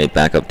 Great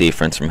backup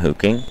defense from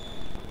Hooking.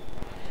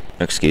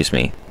 Excuse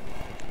me.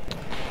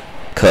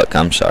 Cook,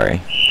 I'm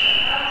sorry.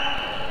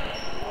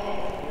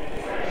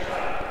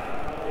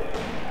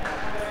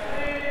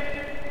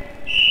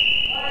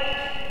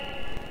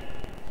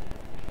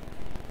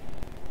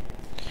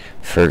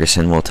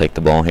 Ferguson will take the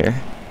ball here.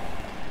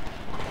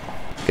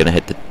 Gonna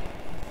hit the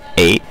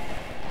 8.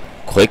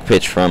 Quick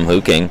pitch from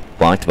Hooking,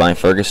 blocked by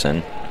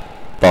Ferguson.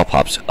 Ball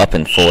pops up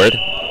and forward,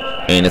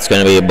 and it's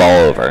gonna be a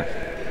ball over.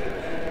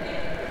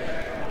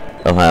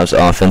 Ohio's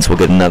offense will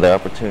get another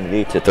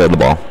opportunity to throw the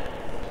ball.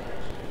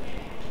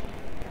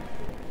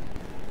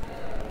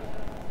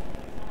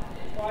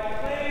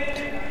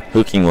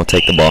 Hooking will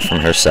take the ball from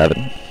her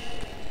 7.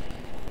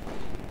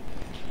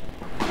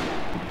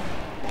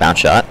 Bounce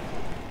shot.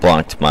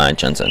 Blocked by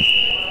Jensen.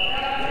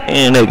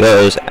 And it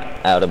goes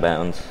out of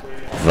bounds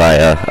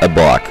via a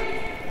block.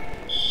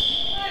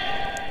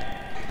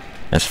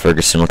 As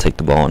Ferguson will take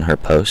the ball on her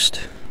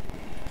post.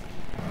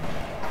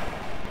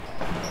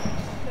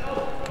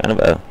 Kind of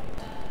a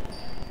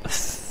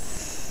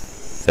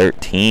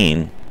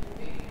 13.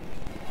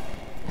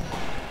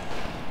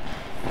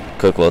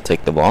 Cook will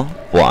take the ball.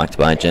 Blocked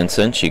by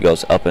Jensen. She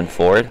goes up and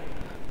forward.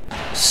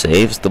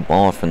 Saves the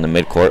ball from the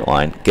midcourt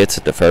line. Gets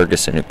it to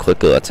Ferguson, who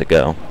quickly lets it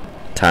go.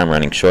 Time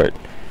running short.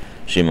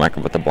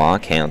 Schumacher with the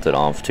block, hands it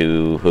off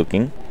to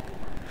Hooking.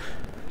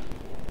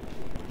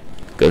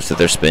 Goes to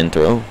their spin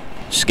throw.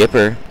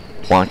 Skipper,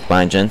 blocked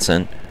by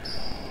Jensen.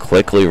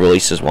 Quickly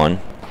releases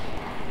one.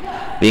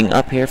 Being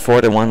up here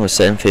 4-1 with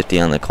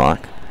 7:50 on the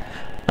clock.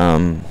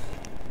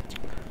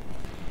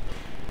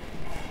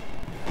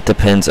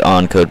 Depends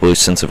on Code Blue's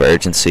sense of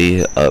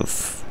urgency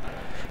of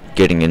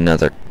getting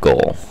another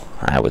goal,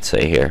 I would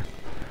say here.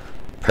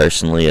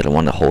 Personally, I'd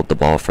want to hold the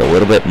ball for a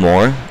little bit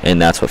more,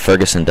 and that's what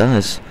Ferguson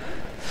does.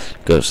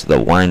 Goes to the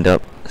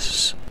wind-up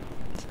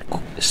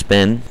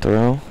spin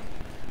throw.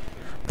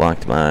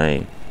 Blocked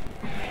by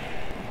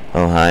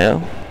Ohio.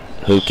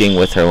 Hooking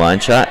with her line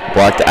shot.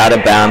 Blocked out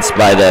of bounds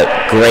by the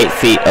great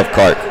feet of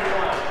Clark.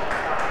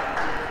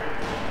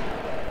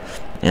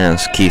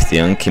 As Keith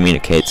Young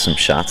communicates some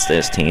shots to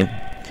his team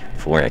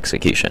for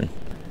execution.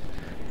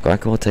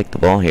 Clark will take the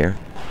ball here.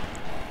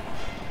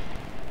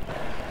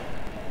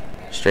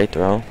 Straight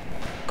throw.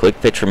 Quick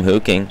pitch from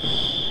Hooking.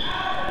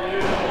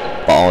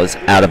 Ball is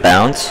out of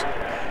bounds.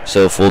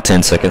 So full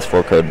 10 seconds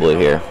for Code Blue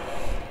here.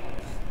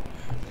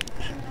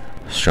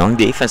 Strong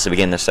defense to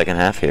begin the second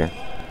half here.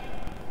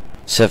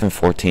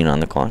 7:14 on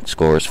the clock.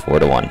 Score is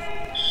 4-1.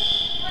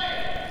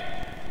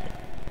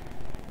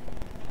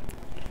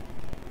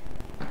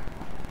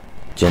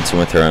 Jensen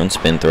with her own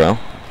spin throw.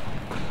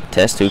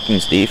 Test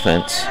Hooking's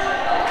defense.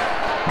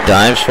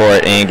 Dives for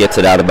it and gets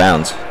it out of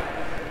bounds.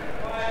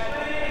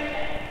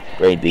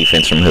 Great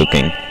defense from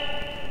Hooking.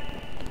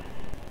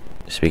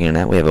 Speaking of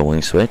that, we have a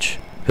wing switch.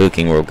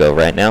 Hooking will go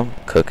right now.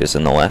 Cook is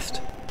in the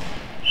left.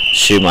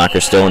 Schumacher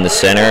still in the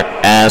center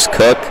as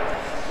Cook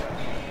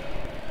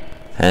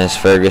has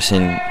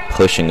Ferguson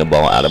pushing the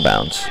ball out of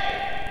bounds.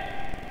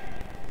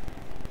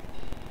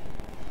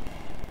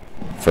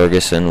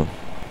 Ferguson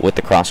with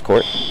the cross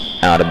court,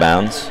 out of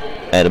bounds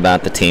at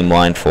about the team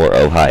line for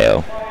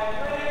Ohio.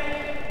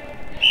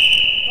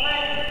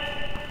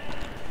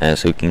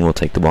 As Hooking will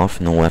take the ball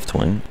from the left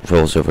wing,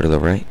 rolls over to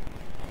the right.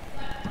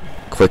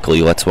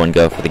 Quickly lets one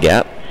go for the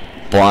gap.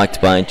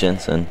 Blocked by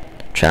Jensen.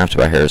 Trapped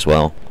by her as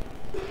well.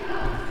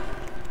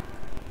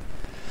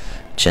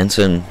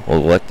 Jensen will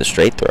elect the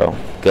straight throw.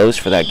 Goes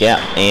for that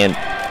gap. And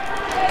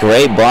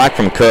great block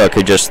from Cook,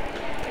 who just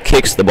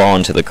kicks the ball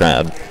into the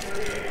crowd.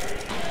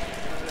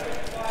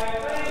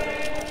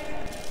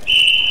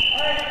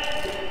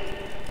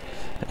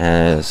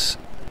 As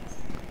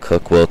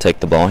Cook will take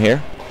the ball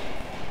here.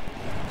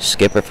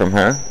 Skipper from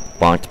her.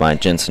 Blocked by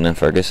Jensen and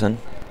Ferguson.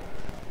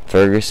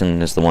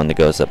 Ferguson is the one that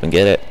goes up and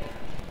get it.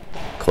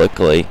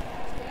 Quickly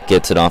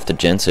gets it off to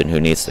Jensen,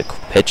 who needs to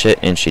pitch it,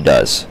 and she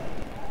does.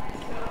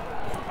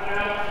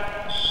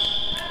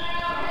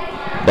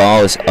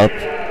 Ball is up.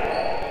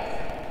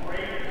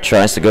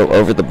 Tries to go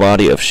over the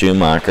body of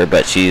Schumacher,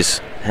 but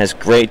has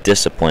great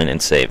discipline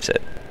and saves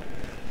it.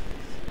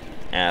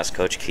 As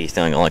Coach Keith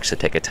Young likes to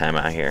take a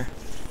timeout here.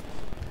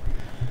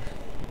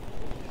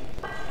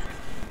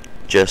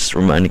 Just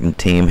reminding the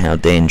team how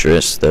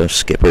dangerous those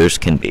skippers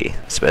can be,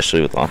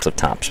 especially with lots of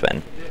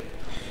topspin.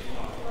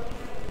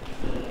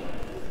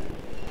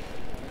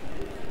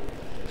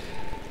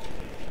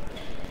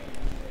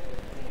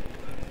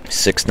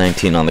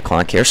 .6:19 on the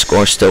clock here.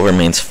 Score still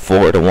remains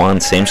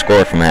 4-1. Same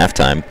score from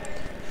halftime.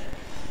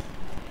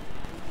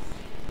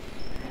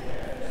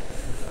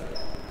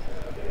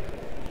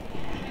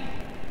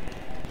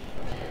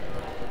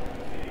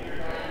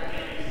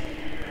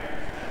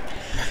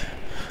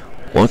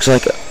 Looks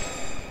like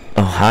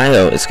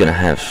Ohio is going to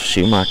have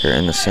Schumacher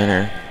in the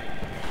center.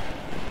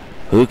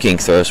 Hooking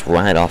throws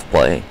right off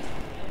play.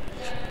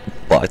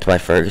 Blocked by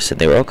Ferguson.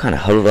 They were all kind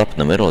of huddled up in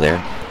the middle there,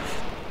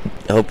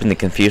 hoping to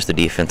confuse the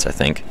defense, I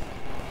think.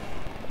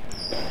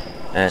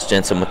 As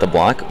Jensen with the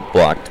block.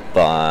 Blocked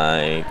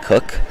by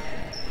Cook.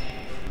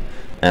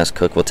 As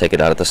Cook will take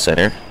it out of the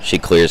center. She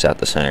clears out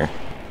the center.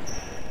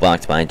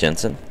 Blocked by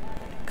Jensen.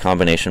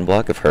 Combination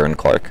block of her and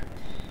Clark.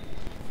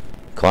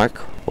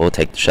 Clark will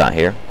take the shot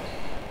here.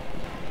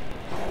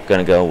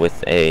 Gonna go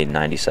with a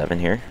 97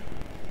 here.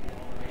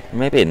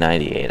 Maybe a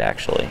 98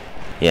 actually.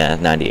 Yeah,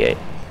 98.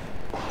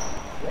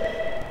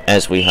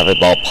 As we have a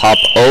ball pop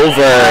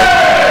over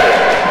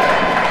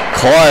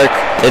Clark,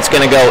 it's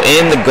gonna go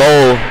in the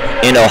goal,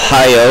 in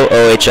Ohio.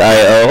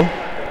 OHIO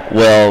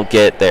will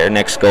get their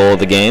next goal of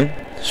the game.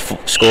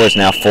 Score is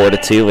now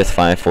 4-2 with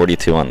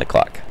 5:42 on the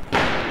clock.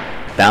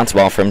 Bounce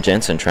ball from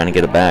Jensen, trying to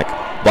get it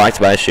back. Blocked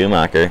by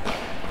Schumacher.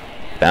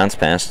 Bounce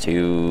pass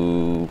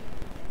to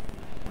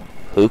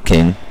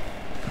Hooking,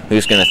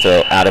 who's going to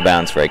throw out of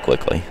bounds very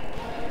quickly.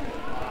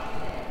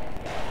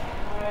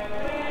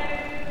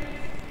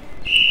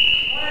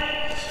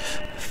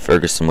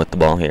 Ferguson with the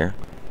ball here.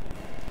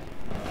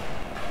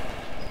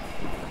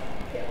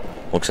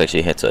 Looks like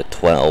she hits a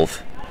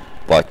 12.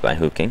 Blocked by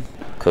Hooking.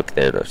 Cook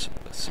there to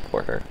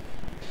support her.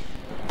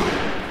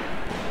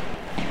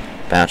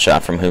 Bounce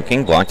shot from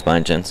Hooking. Blocked by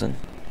Jensen,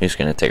 who's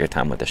going to take her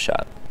time with the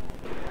shot.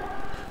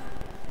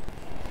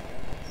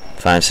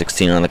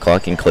 5:16 on the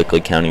clock and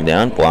quickly counting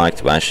down.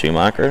 Blocked by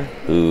Schumacher,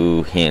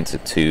 who hands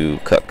it to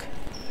Cook.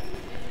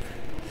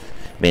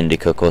 Mindy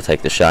Cook will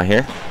take the shot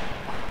here.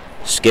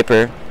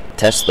 Skipper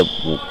tests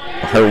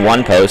her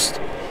one post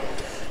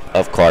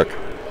of Clark.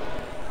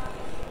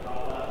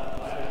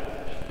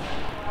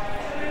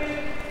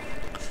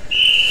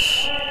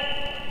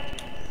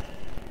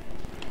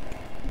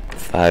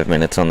 Five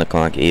minutes on the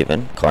clock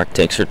even. Clark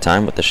takes her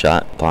time with the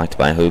shot. Blocked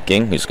by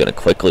Hooking, who's going to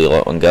quickly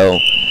let one go.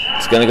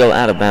 It's going to go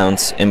out of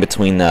bounds in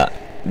between the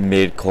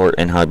mid-court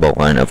and high ball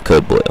line of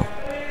Code Blue.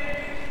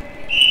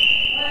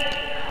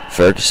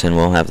 Ferguson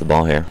will have the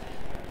ball here.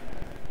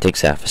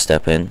 Takes half a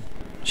step in.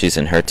 She's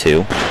in her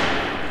two.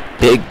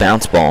 Big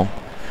bounce ball.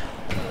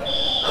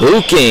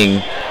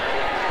 Hooking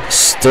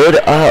stood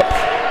up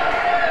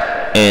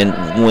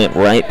and went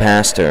right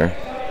past her.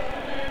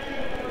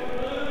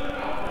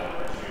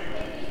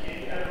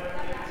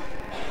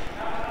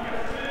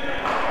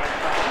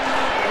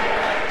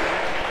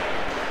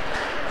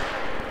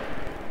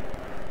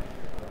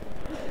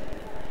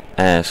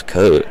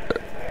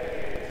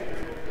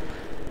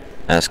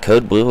 As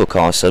Code Blue will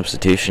call a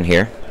substitution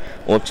here.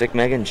 Looks like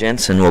Megan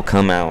Jensen will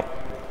come out,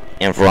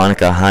 and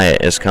Veronica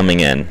Hyatt is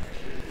coming in.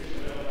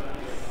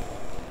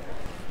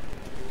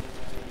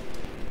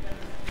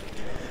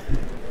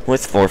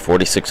 With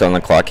 4:46 on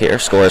the clock here,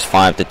 score is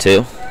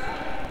 5-2.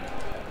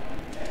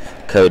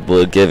 Code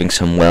Blue giving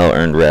some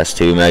well-earned rest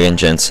to Megan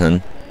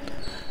Jensen,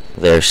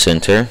 their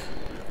center.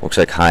 Looks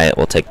like Hyatt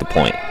will take the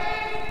point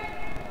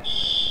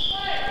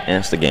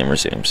as the game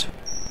resumes.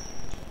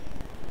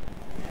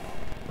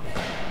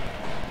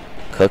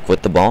 Cook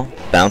with the ball.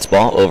 Bounce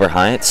ball over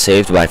Hyatt.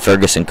 Saved by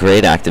Ferguson.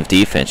 Great active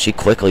defense. She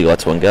quickly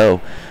lets one go.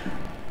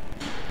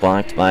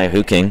 Blocked by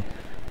Hooking.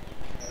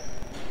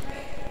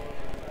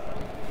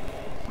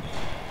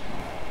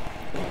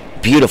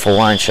 Beautiful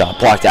line shot.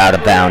 Blocked out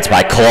of bounds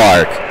by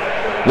Clark.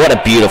 What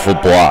a beautiful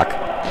block.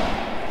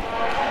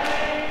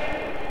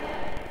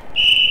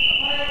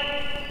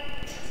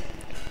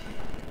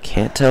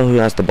 Can't tell who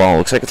has the ball.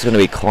 Looks like it's going to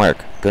be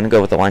Clark. Going to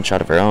go with a line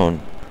shot of her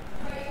own.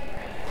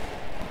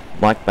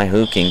 Blocked by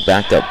Hooking,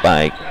 backed up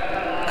by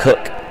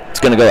Cook. It's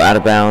going to go out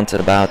of bounds at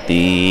about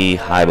the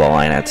high ball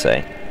line, I'd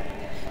say.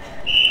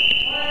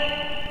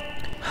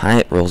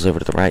 Hyatt rolls over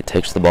to the right,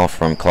 takes the ball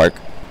from Clark.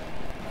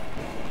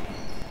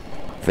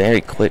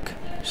 Very quick,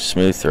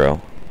 smooth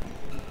throw.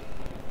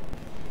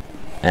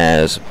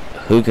 As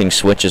Hooking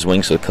switches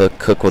wings with Cook,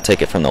 Cook will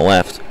take it from the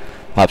left.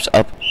 Pops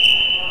up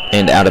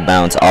and out of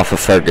bounds off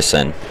of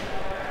Ferguson.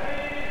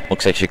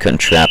 Looks like she couldn't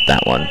trap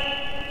that one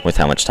with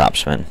how much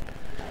topspin.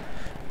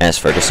 As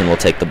Ferguson will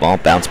take the ball,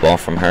 bounce ball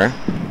from her.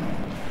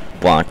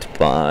 Blocked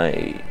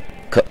by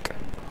Cook.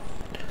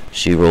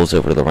 She rolls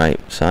over to the right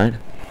side.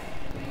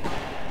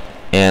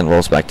 And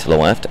rolls back to the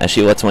left as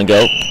she lets one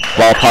go.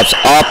 Ball pops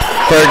up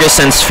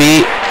Ferguson's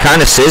feet.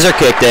 Kind of scissor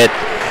kicked it.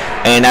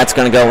 And that's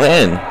going to go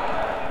in.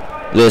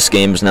 This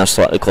game is now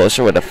slightly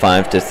closer with a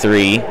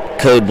 5-3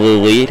 Code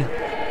Blue lead.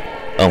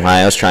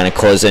 Ohio's trying to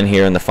close in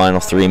here in the final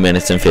 3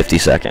 minutes and 50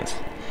 seconds.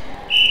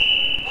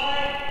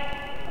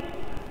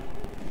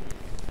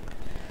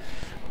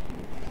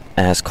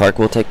 As Clark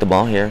will take the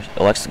ball here.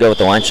 Elects to go with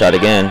the line shot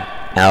again.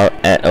 Out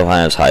at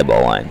Ohio's high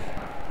ball line.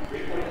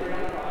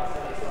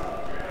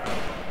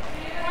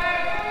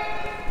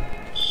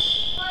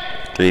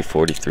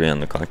 .43 on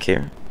the clock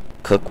here.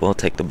 Cook will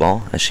take the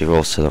ball as she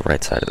rolls to the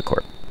right side of the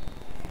court.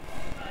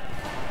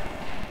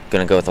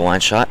 Gonna go with the line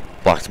shot.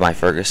 Blocked by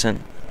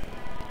Ferguson.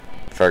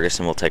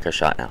 Ferguson will take her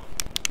shot now.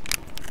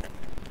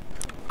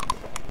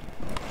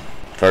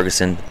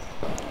 Ferguson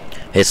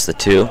hits the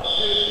 2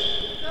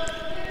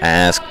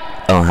 as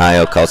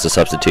Ohio calls the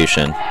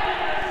substitution.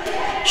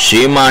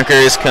 Schumacher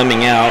is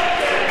coming out.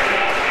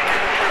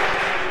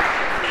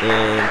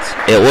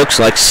 And it looks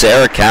like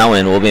Sarah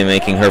Cowan will be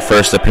making her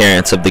first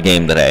appearance of the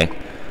game today.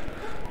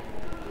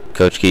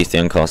 Coach Keith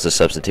Young calls the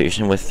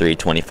substitution with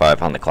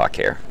 3:25 on the clock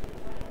here.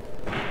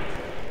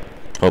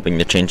 Hoping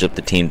to change up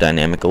the team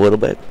dynamic a little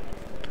bit.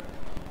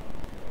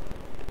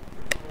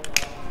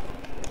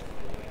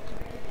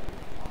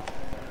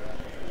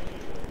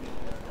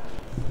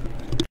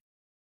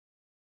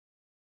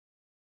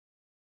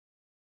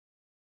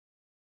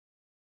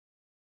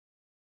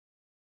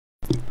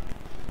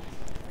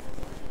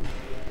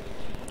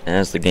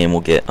 As the game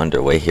will get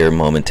underway here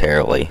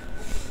momentarily.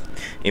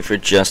 If you're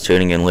just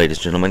tuning in, ladies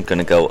and gentlemen, going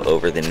to go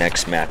over the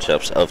next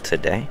matchups of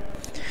today.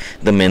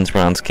 The men's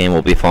bronze game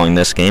will be following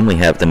this game. We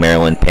have the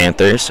Maryland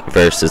Panthers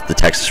versus the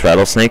Texas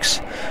Rattlesnakes.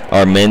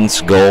 Our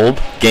men's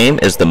gold game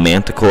is the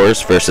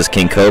Manticores versus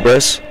King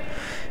Cobras.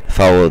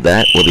 Follow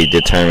that will be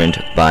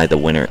determined by the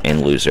winner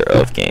and loser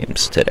of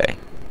games today.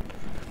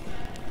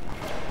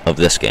 Of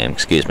this game,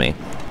 excuse me.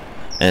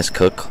 As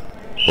Cook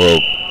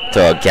will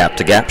throw a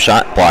gap-to-gap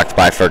shot blocked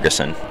by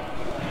Ferguson.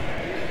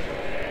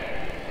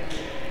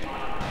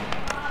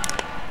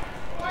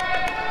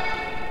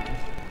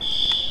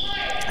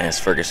 As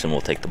Ferguson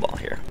will take the ball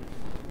here.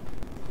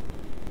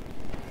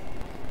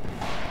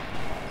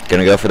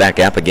 Gonna go for that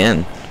gap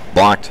again.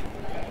 Blocked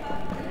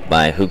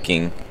by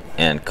Hooking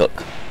and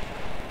Cook.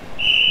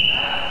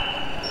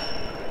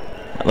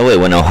 By the way,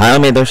 when Ohio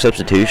made their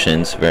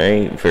substitutions,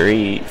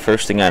 very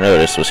first thing I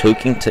noticed was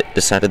Hooking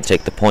decided to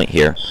take the point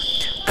here.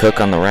 Cook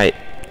on the right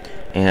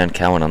and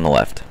Cowan on the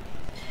left.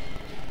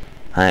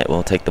 Alright,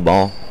 we'll take the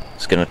ball.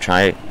 It's gonna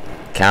try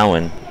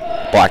Cowan.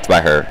 Blocked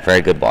by her. Very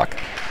good block.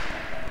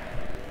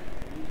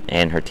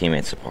 And her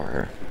teammates support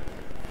her.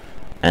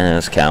 And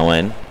as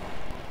Cowan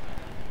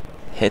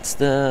hits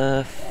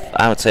the,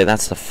 I would say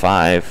that's the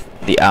 5,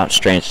 the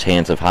outstretched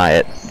hands of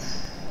Hyatt.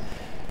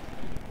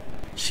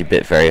 She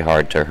bit very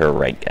hard to her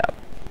right gap.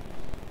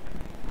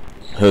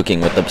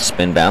 Hooking with the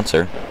spin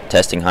bouncer,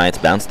 testing Hyatt's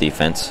bounce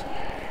defense.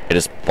 It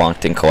is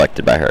blocked and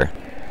collected by her.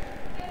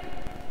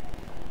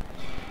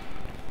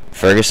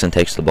 Ferguson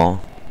takes the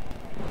ball.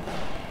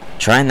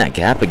 Trying that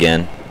gap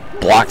again.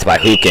 Blocked by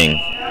Hooking.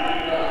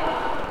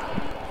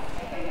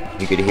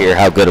 You could hear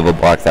how good of a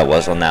block that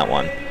was on that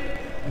one.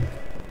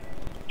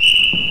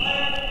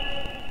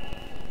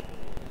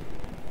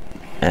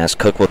 As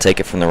Cook will take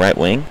it from the right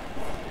wing.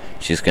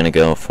 She's going to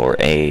go for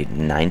a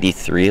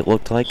 93, it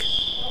looked like.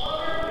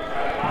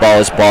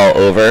 Ball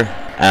over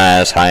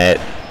as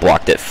Hyatt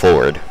blocked it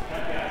forward.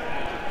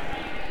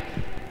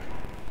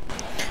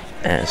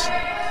 As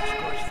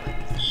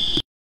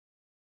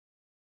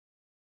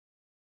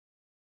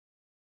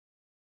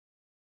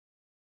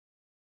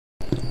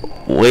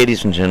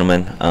ladies and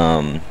gentlemen,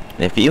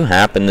 if you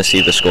happen to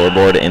see the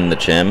scoreboard in the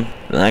gym,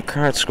 that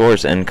current score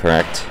is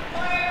incorrect.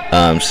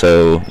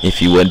 So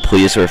if you would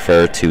please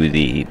refer to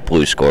the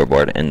blue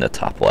scoreboard in the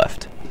top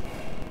left.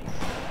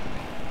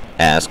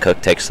 As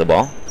Cook takes the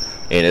ball,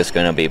 it is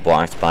going to be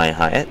blocked by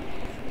Hyatt,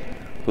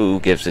 who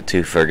gives it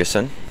to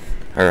Ferguson,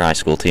 her high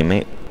school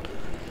teammate.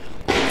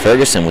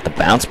 Ferguson with the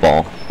bounce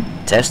ball,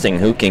 testing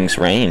Hooking's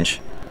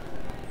range.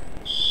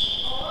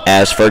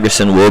 As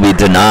Ferguson will be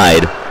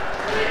denied.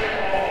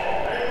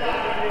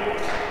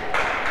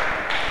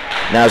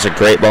 That was a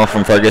great ball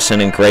from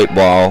Ferguson and great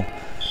ball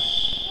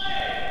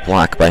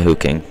blocked by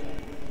Hooking.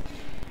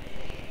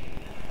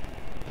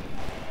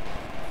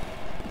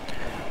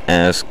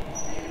 As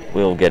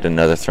we'll get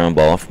another thrown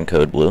ball from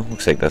Code Blue.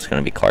 Looks like that's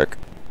going to be Clark.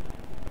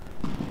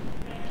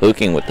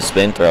 Hooking with the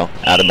spin throw,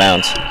 out of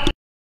bounds.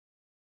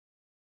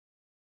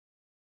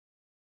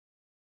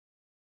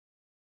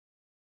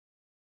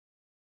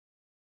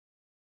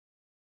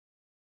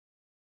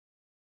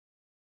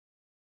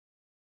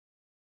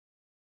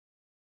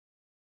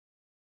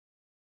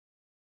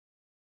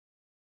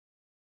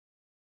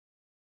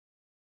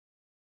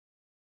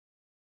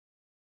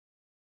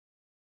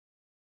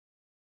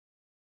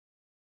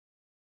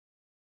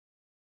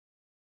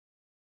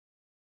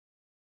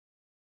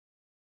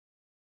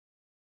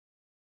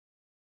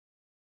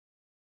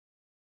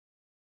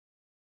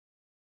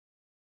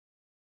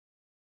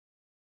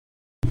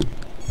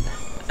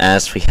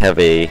 as we have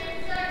a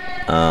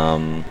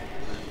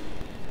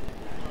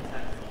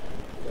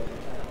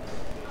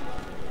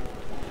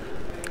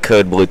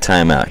code blue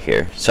timeout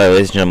here. So,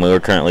 ladies and gentlemen, we're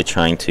currently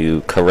trying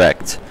to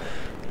correct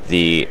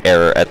the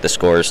error at the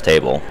scorer's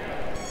table.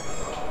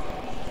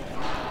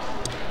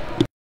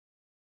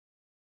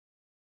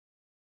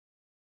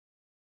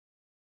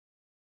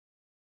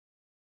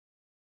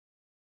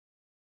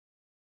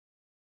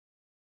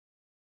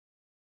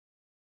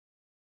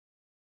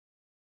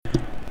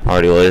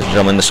 Alrighty, ladies and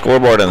gentlemen, the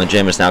scoreboard on the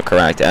gym is now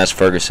correct as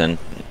Ferguson.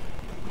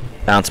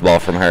 Bounce ball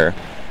from her.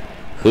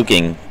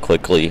 Hooking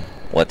quickly.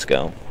 Let's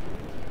go.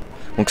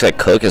 Looks like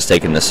Cook is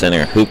taking the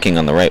center. Hooking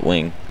on the right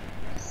wing.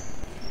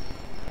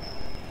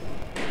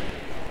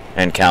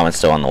 And Cowan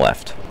still on the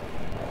left.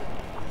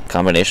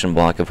 Combination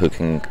block of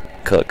Hooking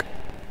Cook.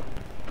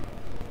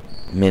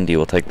 Mindy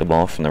will take the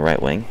ball from the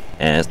right wing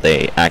as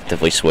they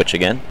actively switch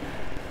again.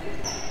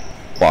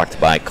 Blocked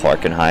by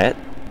Clark and Hyatt.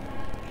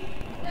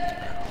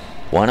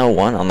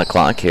 1:01 on the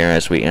clock here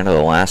as we enter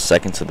the last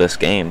seconds of this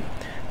game.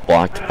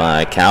 Blocked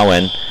by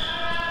Cowan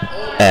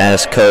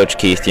as Coach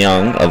Keith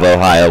Young of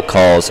Ohio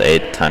calls a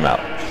timeout.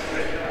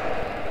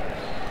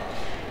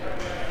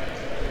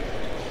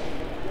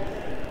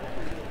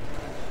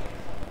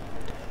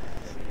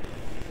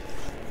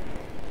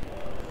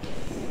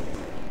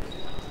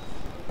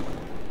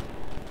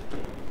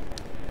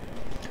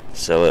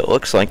 So it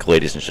looks like,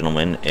 ladies and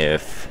gentlemen,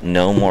 if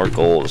no more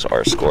goals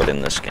are scored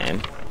in this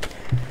game,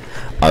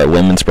 our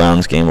women's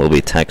bronze game will be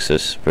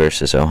Texas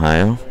versus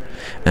Ohio,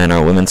 and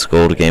our women's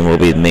gold game will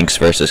be Minx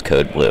versus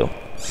Code Blue.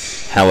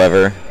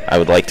 However, I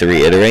would like to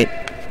reiterate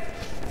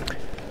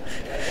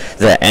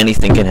that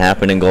anything can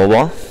happen in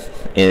goalball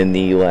in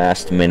the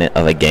last minute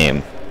of a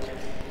game.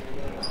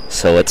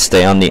 So let's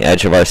stay on the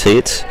edge of our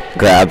seats,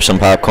 grab some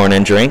popcorn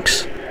and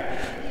drinks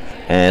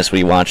as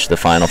we watch the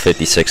final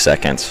 56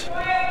 seconds.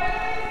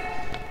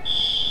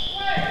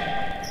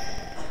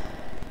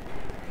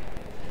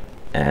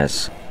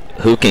 As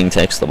Hooking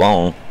takes the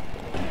ball,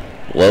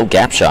 low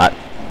gap shot,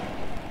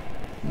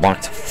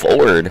 blocked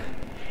forward,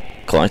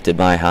 collected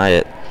by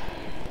Hyatt.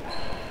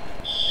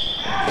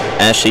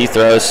 As she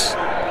throws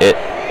it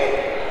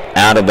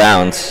out of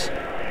bounds.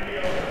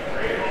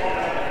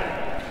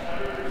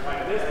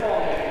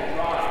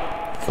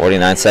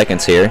 49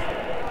 seconds here.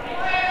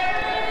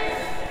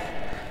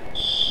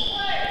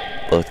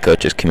 Both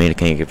coaches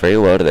communicating very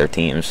well to their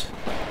teams.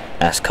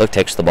 As Cook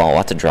takes the ball,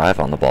 lots of drive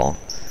on the ball.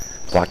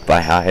 Blocked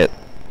by Hyatt.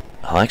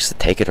 Likes to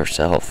take it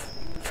herself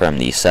from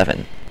the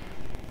 7.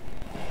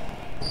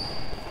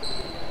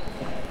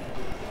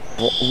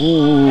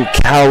 Ooh,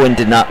 Cowan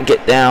did not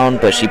get down,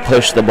 but she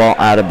pushed the ball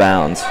out of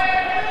bounds.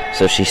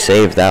 So she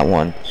saved that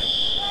one.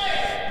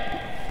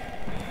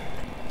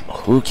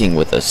 Hooking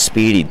with a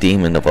speedy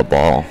demon of a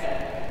ball.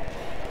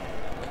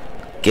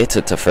 Gets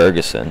it to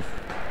Ferguson.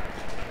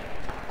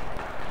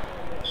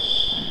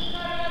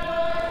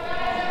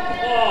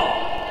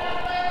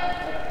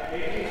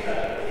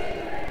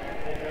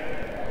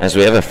 As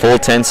we have a full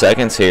 10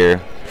 seconds here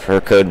for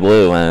Code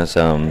Blue as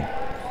the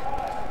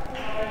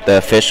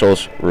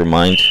officials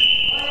remind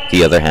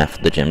the other half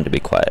of the gym to be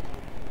quiet.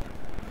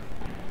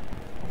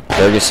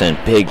 Ferguson,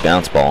 big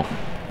bounce ball.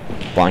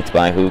 Blocked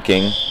by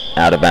Hooking,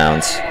 out of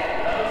bounds.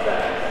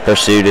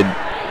 Pursued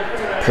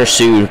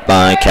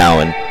by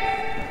Cowan.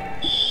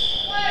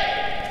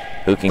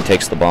 Hooking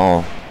takes the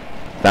ball.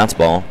 Bounce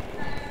ball.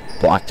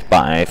 Blocked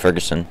by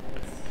Ferguson.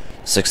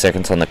 6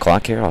 seconds on the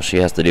clock here. All she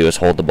has to do is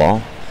hold the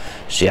ball.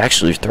 She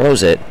actually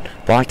throws it.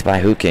 Blocked by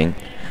Hooking.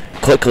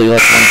 Quickly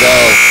lets one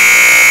go.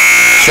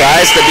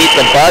 Tries to beat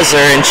the buzzer,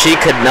 and she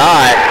could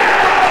not.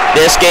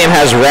 This game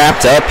has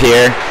wrapped up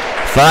here.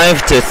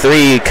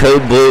 5-3,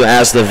 Code Blue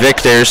as the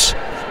victors.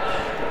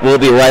 We'll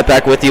be right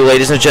back with you,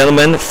 ladies and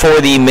gentlemen,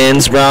 for the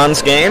men's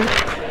bronze game.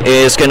 It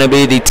is going to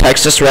be the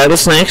Texas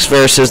Rattlesnakes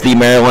versus the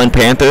Maryland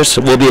Panthers.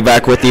 We'll be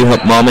back with you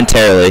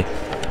momentarily.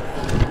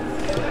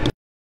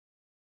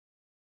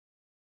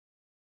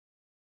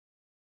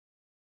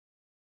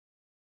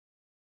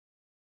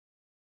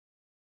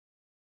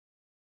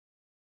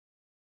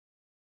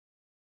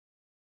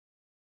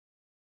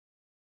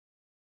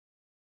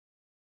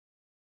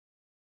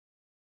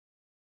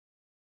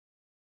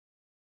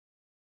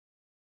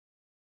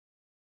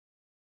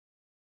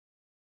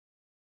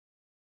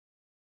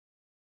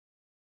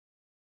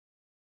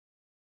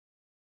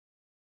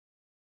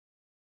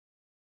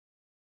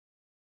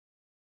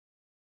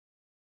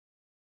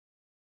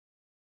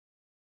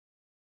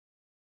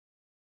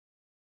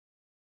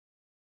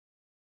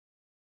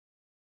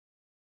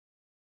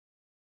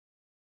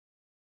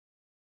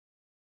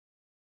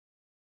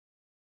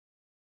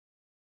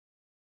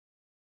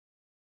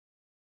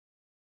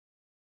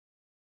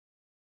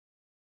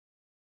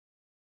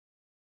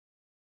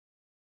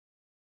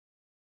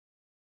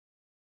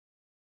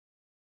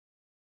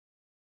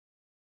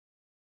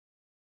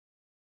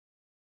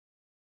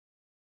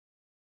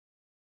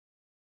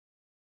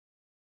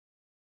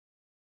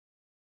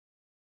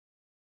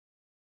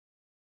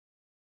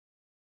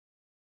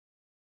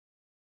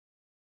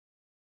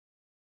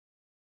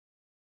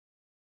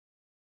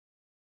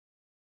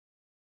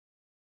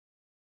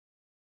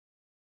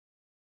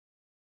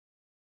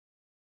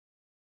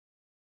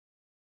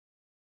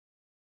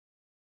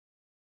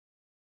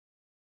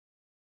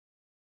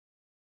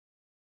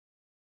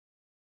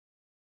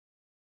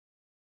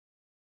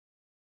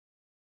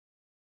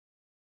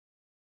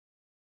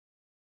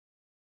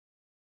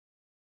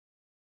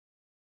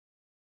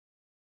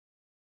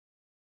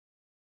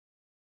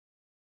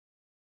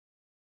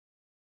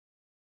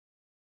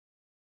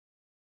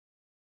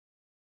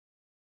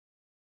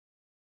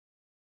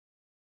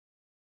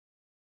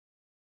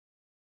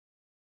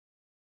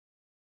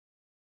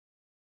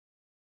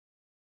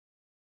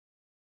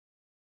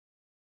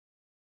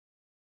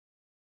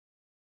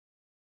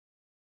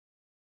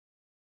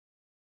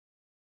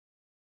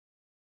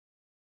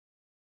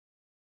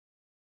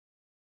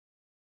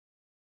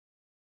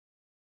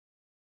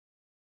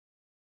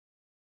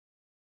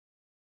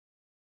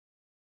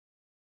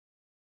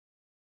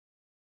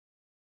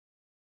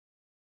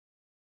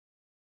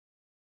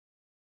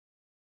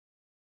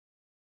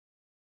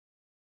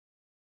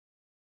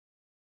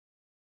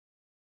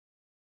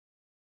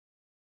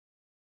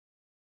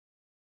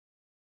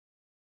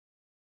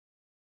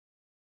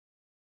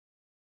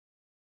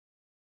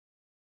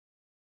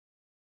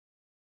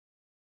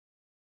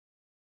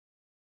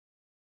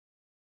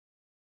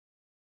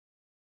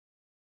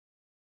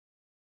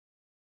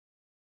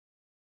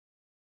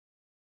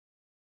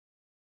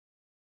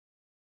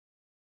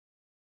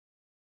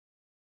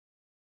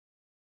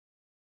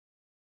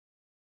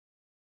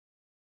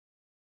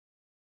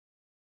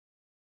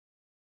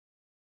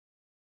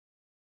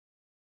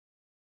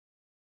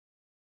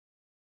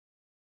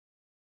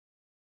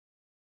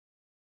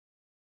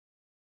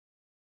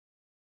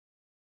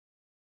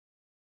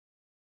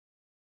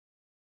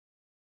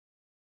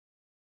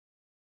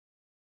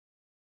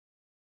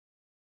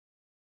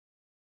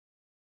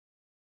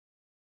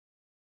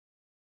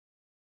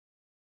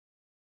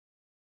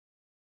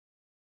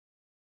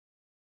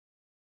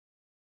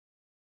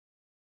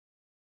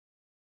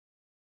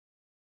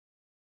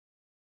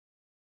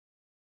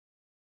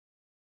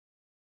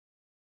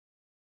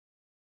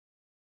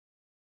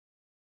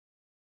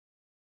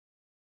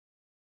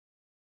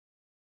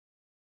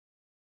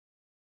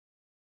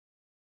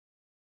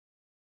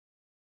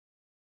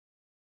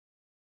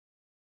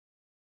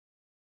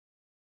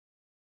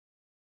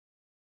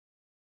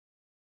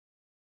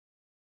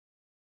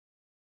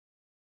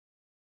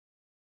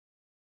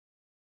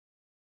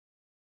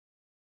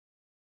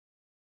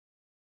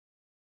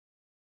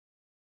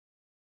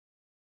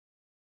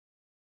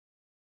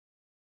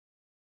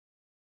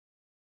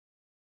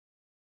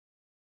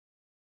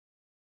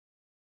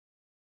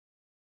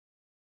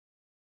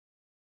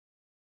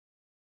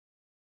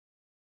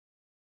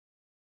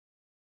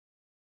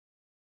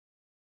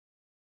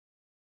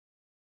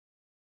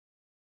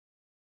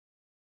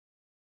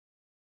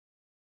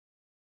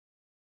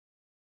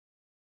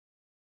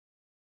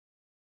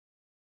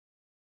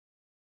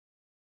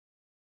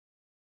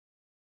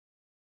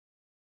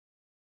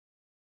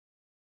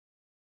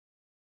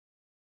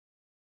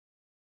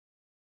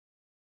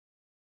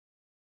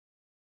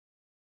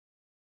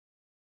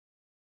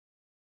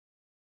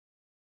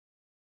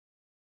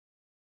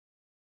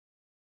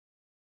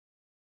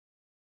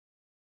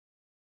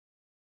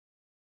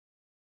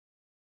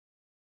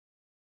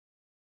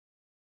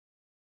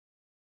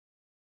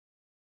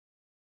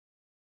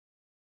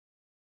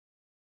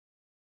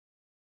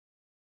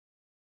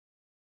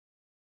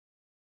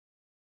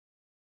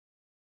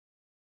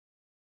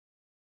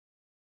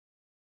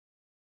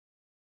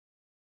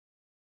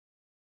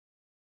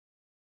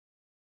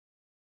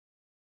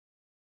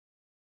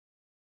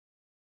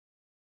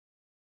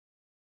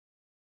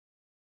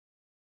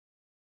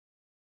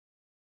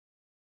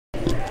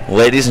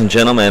 Ladies and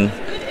gentlemen,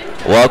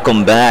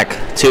 welcome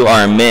back to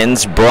our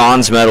men's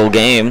bronze medal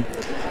game.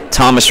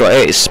 Thomas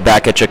Rice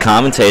back at you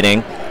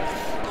commentating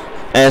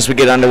as we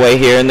get underway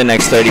here in the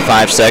next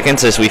 35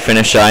 seconds as we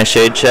finish eye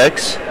shade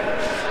checks.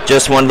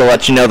 Just wanted to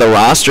let you know the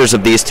rosters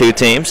of these two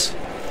teams.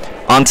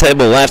 On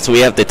table left, we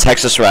have the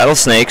Texas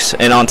Rattlesnakes,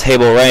 and on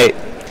table right,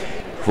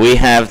 we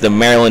have the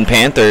Maryland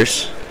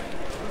Panthers.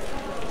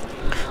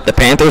 The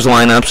Panthers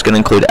lineup is going to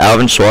include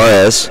Alvin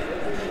Suarez,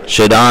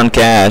 Shadon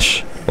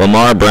Cash,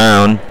 Lamar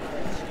Brown,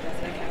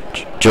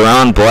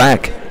 Jerron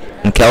Black,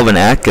 and Kelvin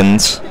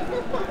Atkins.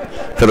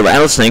 For the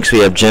Rattlesnakes, we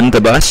have Jim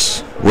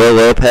DeBus, Will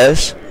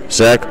Lopez,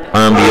 Zach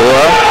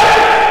Arambula,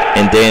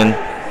 and Dan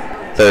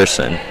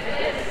Thurston.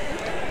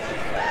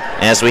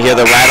 As we hear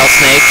the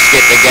Rattlesnakes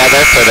get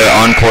together for their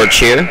encore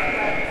cheer,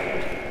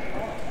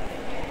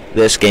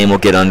 this game will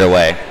get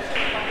underway.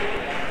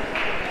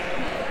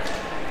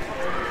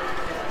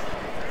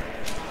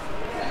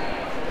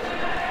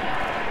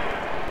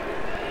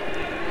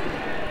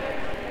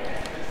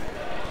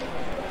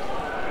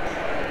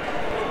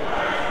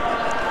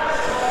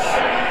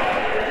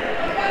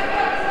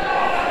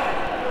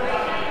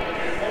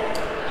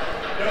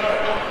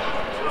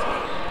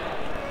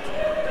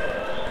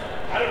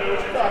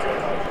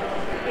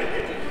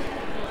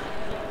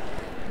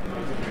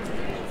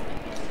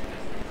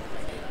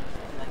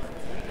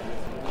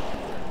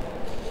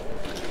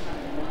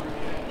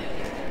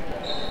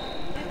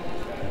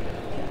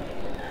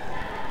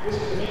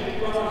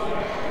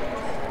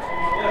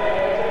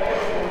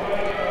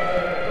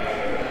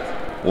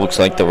 Looks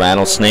like the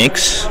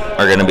Rattlesnakes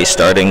are going to be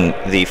starting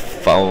the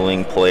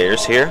following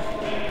players here.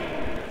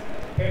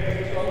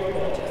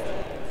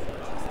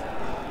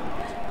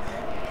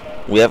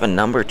 We have a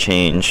number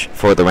change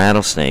for the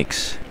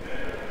Rattlesnakes.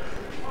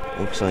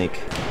 Looks like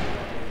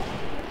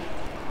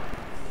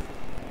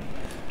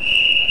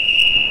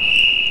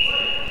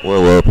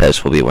Will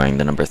Lopez will be wearing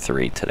the number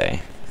 3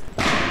 today.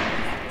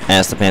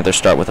 As the Panthers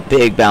start with a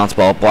big bounce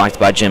ball blocked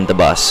by Jim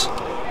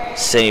DeBus.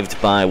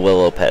 Saved by Will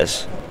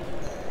Lopez.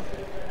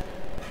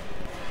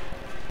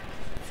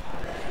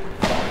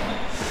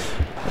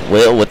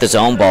 Will with his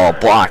own ball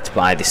blocked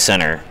by the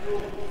center.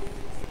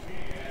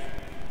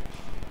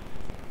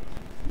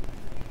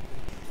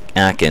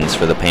 Atkins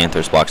for the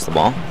Panthers blocks the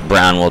ball.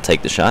 Brown will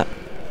take the shot.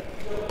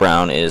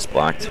 Brown is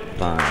blocked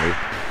by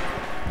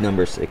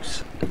number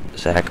 6,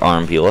 Zach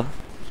Arambula.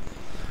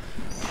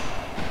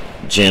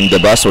 Jim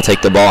DeBus will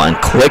take the ball and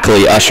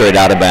quickly usher it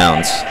out of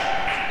bounds.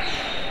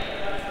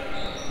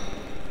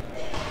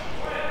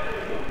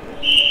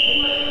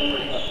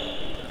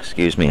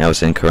 Excuse me, I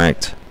was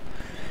incorrect.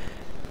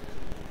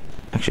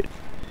 Actually,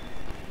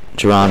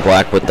 Jerron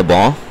Black with the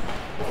ball.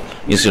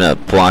 He's going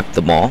to block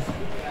the ball.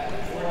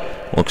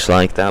 Looks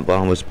like that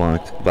ball was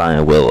blocked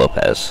by Will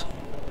Lopez.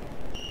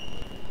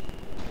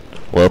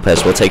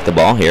 Lopez will take the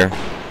ball here.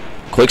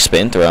 Quick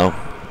spin throw.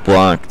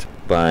 Blocked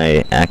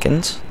by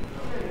Atkins.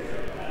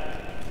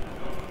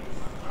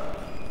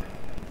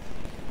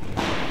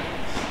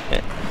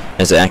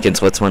 As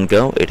Atkins lets one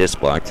go, it is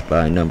blocked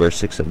by number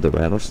 6 of the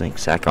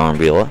Rattlesnakes, Zach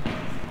Arambula.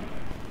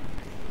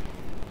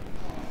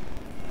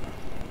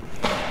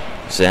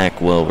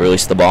 Zach will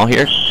release the ball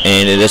here,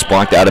 and it is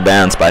blocked out of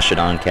bounds by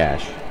Shadon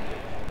Cash.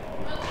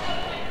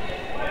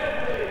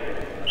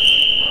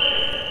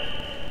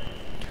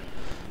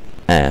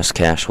 As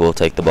Cash will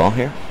take the ball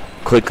here.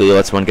 Quickly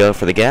lets one go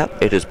for the gap.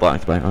 It is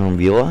blocked by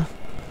Arambula.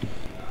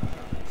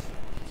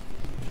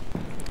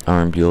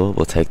 Arambula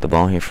will take the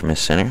ball here from his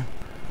center.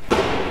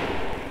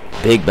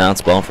 Big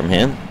bounce ball from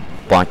him.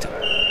 Blocked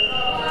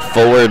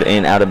forward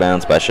and out of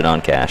bounds by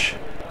Shadon Cash.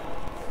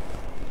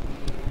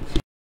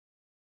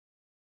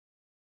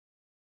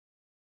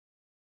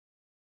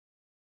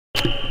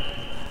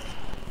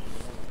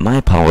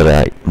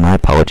 My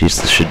apologies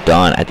to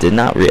Shadon. I did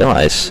not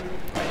realize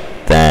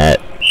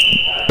that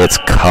it's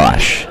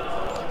Kosh.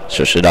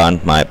 So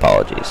Shadon, my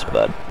apologies,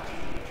 bud.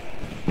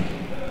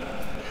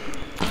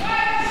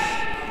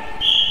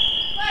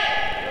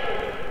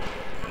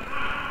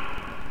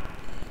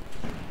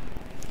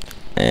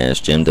 As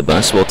Jim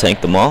DeBus will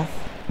take the ball.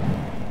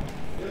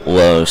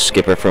 Low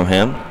skipper from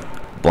him.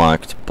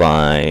 Blocked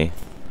by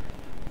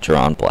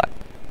Jerron Black.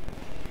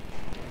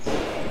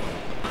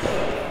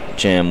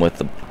 Jim with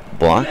the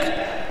block.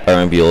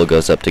 Arambula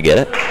goes up to get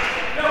it.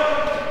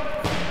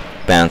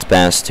 Bounce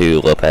pass to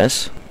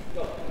Lopez.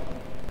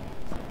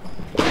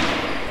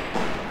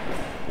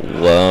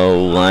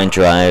 Low line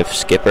drive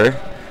skipper.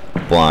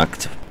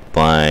 Blocked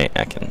by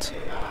Atkins.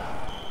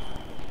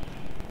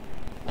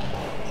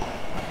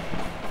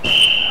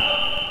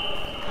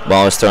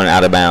 Ball is thrown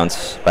out of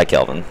bounds by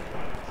Kelvin.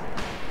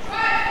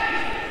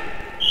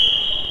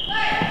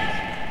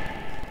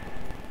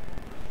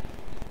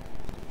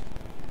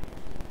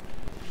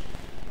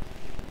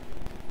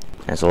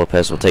 As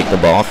Lopez will take the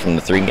ball from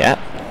the 3 gap.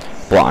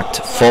 Blocked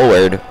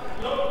forward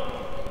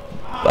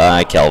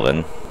by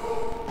Kelvin,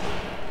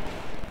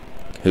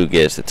 who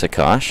gives it to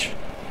Kosh.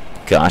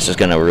 Kosh is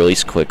going to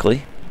release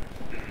quickly.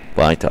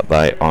 Blocked up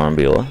by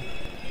Arambula.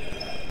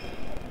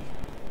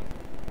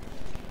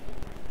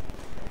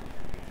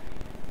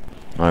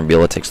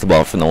 Arbula takes the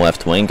ball from the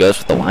left wing, goes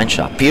with the line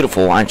shot.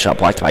 Beautiful line shot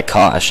blocked by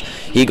Kosh.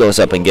 He goes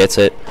up and gets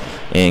it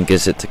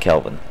to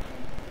Kelvin.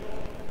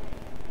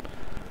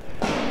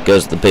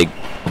 Goes the big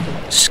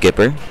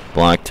skipper,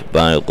 blocked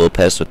by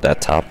Lopez with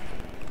that top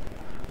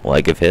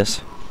leg of his.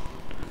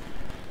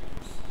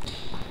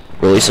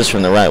 Releases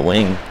from the right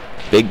wing.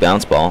 Big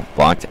bounce ball,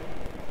 blocked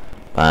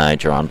by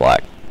Jerron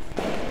Black.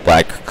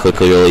 Black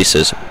quickly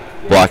releases,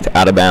 blocked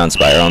out of bounds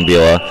by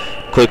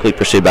Arbula. Quickly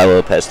pursued by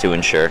Lopez to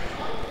ensure.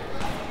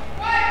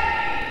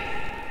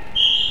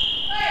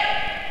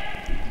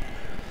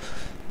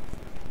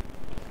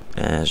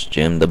 As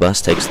Jim the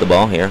Bus takes the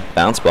ball here.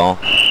 Bounce ball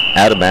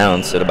out of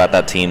bounds at about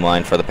that team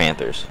line for the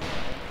Panthers.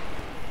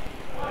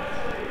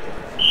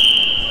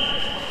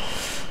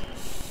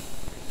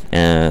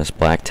 As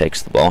Black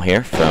takes the ball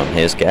here from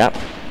his gap.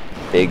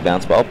 Big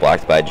bounce ball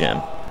blocked by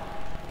Jim.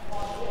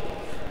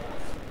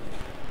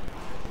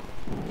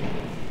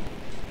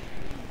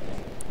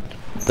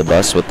 The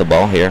Bus with the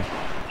ball here.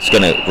 He's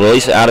going to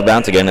release it out of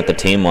bounds again at the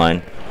team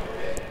line.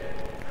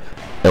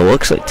 It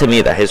looks like to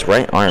me that his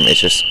right arm is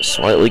just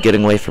slightly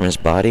getting away from his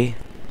body,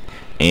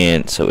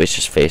 and so it's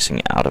just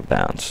facing out of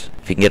bounds.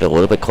 If you can get a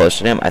little bit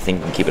closer to him, I think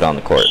you can keep it on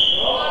the court.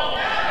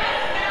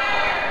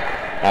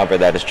 However,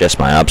 that is just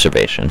my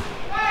observation.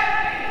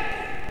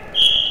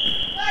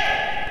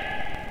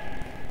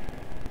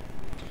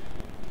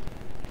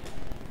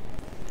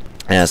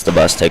 As the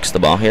Bus takes the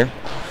ball here,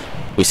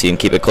 we see him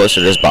keep it closer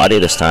to his body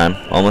this time,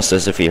 almost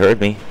as if he heard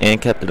me, and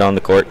kept it on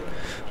the court,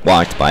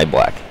 blocked by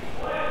Black.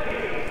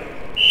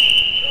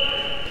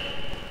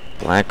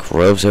 Black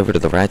roves over to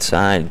the right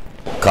side.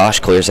 Kosh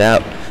clears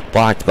out.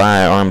 Blocked by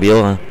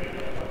Arbula.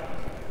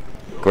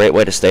 Great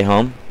way to stay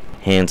home.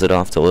 Hands it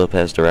off to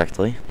Lopez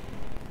directly.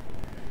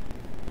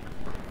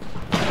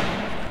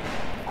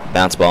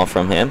 Bounce ball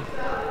from him.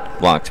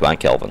 Blocked by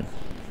Kelvin.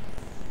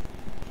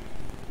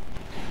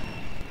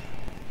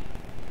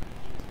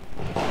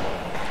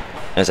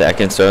 As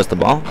Atkins throws the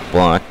ball.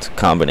 Blocked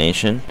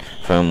combination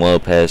from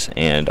Lopez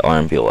and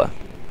Arbula.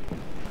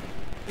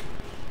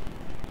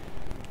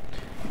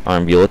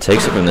 Arbula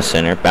takes it from the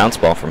center. Bounce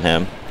ball from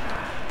him.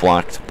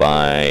 Blocked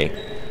by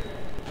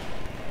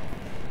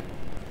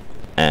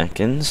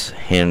Atkins.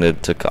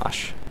 Handed to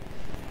Kosh.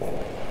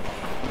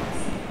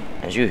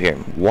 As you hear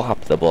him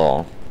whop the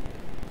ball.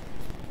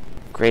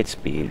 Great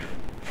speed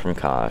from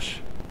Kosh.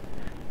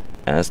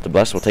 As the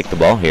Bus will take the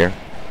ball here.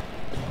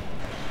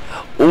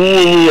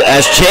 Ooh,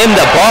 as Jim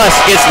the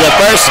Bus gets the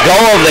first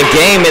goal of the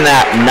game in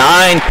that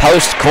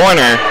 9-post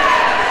corner.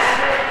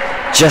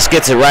 Just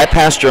gets it right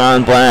past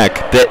Jerron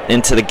Black. Bit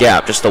into the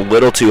gap just a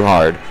little too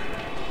hard.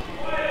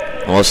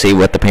 We'll see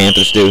what the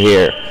Panthers do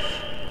here.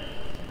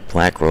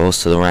 Black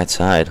rolls to the right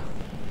side.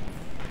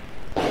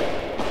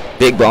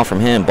 Big ball from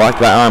him. Blocked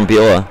by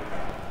Arbula.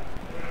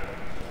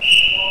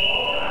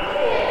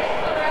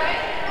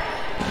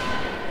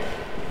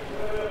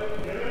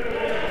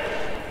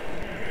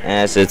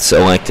 As it's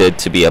elected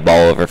to be a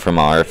ball over from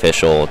our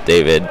official,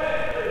 David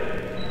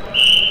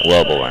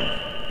Goalball.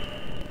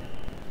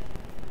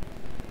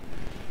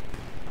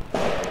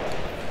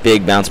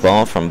 Big bounce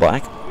ball from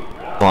Black.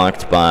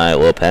 Blocked by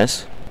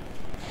Lopez.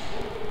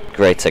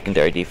 Great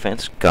secondary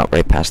defense. Got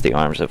right past the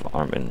arms of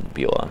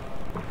Arbula.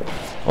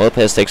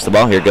 Lopez takes the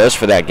ball here. Goes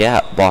for that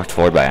gap. Blocked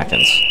forward by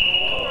Atkins.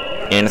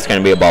 And it's going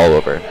to be a ball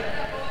over.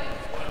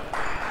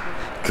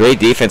 Great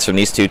defense from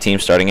these two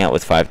teams starting out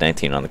with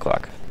 5:19 on the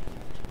clock.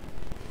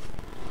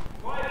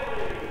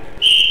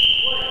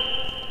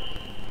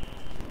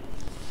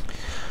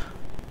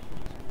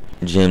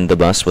 Jim the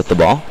Bus with the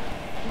ball.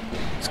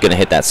 It's going to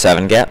hit that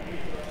 7 gap.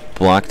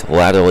 Blocked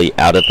laterally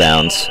out of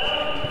bounds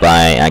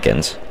by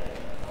Atkins.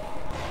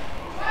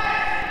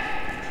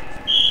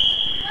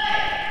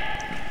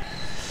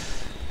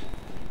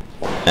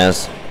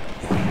 As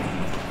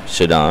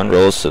Shadon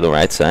rolls to the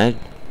right side.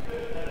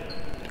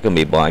 Going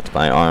to be blocked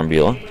by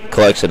Arbula.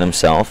 Collects it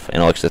himself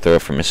and looks to throw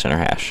from his center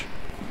hash.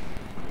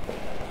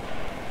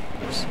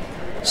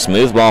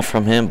 Smooth ball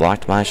from him.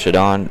 Blocked by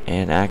Shadon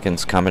and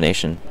Atkins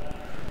combination.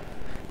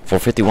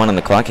 4:51 on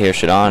the clock here.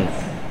 Shadon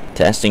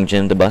testing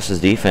Jim the Bus's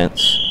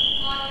defense.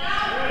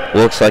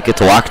 Looks like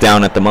it's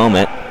lockdown at the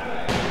moment.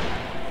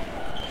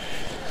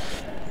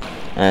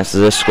 As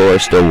this score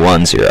is still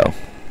 1-0.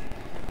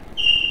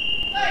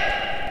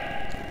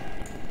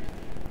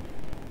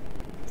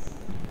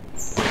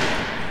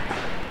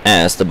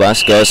 As the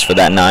Bus goes for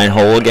that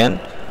 9-hole again.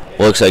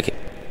 Looks like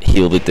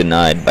he'll be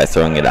denied by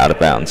throwing it out of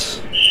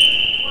bounds.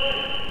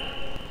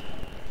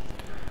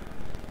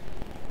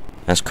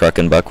 As Cruck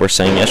and Buck were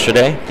saying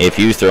yesterday, if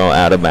you throw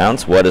out of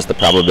bounds, what is the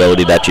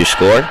probability that you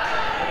score?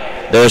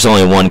 There's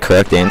only one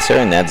correct answer,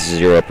 and that's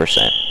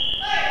 0%.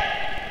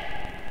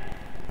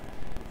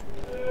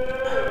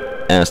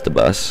 As the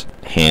Bus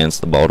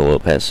hands the ball to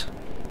Lopez.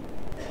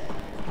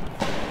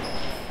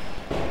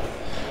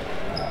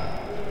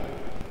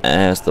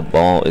 As the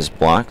ball is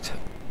blocked.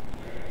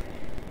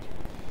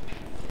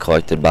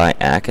 Collected by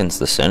Atkins,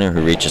 the center,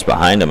 who reaches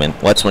behind him and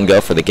lets one go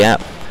for the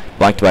gap.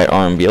 Blocked by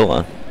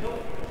Arbula,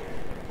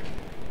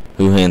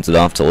 who hands it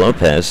off to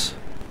Lopez.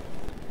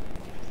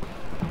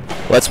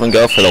 Lets one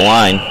go for the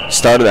line.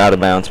 Started out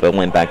of bounds, but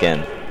went back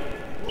in.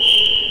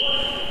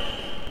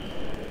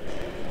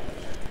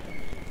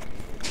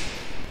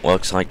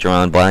 Looks like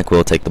Jerron Black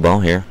will take the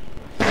ball here.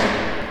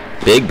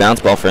 Big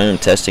bounce ball for him,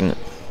 testing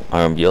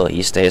Arambula.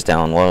 He stays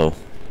down low.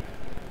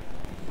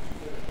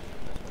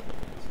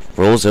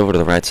 Rolls over to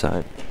the right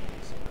side.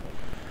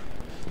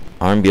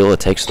 Arambula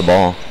takes the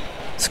ball.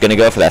 It's going to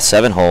go for that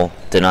 7-hole.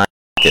 Denied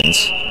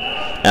Atkins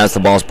as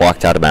the ball's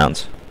blocked out of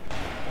bounds.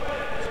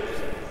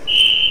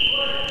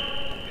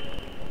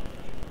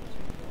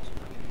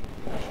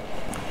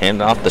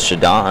 Hand off to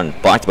Shadon.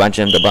 Blocked by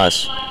Jim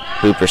DeBus,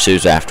 who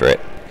pursues after it.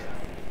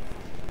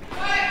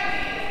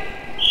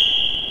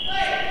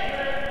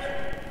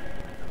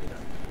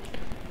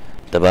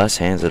 DeBus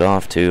hands it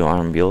off to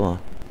Arambula.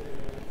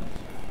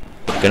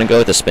 Gonna go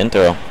with the spin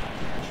throw.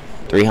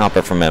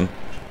 3-hopper from him.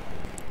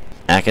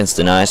 Atkins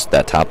denies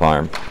that top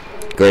arm.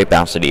 Great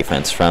bounce of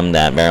defense from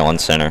that Maryland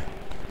center.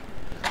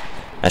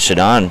 As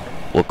Shadon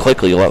will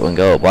quickly let one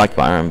go, blocked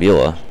by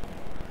Arambula.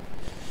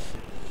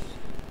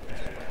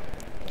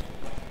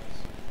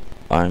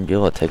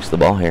 Arambula takes the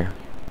ball here.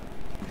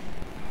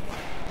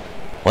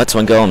 Lets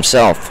one go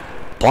himself.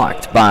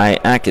 Blocked by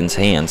Atkins'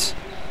 hands.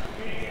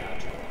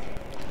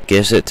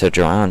 Gives it to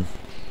Jerron.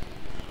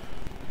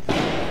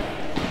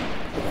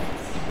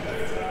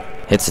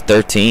 Hits the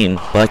 13,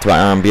 blocked by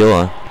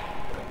Arambula.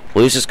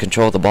 Loses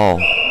control of the ball.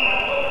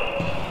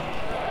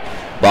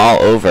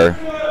 Ball over.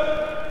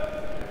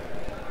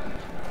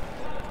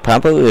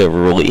 Probably a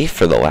relief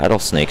for the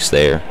Rattlesnakes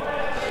there.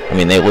 I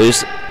mean, they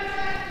lose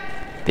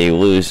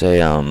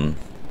a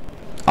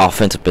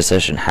offensive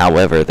possession.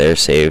 However, they're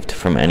saved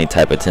from any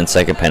type of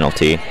 10-second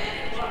penalty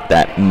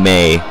that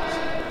may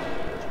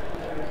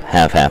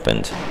have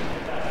happened.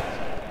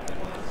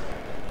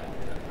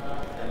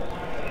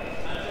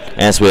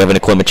 As we have an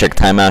equipment check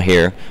timeout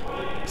here.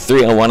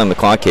 3:01 on the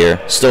clock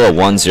here. Still a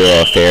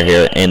 1-0 affair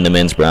here in the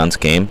men's Browns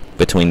game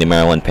between the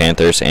Maryland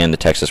Panthers and the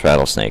Texas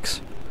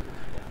Rattlesnakes.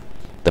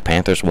 The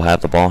Panthers will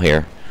have the ball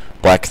here.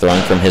 Black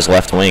throwing from his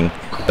left wing.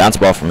 Bounce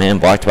ball from him,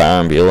 blocked by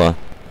Arambula.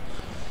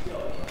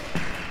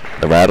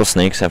 The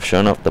Rattlesnakes have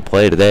shown up to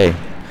play today.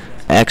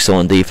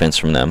 Excellent defense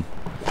from them.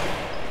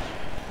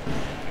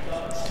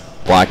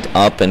 Blocked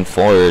up and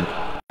forward.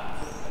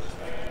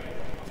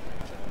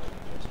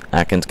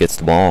 Atkins gets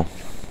the ball.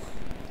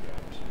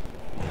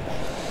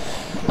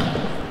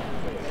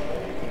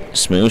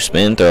 Smooth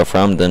spin throw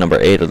from the number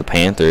 8 of the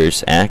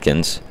Panthers,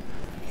 Atkins.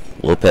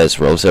 Lopez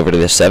rolls over to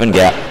the 7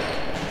 gap.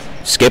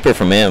 Skipper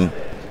from him.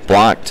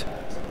 Blocked.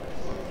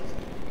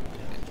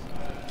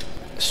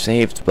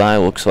 Saved by,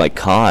 looks like,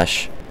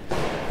 Kosh.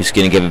 He's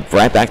going to give it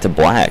right back to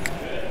Black.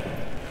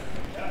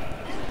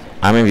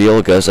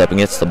 Arambula goes up and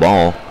gets the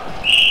ball.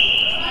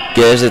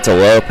 Gives it to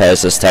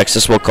Lopez as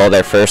Texas will call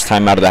their first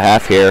timeout of the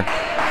half here.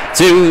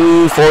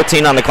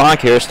 2:14 on the clock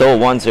here. Still a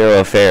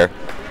 1-0 affair.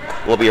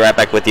 We'll be right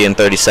back with you in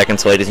 30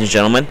 seconds, ladies and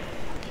gentlemen,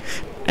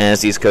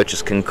 as these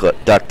coaches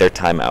conduct their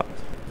timeout.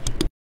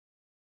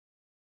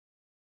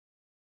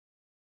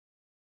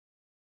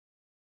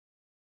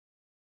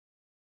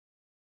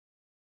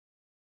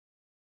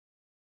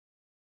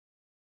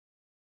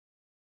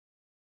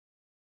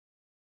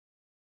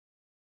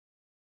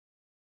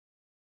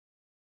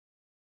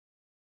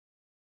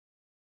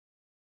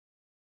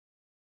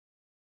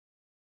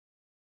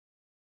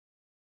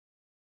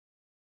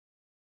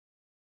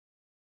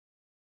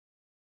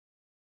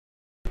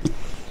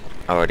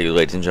 Alrighty,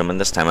 ladies and gentlemen,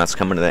 this timeout's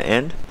coming to the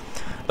end.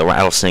 The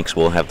Rattlesnakes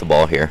will have the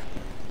ball here.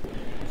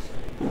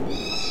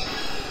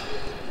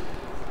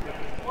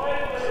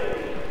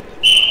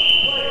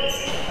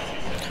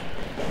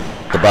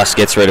 The bus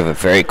gets rid of it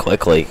very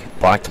quickly.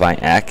 Blocked by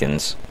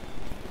Atkins.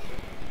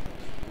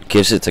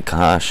 Gives it to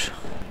Kosh.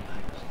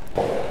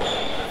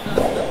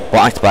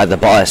 Blocked by the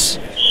bus.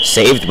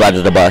 Saved by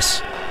the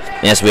bus.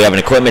 Yes, we have an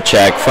equipment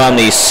check from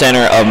the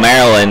center of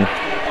Maryland.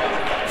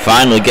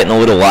 Finally getting a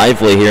little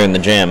lively here in the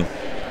gym.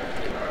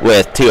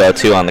 With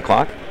 2:02 on the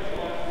clock.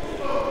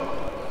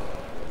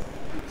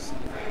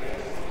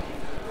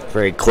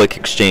 Very quick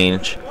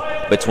exchange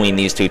between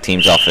these two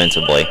teams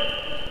offensively.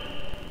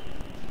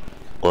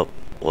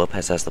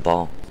 Lopez has the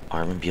ball.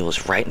 Arambula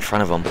is right in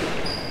front of him.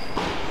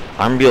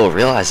 Arambula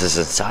realizes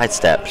and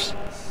sidesteps.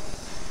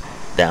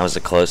 That was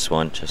a close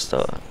one. Just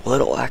a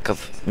little lack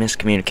of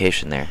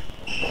miscommunication there.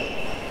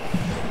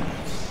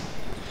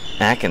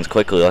 Atkins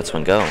quickly lets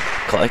one go.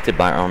 Collected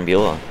by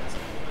Arambula.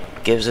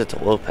 Gives it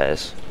to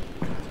Lopez.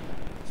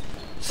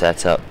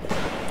 Sets up.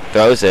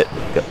 Throws it.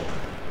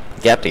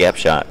 Gap to gap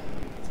shot.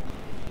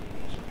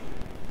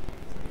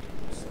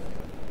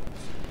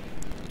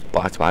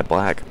 Blocked by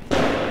Black.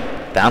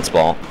 Bounce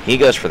ball. He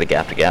goes for the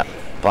gap to gap.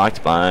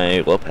 Blocked by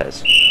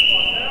Lopez.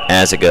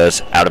 As it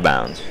goes out of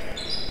bounds.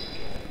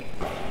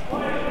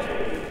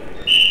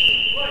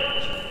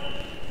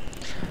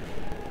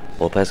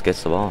 Lopez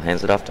gets the ball.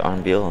 Hands it off to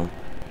Arambula.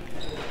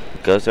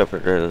 Goes over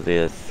to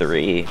the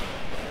 3.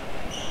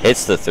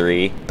 Hits the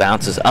 3.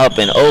 Bounces up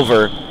and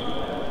over.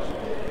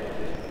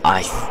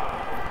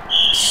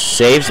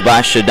 Saved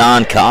by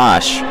Shadon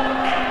Kosh.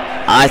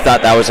 I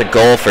thought that was a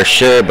goal for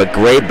sure, but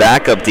great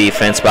backup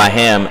defense by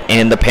him,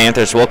 and the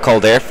Panthers will call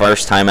their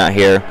first timeout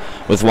here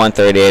with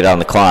 1:38 on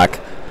the clock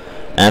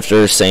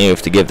after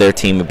save to give their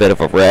team a bit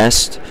of a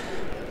rest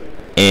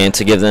and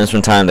to give them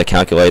some time to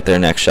calculate their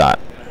next shot.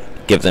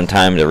 Give them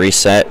time to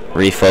reset,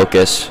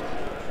 refocus.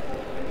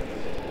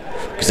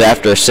 Because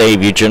after a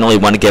save, you generally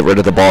want to get rid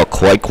of the ball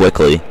quite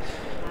quickly.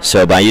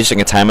 So by using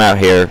a timeout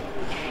here,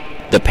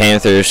 the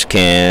Panthers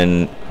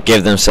can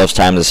give themselves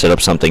time to set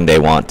up something they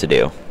want to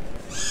do.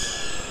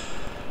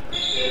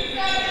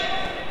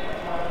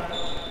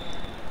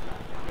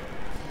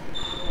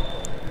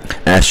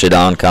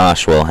 Shadon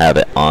Kosh will have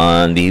it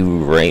on the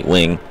right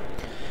wing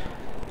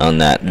on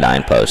that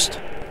 9 post.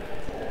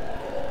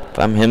 If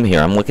I'm him here,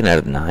 I'm looking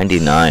at a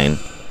 99.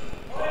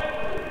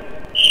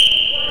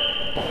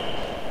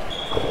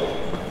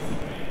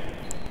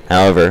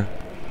 However,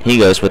 he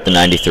goes with the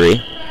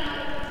 93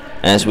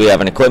 as we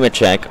have an equipment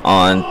check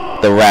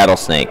on the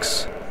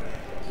Rattlesnakes.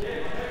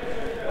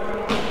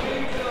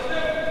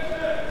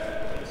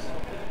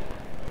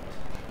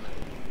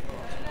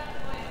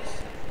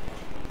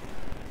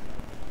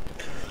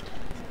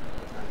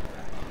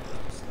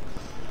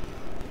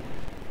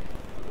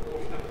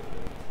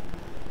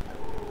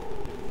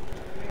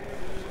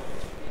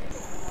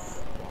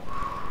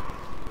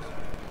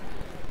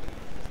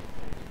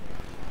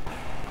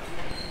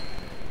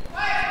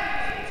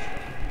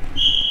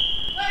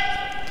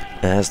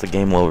 As the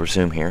game will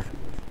resume here.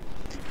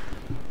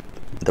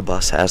 The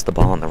bus has the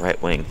ball on the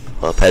right wing.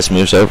 Lopez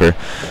moves over.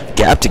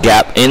 Gap to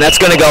gap. And that's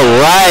going to go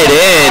right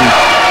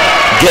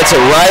in. Gets it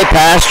right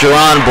past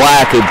Jerron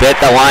Black, who bit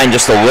the line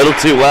just a little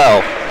too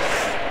well.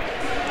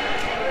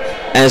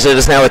 As it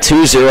is now a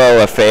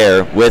 2-0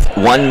 affair with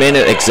 1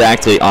 minute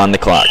exactly on the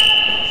clock.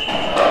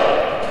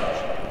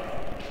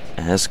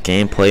 As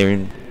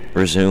gameplay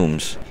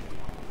resumes.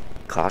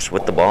 Kosh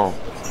with the ball.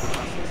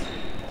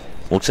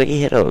 Looks like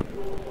he hit a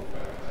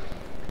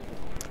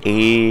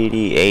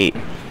 88.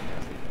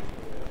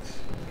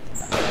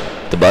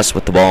 The bus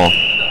with the ball.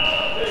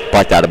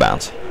 Blacked out of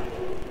bounds.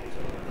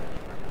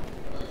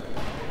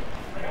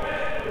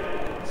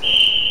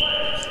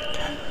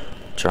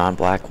 John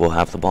Black will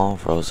have the ball.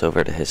 Rolls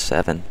over to his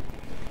 7.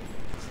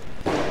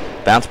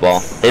 Bounce ball.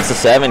 Hits the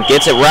 7.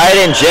 Gets it right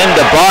in. Jim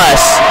the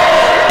bus.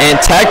 And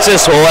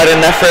Texas will let in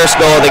their first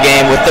goal of the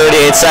game with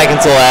 38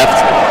 seconds left.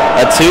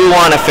 A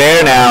 2-1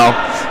 affair now.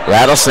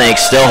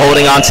 Rattlesnakes still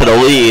holding on to the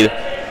lead.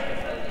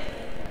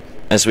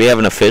 As we have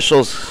an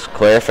official's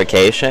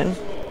clarification.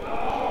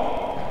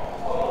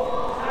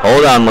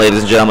 Hold on,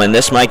 ladies and gentlemen.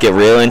 This might get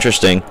real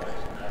interesting.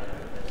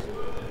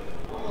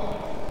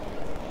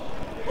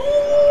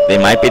 They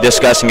might be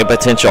discussing a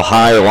potential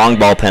high or long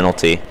ball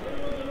penalty.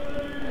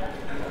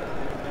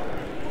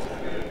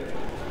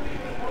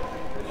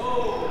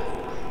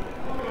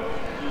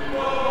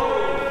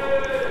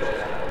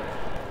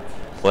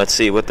 Let's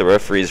see what the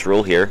referees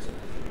rule here.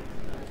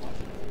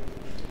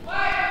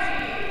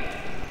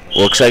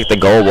 Looks like the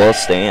goal will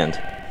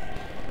stand.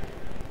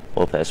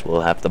 Lopez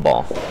will have the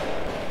ball.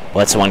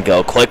 Lets one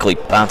go quickly,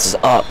 bounces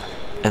up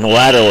and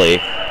laterally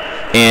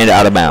and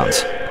out of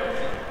bounds.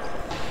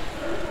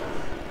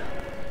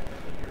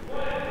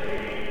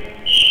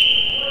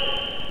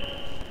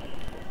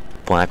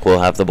 Black will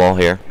have the ball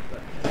here.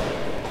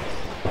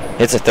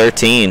 It's a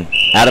 13,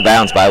 out of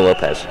bounds by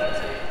Lopez.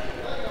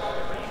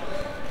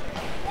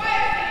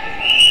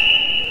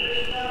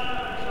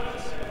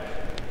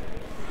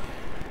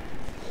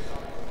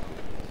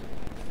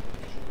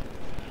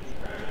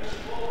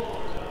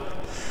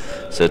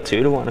 So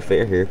 2-1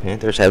 affair here.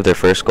 Panthers have their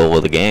first goal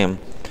of the game.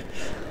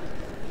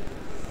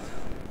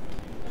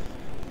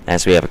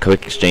 As we have a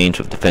quick exchange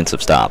of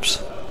defensive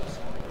stops.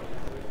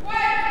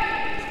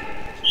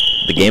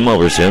 The game will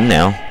resume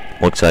now.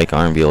 Looks like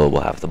Armbula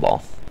will have the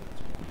ball.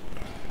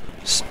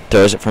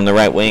 Throws it from the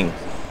right wing.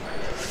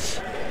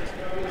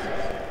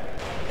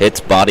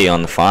 Hits body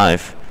on the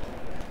 5.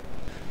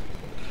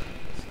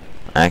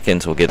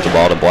 Atkins will get the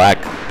ball to Black.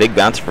 Big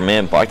bounce from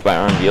him. Blocked by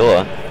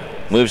Armbula.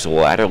 Moves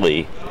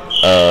laterally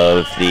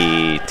of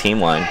the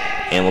team line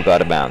and will go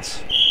out of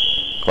bounds.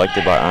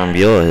 Collected by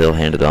Armbula. He'll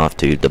hand it off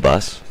to the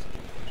bus,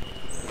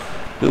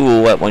 who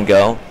will let one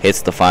go.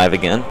 Hits the 5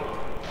 again.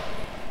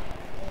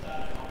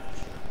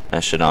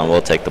 Shadon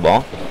will take the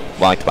ball.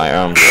 Blocked by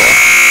Armbula.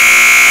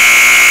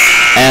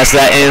 As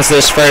that ends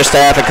this first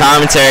half of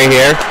commentary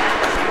here.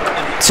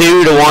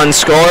 2-1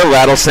 score.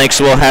 Rattlesnakes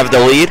will have the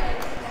lead.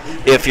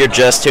 If you're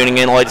just tuning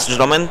in, ladies and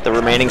gentlemen, the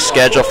remaining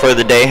schedule for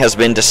the day has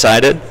been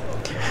decided.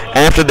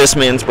 After this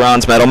men's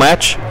bronze medal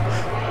match,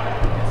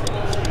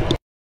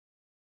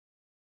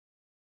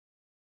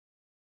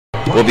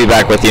 we'll be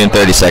back with you in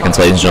 30 seconds,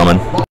 ladies and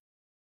gentlemen.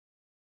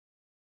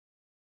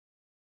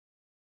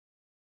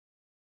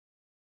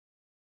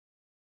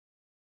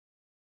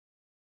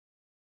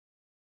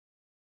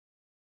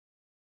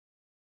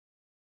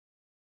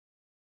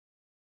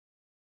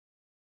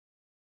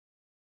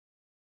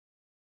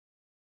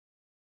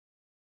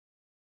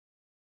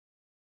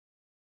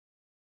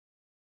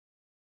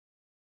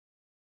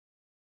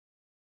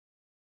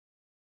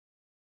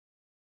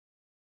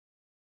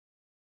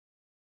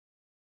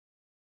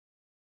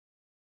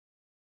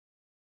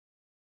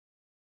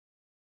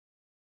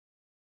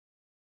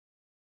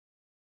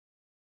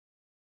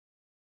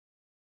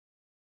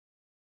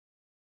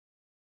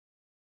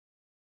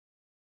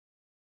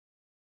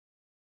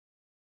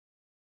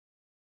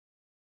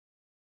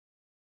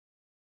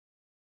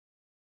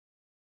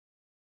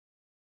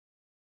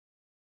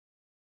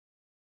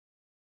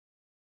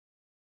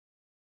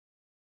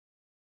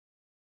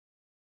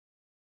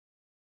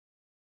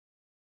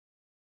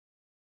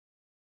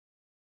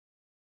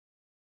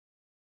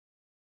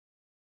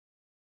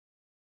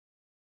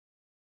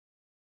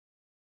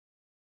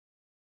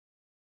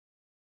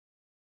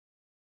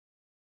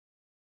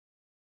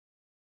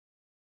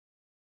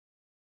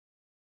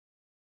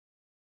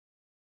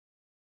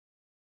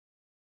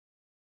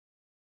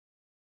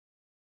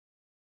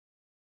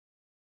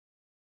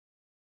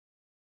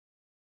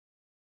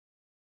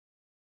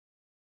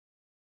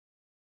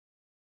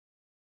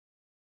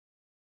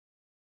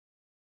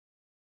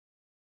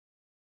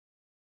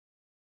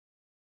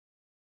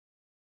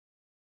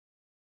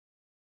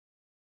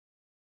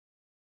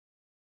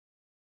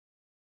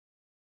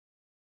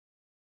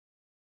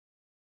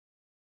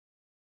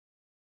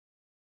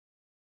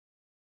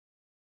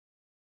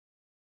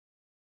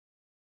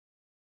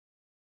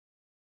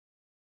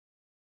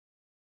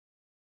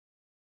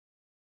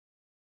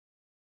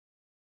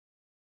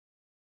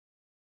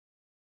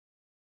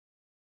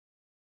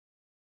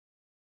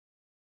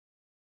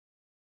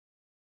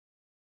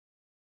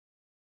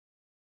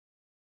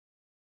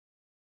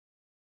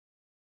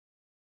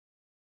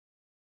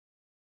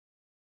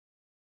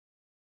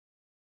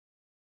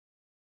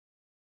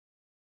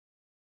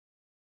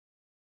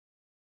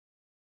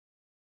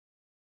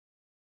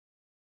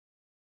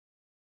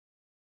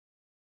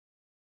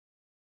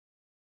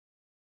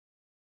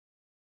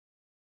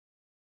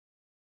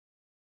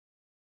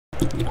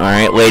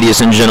 Alright,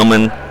 ladies and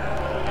gentlemen,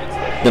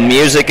 the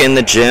music in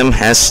the gym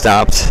has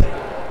stopped.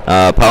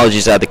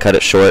 Apologies, I had to cut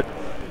it short.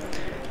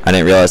 I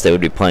didn't realize they would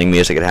be playing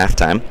music at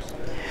halftime.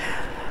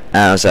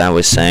 As I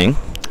was saying,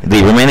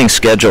 the remaining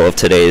schedule of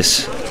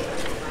today's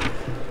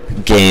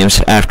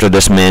games after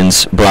this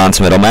men's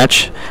bronze medal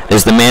match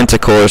is the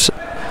Manticores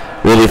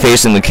will be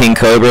facing the King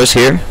Cobras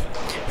here.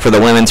 For the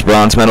women's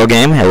bronze medal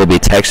game, it will be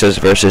Texas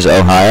versus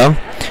Ohio.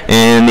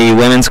 And the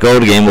women's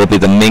gold game will be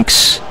the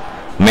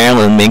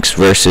Maryland Minx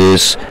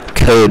versus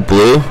Code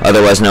Blue,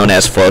 otherwise known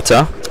as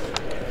Flota.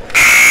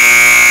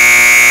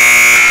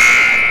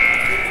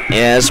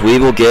 As we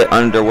will get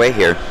underway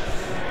here.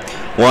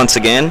 Once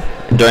again,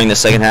 during the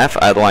second half,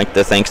 I'd like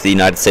to thank the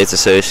United States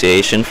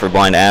Association for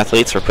Blind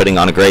Athletes for putting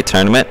on a great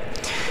tournament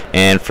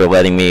and for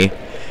letting me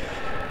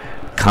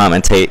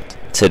commentate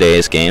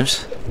today's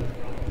games.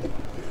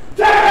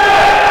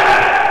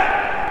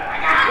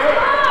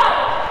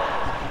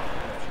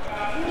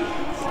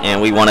 And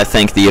we want to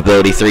thank the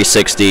Ability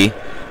 360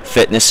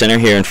 Fitness Center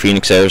here in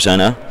Phoenix,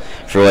 Arizona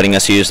for letting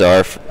us use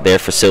their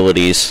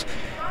facilities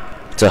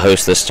to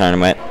host this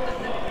tournament.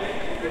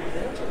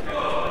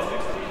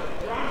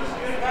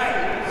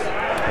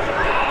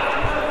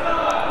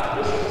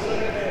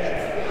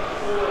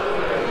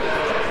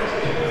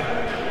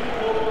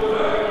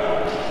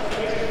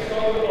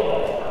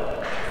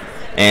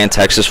 And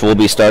Texas will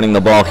be starting the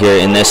ball here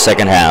in this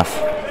second half.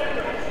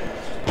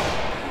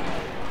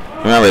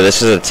 Remember,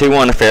 this is a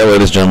 2-1 affair,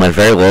 ladies and gentlemen,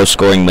 very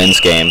low-scoring men's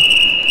game,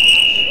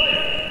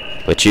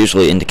 which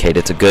usually indicate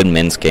it's a good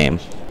men's game.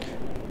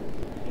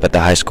 But the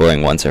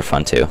high-scoring ones are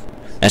fun, too.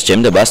 As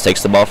Jim DeBus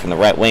takes the ball from the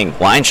right wing.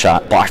 Line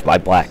shot, blocked by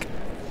Black.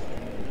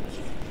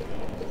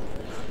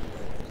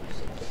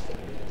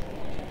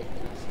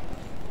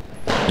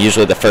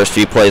 Usually the first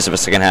few plays of a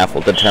second half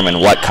will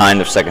determine what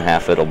kind of second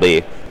half it'll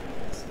be.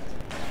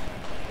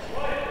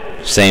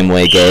 Same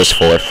way goes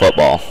for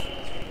football.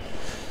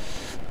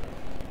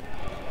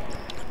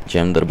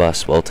 Jim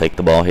DeBus will take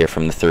the ball here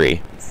from the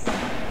 3.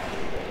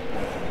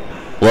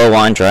 Low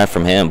line drive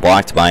from him,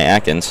 blocked by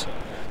Atkins.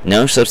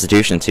 No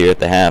substitutions here at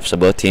the half, so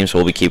both teams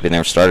will be keeping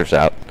their starters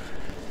out.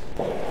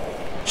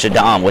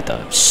 Shaddam with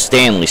a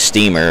Stanley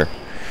Steamer.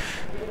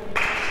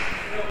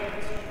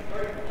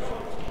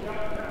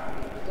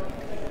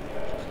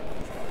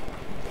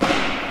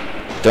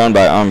 Thrown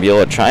by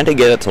Armbula, trying to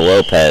get it to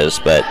Lopez,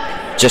 but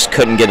just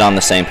couldn't get on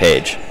the same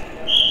page.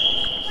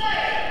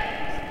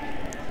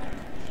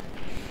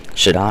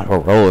 Shaddam will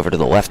roll over to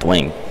the left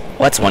wing.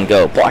 Lets one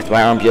go. Blocked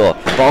by Armbula.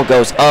 Ball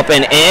goes up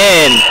and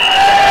in.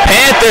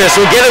 Panthers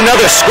will get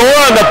another score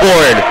on the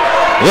board.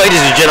 Ladies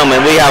and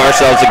gentlemen, we have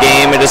ourselves a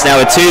game. It is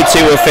now a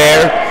 2-2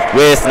 affair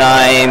with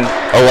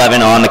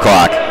 9:11 on the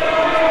clock.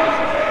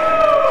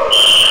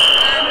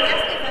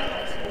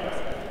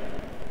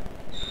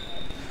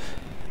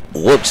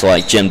 Looks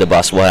like Jim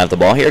DeBus will have the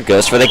ball here.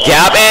 Goes for the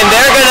gap, and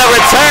they're going to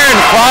return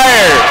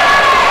fire.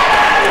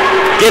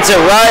 Gets it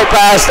right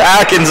past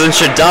Atkins and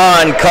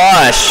Shaddam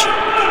Kosh.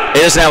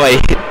 It is now a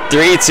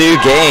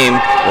 3-2 game.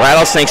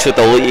 Rattlesnakes with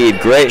the lead.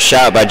 Great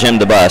shot by Jim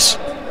DeBus.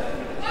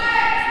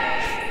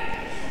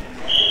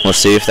 We'll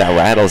see if that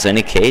rattles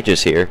any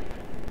cages here.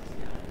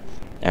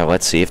 Now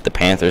let's see if the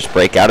Panthers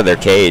break out of their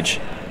cage.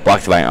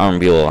 Blocked by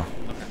Armbula.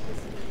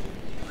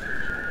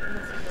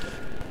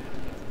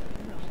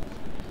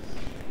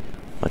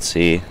 Let's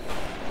see.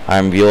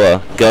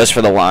 Armbula goes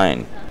for the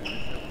line.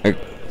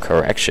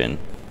 Correction.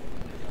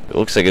 It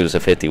looks like it was a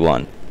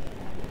 51.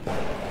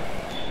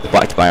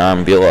 Blocked by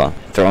Armbula.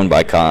 Thrown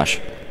by Kosh.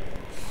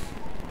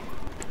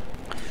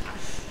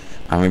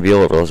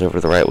 Armbula rolls over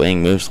to the right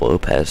wing. Moves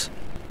Lopez.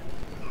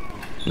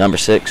 Number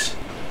 6.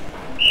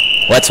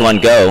 Lets one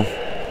go.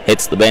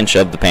 Hits the bench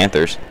of the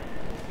Panthers.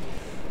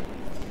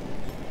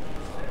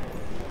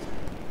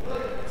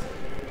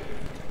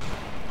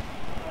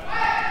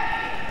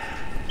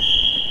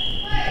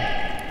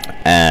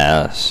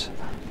 As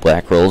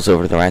Black rolls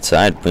over to the right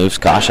side, moves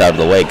Kosh out of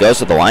the way, goes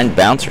to the line,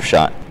 bouncer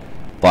shot,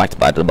 blocked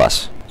by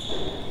DeBus.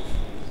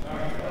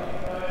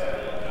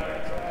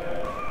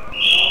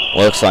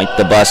 Looks like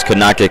DeBus could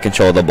not get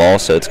control of the ball,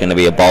 so it's going to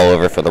be a ball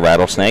over for the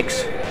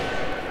Rattlesnakes.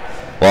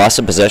 Loss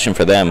of possession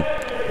for them.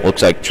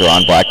 Looks like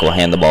Jerron Black will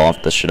hand the ball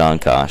off to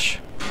Shaddam Kosh,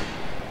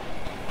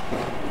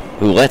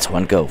 who lets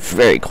one go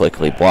very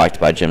quickly, blocked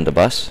by Jim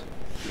DeBus.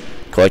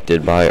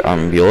 Collected by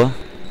Armbula.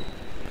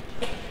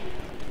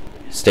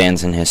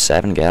 Stands in his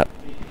 7 gap.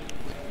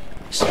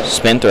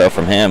 Spin throw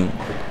from him,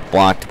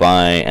 blocked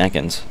by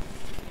Atkins.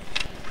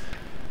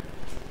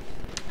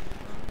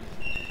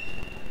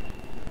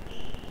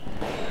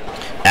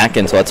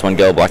 Atkins lets one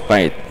go, blocked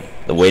by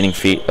the waiting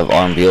feet of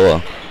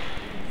Armbula.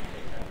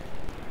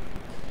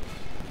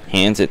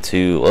 Hands it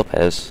to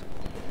Lopez.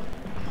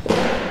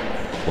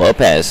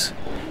 Lopez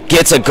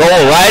gets a goal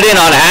right in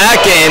on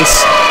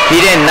Atkins. He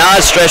did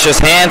not stretch his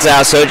hands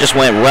out, so it just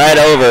went right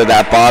over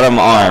that bottom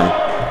arm.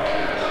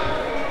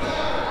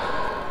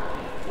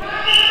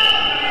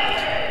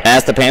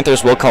 As the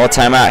Panthers will call a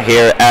timeout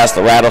here as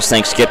the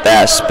Rattlesnakes get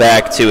that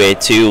back to a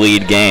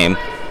 2-lead game.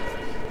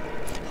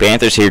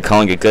 Panthers here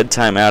calling a good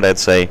timeout, I'd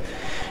say.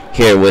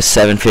 here with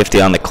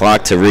 7:50 on the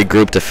clock to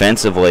regroup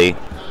defensively.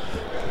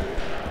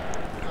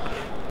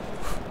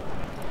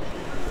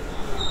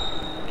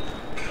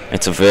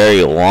 It's a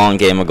very long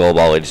game of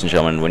goalball, ladies and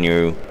gentlemen, when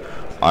you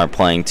are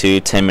playing 2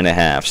 10-minute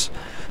halves.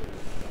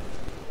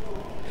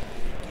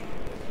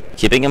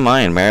 Keeping in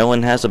mind,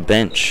 Maryland has a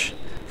bench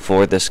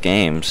for this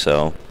game,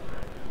 so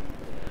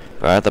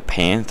for the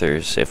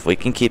Panthers, if we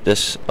can keep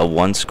this a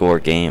one-score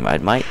game, I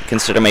might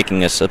consider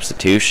making a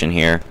substitution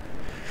here.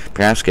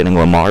 Perhaps getting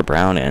Lamar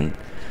Brown in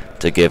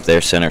to give their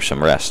center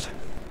some rest.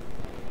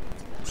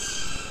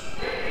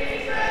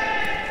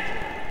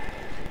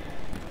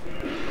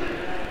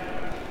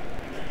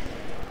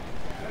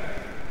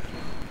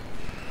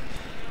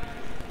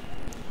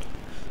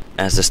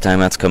 As this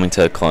timeout's coming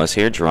to a close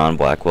here, Jerron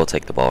Black will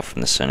take the ball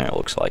from the center, it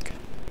looks like.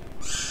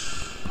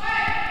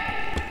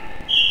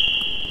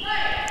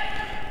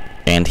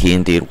 And he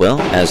indeed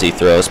will, as he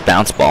throws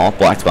bounce ball,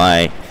 blocked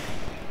by,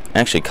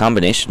 actually,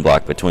 combination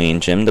block between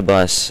Jim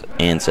DeBus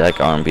and Zach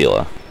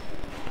Armbula.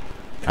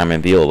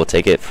 Armbula will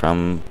take it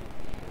from,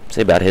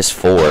 say, about his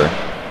 4.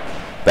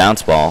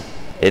 Bounce ball,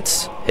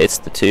 hits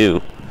the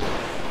 2.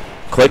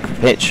 Quick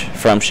pitch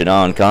from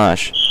Shadon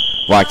Kosh,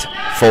 blocked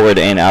forward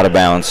and out of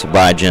bounds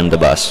by Jim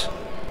DeBus.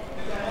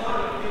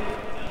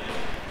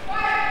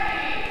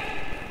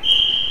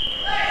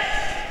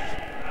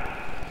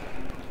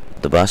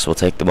 DeBus will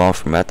take the ball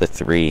from about the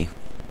 3.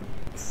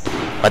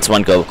 Lets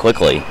one go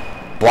quickly.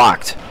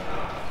 Blocked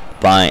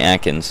by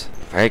Atkins.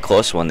 Very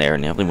close one there,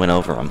 nearly went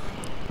over him.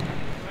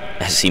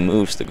 As he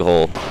moves the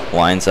goal,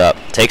 winds up,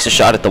 takes a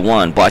shot at the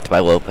 1, blocked by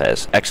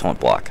Lopez. Excellent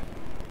block.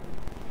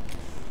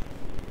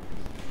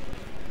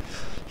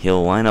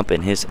 He'll line up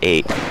in his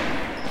 8.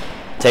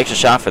 Takes a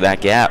shot for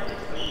that gap.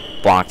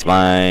 Blocked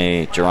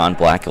by Jerron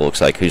Black, it looks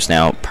like, who's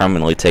now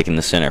permanently taking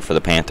the center for the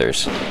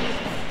Panthers.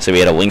 So we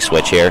had a wing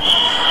switch here.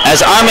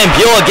 As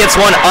Armbula gets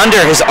one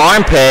under his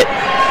armpit,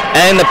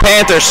 and the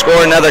Panthers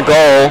score another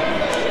goal.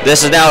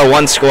 This is now a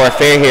one-score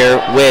affair here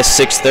with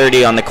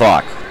 6:30 on the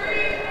clock.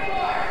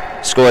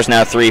 Score is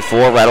now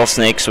 3-4.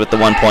 Rattlesnakes with the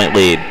 1-point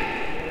lead.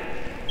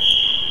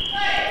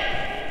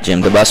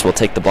 Jim DeBus will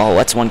take the ball.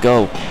 Lets one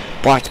go.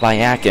 Blocked by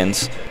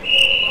Atkins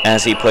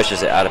as he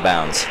pushes it out of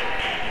bounds.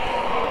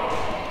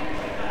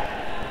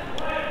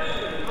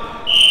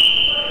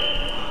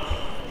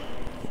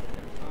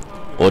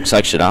 Looks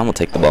like Shadon will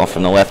take the ball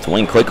from the left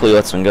wing. Quickly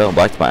lets one go.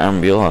 Blocked by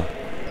Armbula.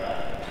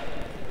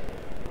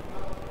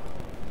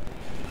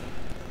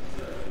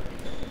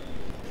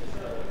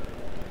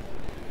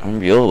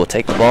 Armbula will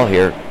take the ball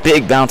here.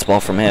 Big bounce ball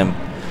from him.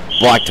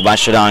 Blocked by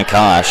Shadon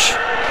Kosh.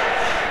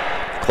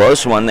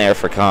 Close one there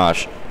for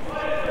Kosh.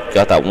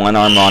 Got that one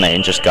arm on it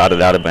and just got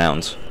it out of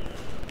bounds.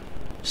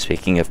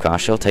 Speaking of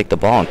Kosh, he'll take the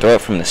ball and throw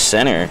it from the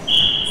center.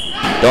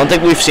 Don't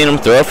think we've seen him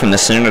throw it from the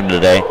center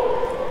today.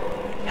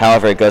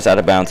 However, it goes out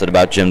of bounds at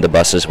about Jim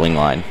DeBus's wing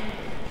line.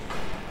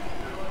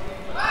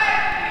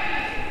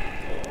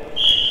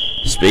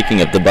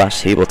 Speaking of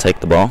DeBus, he will take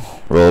the ball.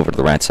 Roll over to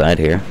the right side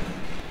here.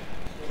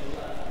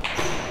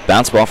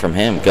 Bounce ball from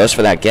him. Goes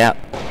for that gap.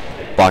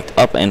 Blocked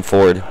up and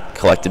forward.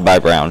 Collected by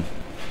Brown.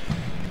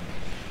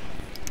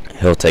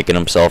 He'll take it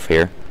himself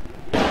here.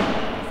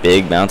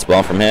 Big bounce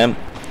ball from him.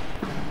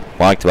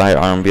 Blocked by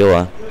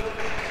Armbula.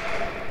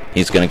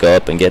 He's going to go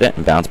up and get it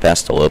and bounce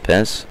past to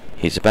Lopez.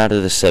 He's about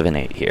at the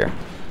 7-8 here.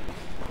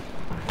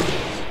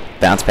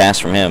 Bounce pass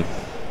from him.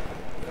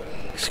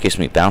 Excuse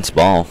me, bounce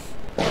ball.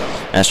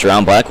 As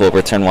Jerron Black will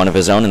return one of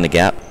his own in the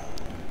gap.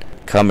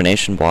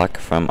 Combination block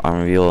from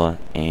Armbula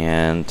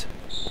and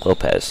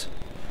Lopez.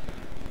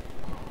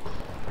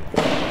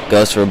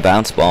 Goes for a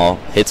bounce ball.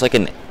 Hits like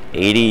an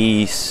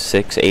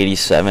 86,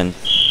 87.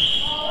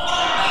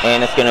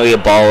 And it's going to be a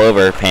ball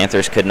over.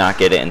 Panthers could not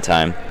get it in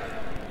time,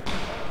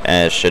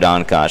 as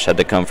Shadon Kosh had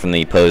to come from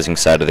the opposing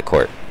side of the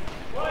court.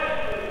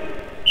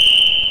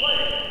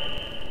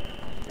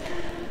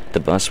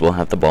 DeBus will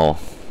have the ball.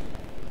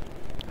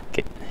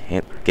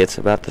 Gets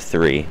about the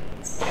 3.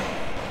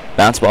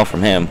 Bounce ball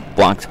from him.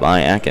 Blocked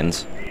by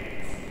Atkins.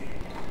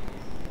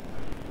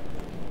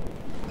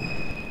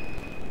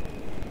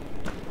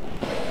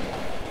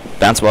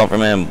 Bounce ball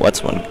from him.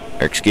 What's one?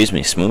 Or excuse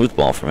me, smooth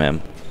ball from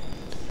him.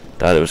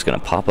 Thought it was going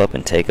to pop up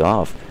and take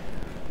off.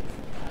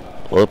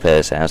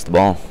 Lopez has the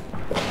ball.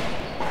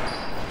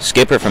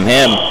 Skipper from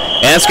him.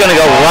 And it's going to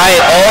go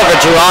right over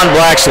Jerron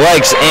Black's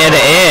legs and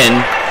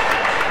in.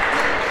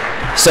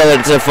 So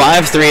it's a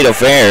 5-3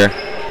 affair.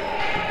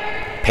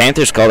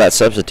 Panthers call that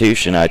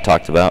substitution I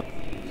talked about.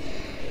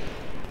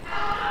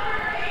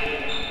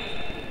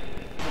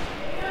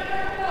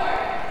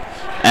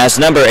 As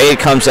number 8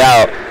 comes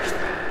out,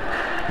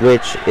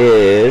 which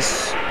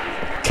is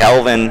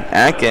Calvin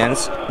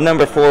Atkins.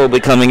 Number 4 will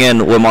be coming in,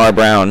 Lamar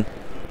Brown.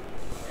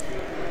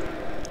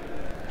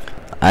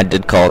 I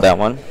did call that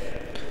one.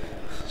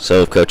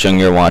 So if Coach Young,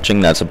 you're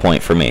watching, that's a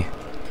point for me.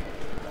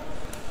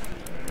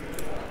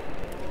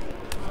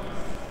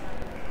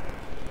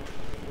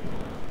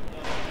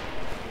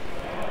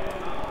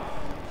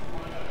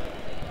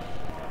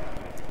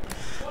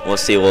 We'll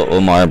see what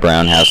Lamar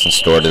Brown has in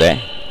store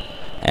today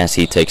as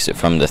he takes it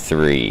from the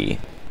 3.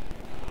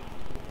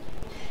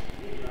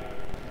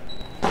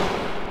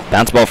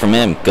 Bounce ball from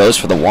him. Goes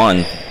for the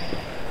one.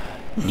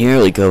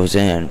 Nearly goes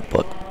in,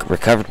 but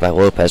recovered by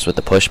Lopez with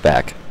the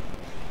pushback.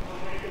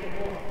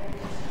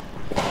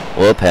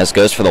 Lopez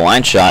goes for the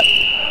line shot.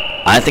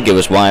 I think it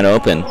was wide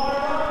open.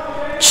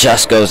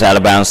 Just goes out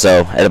of bounds,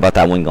 though, at about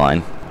that wing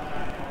line.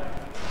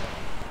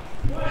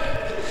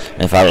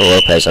 If I were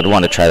Lopez, I'd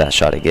want to try that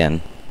shot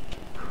again.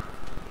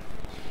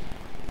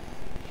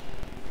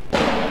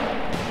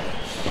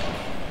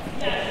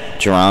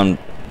 Jerron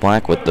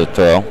Black with the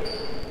throw.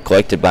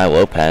 Collected by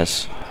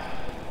Lopez.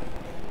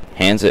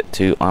 Hands it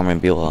to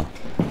Armambula.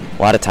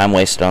 A lot of time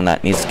wasted on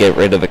that. Needs to get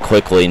rid of it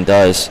quickly and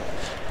does.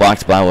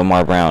 Blocked by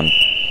Lamar Brown.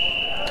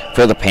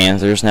 For the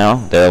Panthers now,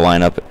 their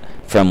lineup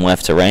from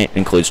left to right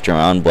includes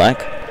Jerron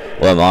Black,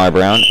 Lamar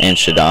Brown, and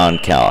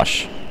Shadon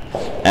Kosh.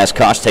 As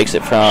Kosh takes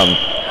it from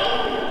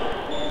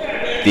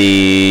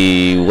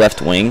the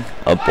left wing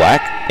of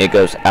Black, it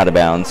goes out of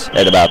bounds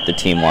at about the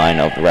team line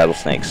of the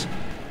Rattlesnakes.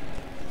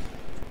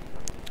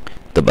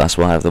 The bus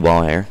will have the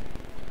ball here.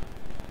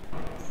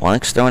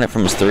 Lennox throwing it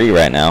from his 3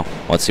 right now.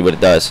 Let's see what it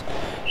does.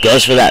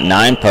 Goes for that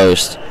 9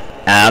 post,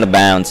 out of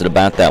bounds at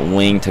about that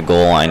wing to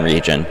goal line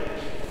region.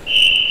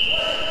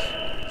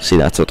 See,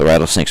 that's what the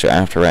Rattlesnakes are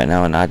after right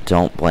now, and I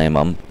don't blame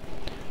them.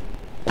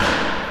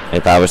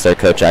 If I was their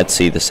coach, I'd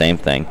see the same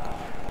thing.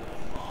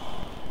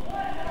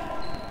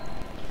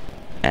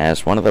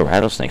 As one of the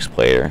Rattlesnakes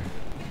player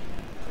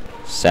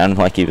sounded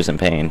like he was in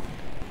pain.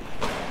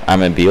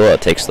 Armambula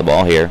takes the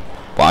ball here.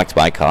 Blocked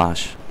by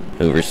Kosh,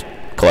 who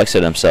collects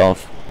it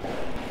himself.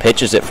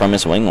 Pitches it from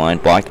his wing line.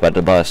 Blocked by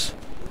the bus.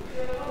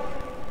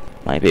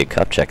 Might be a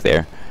cup check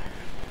there.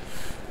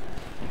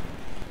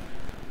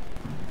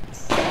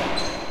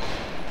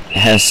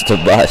 As the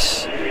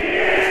bus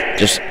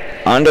just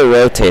under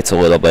rotates a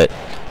little bit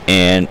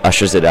and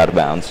ushers it out of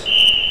bounds.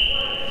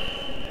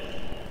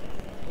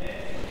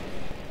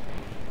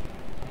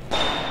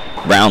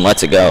 Brown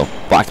lets it go.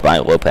 Blocked by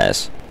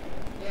Lopez.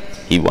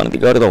 He wanted to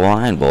go to the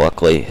line, but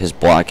luckily his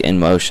block in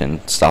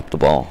motion stopped the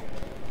ball.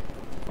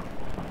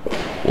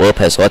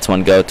 Lopez lets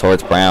one go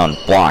towards Brown.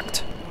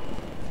 Blocked.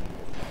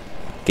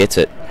 Gets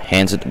it.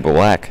 Hands it to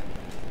Black.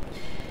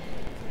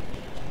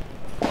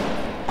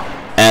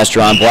 As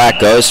Jerron Black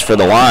goes for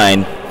the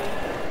line.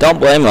 Don't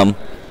blame him.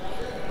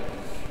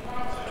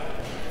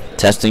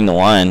 Testing the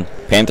line.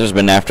 Panthers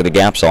been after the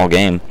gaps all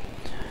game.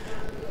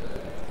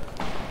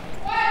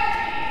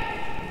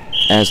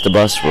 As the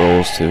bus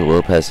rolls to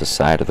Lopez's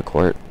side of the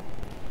court.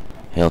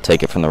 He'll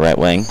take it from the right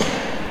wing.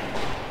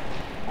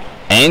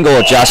 Angle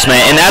adjustment,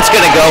 and that's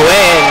going to go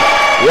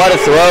in. What a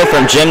throw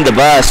from Jim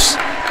DeBus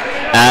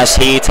as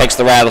he takes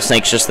the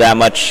Rattlesnakes just that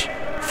much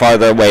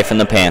farther away from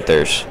the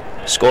Panthers.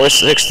 Score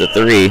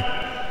 6-3.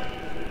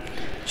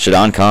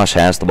 Shadon Kosh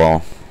has the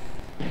ball.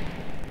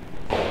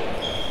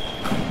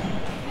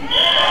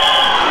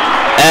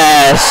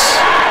 As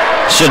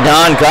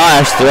Shadon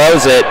Kosh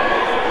throws it,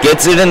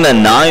 gets it in the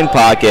 9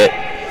 pocket.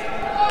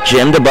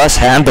 Jim DeBus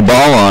had the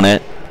ball on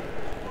it.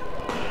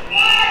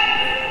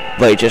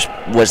 But it just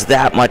was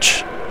that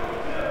much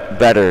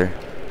better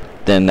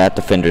than that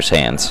defender's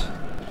hands.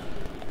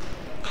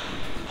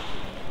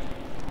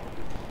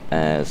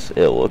 As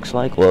it looks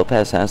like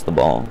Lopez has the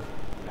ball.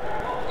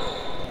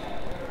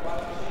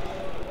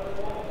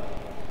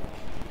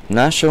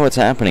 Not sure what's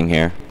happening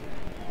here.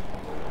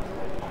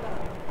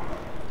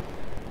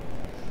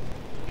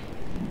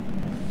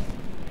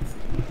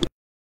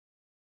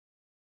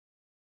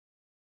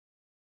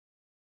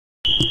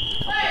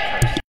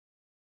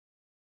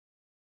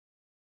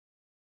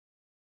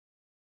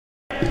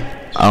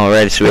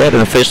 Alright, so we had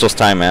an official's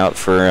timeout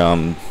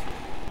for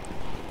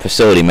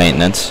facility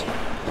maintenance,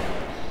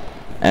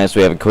 as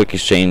we have a quick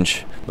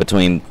exchange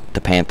between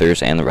the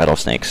Panthers and the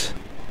Rattlesnakes.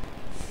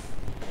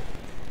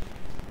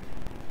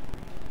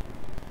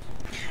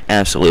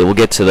 Absolutely, we'll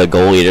get to the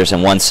goal leaders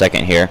in 1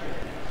 second here.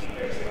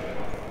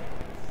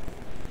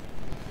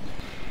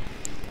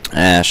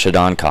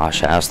 Shadon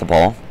Kosh has the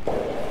ball.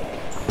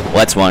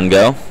 Lets one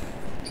go.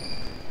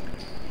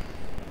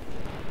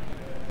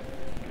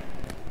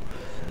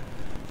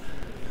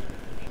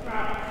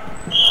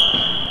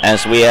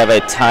 As we have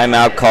a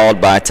timeout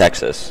called by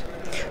Texas.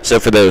 So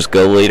for those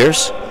goal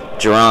leaders,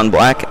 Jerron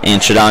Black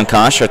and Shadon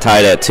Kosh are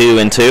tied at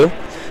 2-2.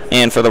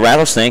 And for the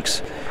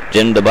Rattlesnakes,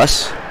 Jim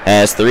DeBus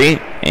has 3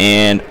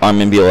 and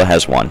Armambula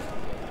has 1.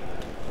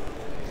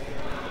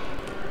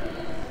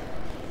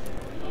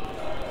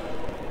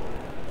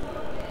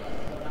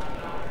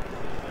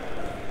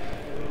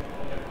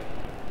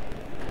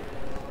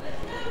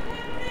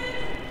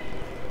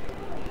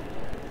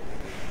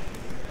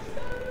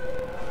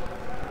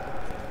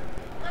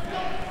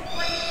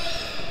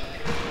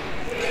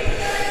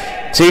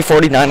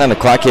 .49 on the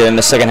clock here in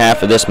the second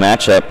half of this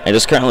matchup. It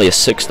is currently a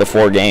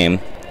 6-4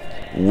 game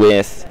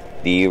with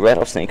the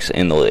Rattlesnakes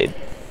in the lead.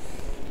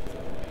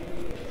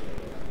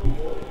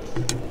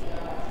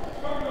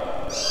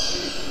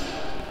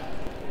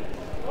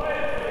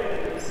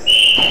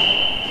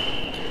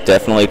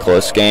 Definitely a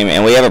close game,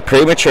 and we have a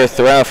premature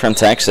throw from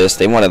Texas.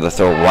 They wanted to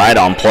throw right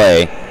on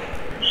play.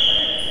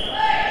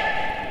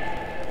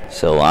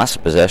 So loss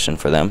of possession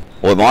for them.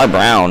 Lamar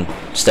Brown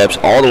steps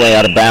all the way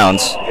out of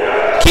bounds,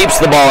 keeps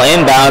the ball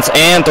in bounds,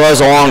 and throws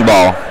a long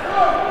ball.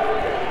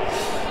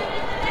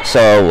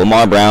 So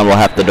Lamar Brown will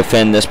have to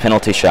defend this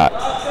penalty shot.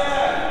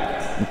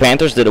 The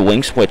Panthers did a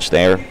wing switch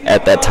there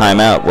at that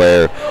timeout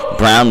where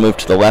Brown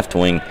moved to the left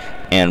wing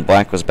and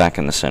Black was back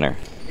in the center.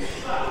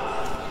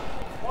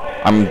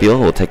 Armabila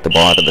will take the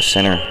ball out of the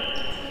center.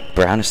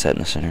 Brown is set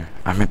in the center.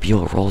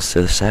 Armabila rolls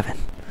to the 7.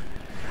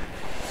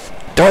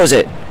 Throws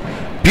it.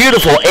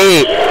 Beautiful 8.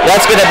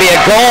 That's going to be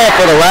a goal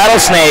for the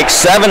Rattlesnakes.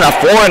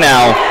 7-4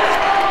 now.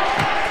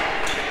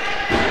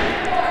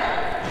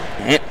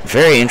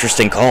 Very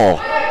interesting call.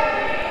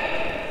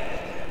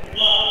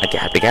 A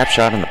gap-to-gap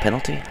shot on the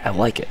penalty. I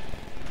like it.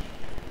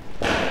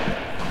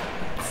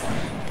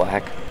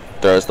 Black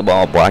throws the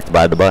ball, blocked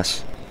by the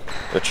bus.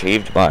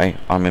 Retrieved by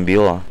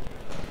Armabila.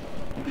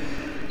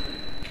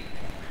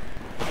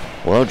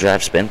 Low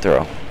drive spin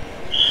throw.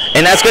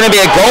 And that's going to be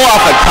a goal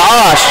off of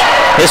Kosh.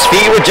 His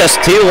feet were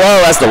just too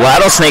low as the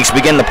Rattlesnakes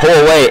begin to pull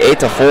away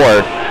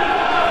 8-4.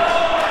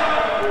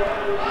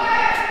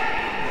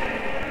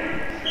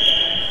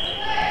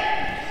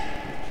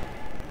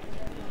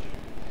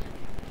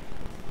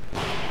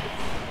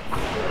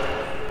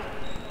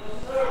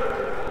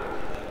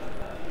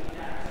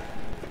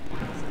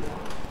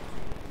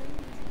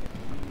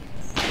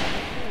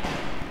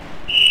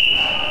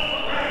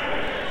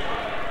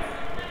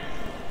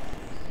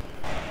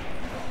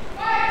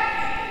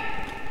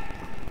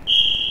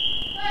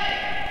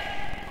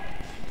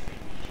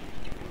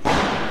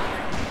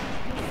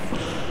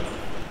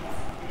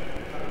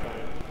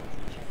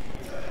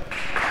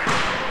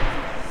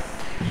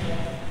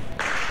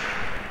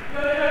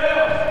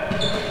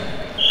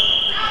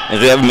 As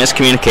we have a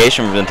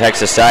miscommunication from the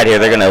Texas side here,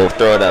 they're going to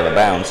throw it out of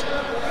bounds.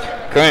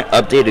 Current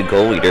updated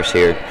goal leaders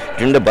here.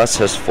 Jim DeBus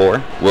has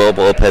 4, Will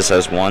Lopez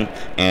has 1,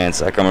 and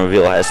Zach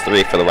Armaville has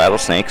 3 for the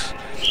Rattlesnakes.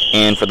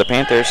 And for the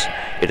Panthers,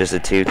 it is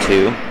a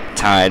 2-2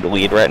 tied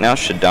lead right now.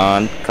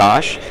 Shadon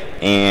Kosh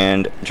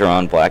and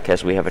Jerron Black,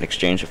 as we have an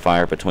exchange of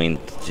fire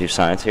between the two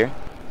sides here.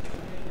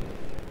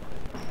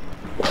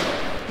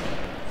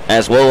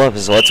 As Will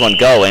Lopez lets one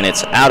go, and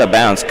it's out of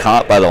bounds,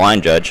 caught by the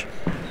line judge.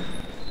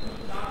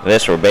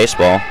 This were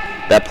baseball,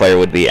 that player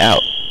would be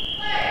out.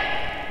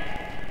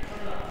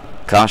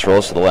 Kosh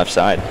rolls to the left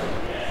side.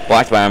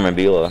 Blocked by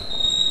Armabila.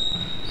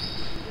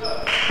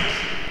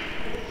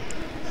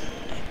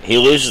 He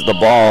loses the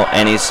ball,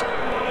 and he's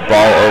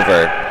ball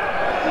over.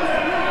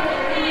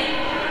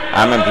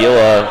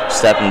 Armabila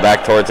stepping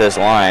back towards his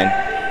line.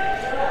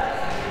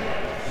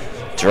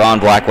 Jerron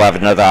Black will have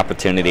another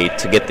opportunity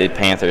to get the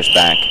Panthers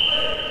back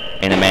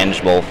in a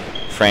manageable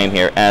frame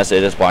here, as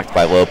it is blocked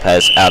by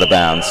Lopez out of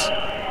bounds.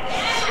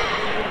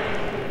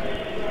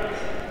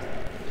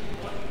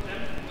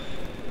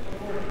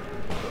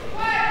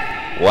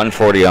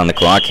 .140 on the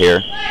clock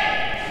here.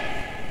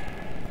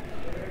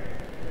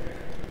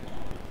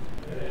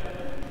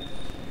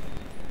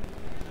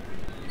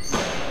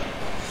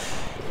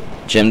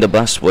 Jim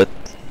DeBus with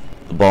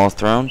the ball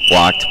thrown,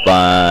 blocked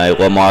by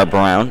Lamar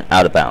Brown,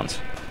 out of bounds.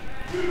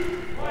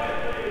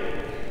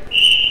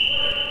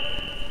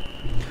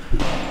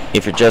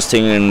 If you're just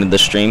tuning into the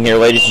stream here,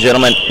 ladies and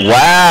gentlemen,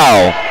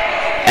 wow!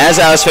 As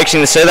I was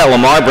fixing to say that,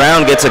 Lamar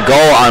Brown gets a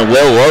goal on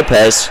Will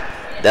Lopez.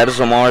 That is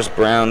Lamar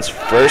Brown's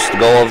first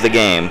goal of the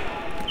game.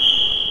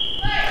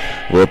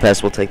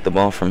 Lopez will take the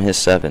ball from his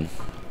 7.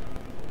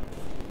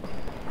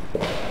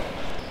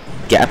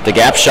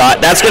 Gap-to-gap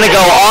shot. That's going to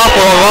go off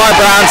of Lamar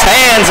Brown's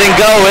hands and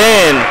go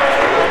in.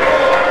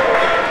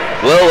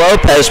 Will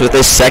Lopez with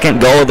his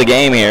second goal of the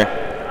game here.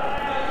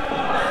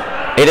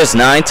 It is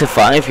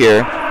 9-5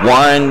 here.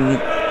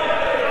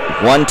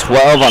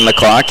 1:12 on the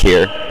clock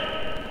here.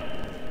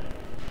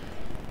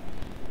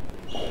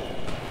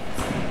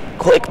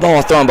 Quick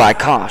ball thrown by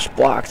Kosh,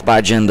 blocked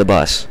by Jim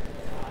DeBus.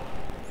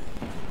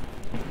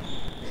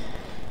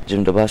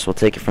 Jim DeBus will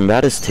take it from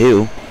about his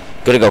 2.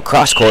 Gonna go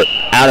cross court,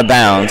 out of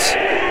bounds.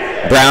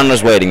 Brown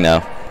was waiting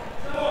though.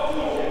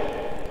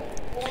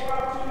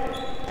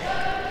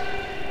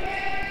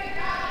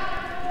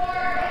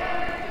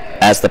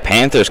 As the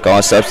Panthers call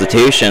a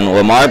substitution,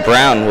 Lamar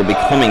Brown will be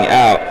coming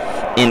out,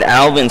 and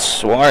Alvin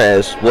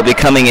Suarez will be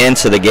coming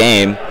into the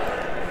game.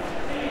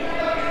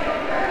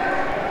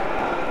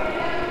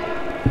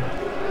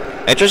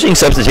 Interesting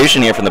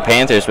substitution here from the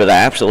Panthers, but I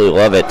absolutely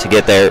love it to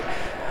get their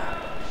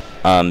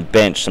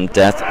bench some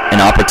depth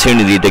and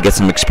opportunity to get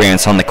some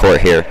experience on the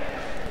court here.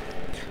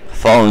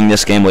 Following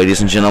this game,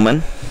 ladies and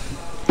gentlemen,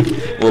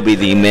 will be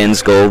the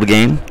men's gold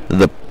game,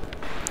 the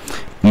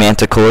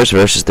Manticores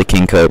versus the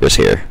King Cobras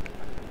here.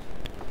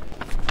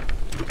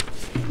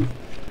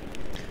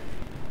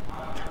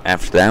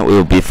 After that, we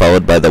will be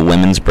followed by the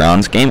women's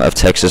bronze game of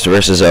Texas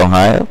versus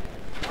Ohio,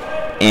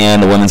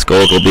 and the women's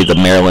gold will be the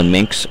Maryland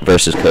Minks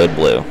versus Code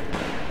Blue.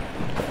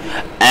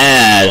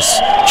 As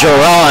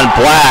Jerron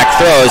Black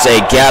throws a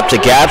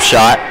gap-to-gap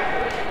shot,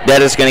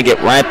 that is going to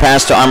get right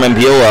past to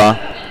Armabila,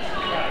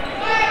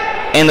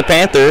 and the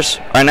Panthers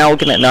are now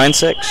looking at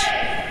 9-6.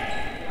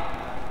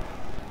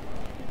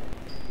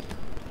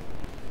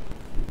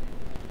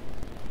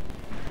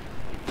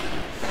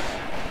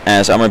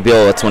 as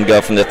Armabila lets one go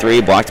from the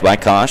 3, blocked by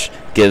Kosh,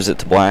 gives it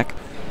to Black.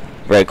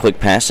 Very quick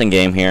passing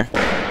game here.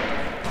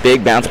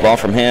 Big bounce ball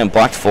from him,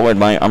 blocked forward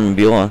by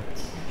Armabila.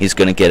 He's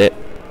going to get it.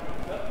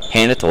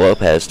 Hand it to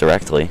Lopez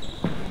directly.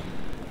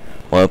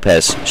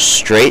 Lopez,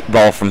 straight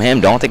ball from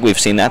him. Don't think we've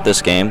seen that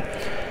this game.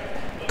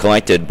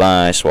 Collected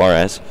by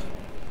Suarez.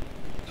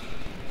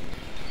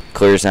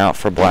 Clears out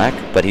for Black,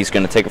 but he's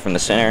going to take it from the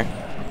center.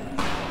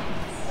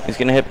 He's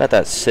going to hit about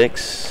that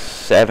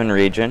 6-7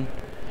 region,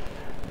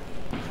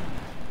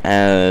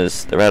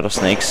 as the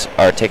Rattlesnakes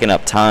are taking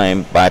up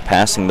time by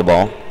passing the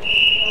ball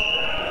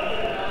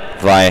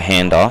via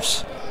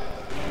handoffs.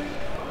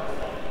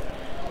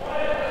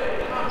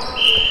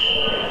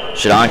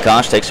 Shadon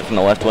Kosh takes it from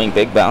the left wing.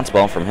 Big bounce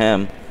ball from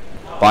him.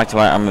 Blocked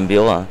by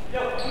Armambila.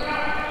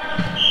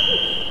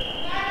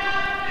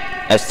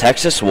 As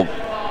Texas will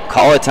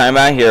call a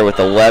timeout here with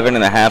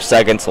 11.5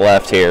 seconds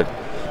left here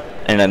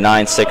in a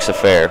 9-6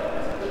 affair.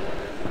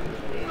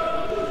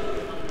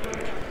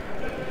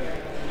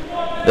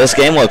 This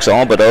game looks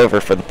all but over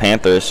for the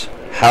Panthers.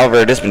 However,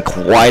 it has been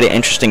quite an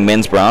interesting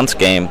men's bronze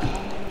game.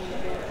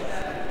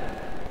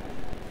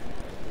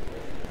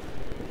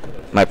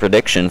 My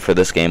prediction for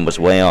this game was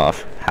way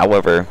off.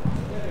 However,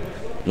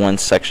 one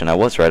section I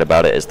was right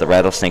about it is the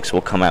Rattlesnakes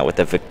will come out with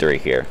a victory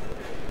here.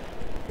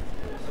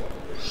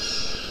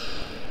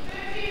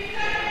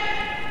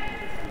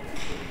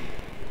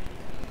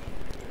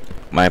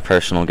 My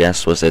personal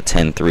guess was a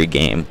 10-3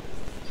 game.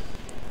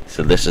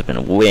 So this has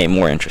been way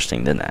more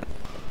interesting than that.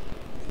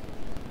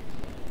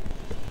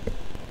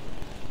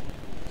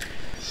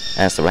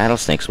 As the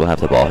Rattlesnakes will have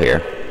the ball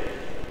here.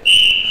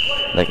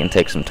 They can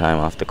take some time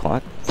off the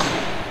clock.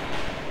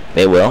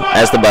 They will,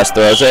 as the bus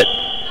throws it.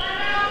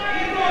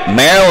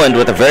 Maryland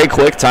with a very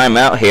quick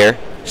timeout here.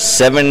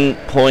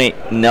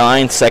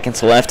 7.9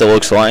 seconds left, it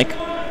looks like.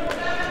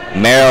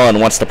 Maryland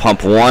wants to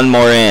pump one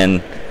more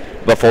in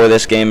before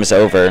this game is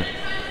over.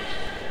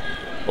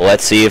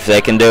 Let's see if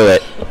they can do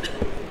it.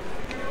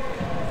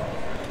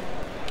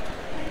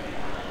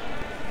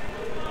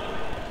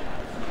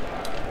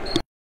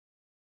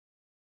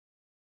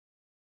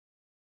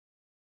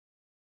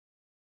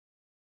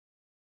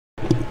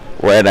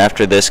 Right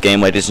after this game,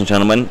 ladies and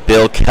gentlemen,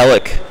 Bill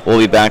Kellick will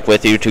be back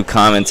with you to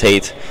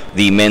commentate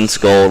the men's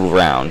gold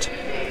round.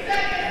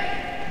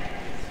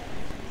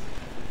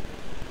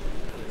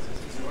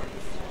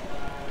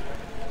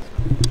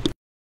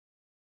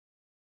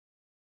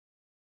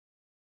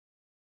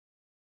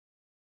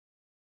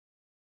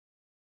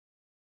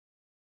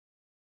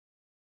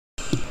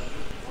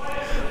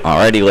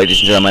 Alrighty, ladies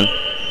and gentlemen.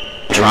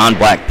 Drawn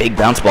Black, big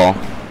bounce ball.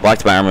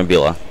 Blocked by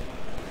Armabila.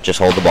 Just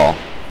hold the ball.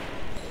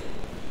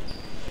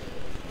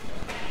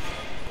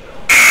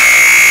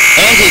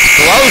 And he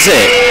throws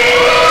it.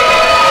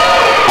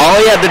 All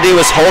he had to do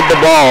was hold the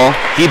ball.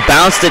 He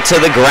bounced it to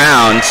the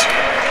ground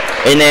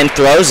and then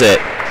throws it.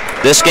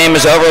 This game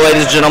is over,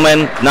 ladies and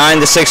gentlemen.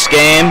 9-6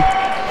 game.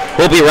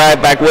 We'll be right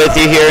back with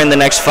you here in the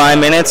next 5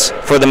 minutes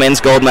for the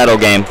men's gold medal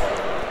game.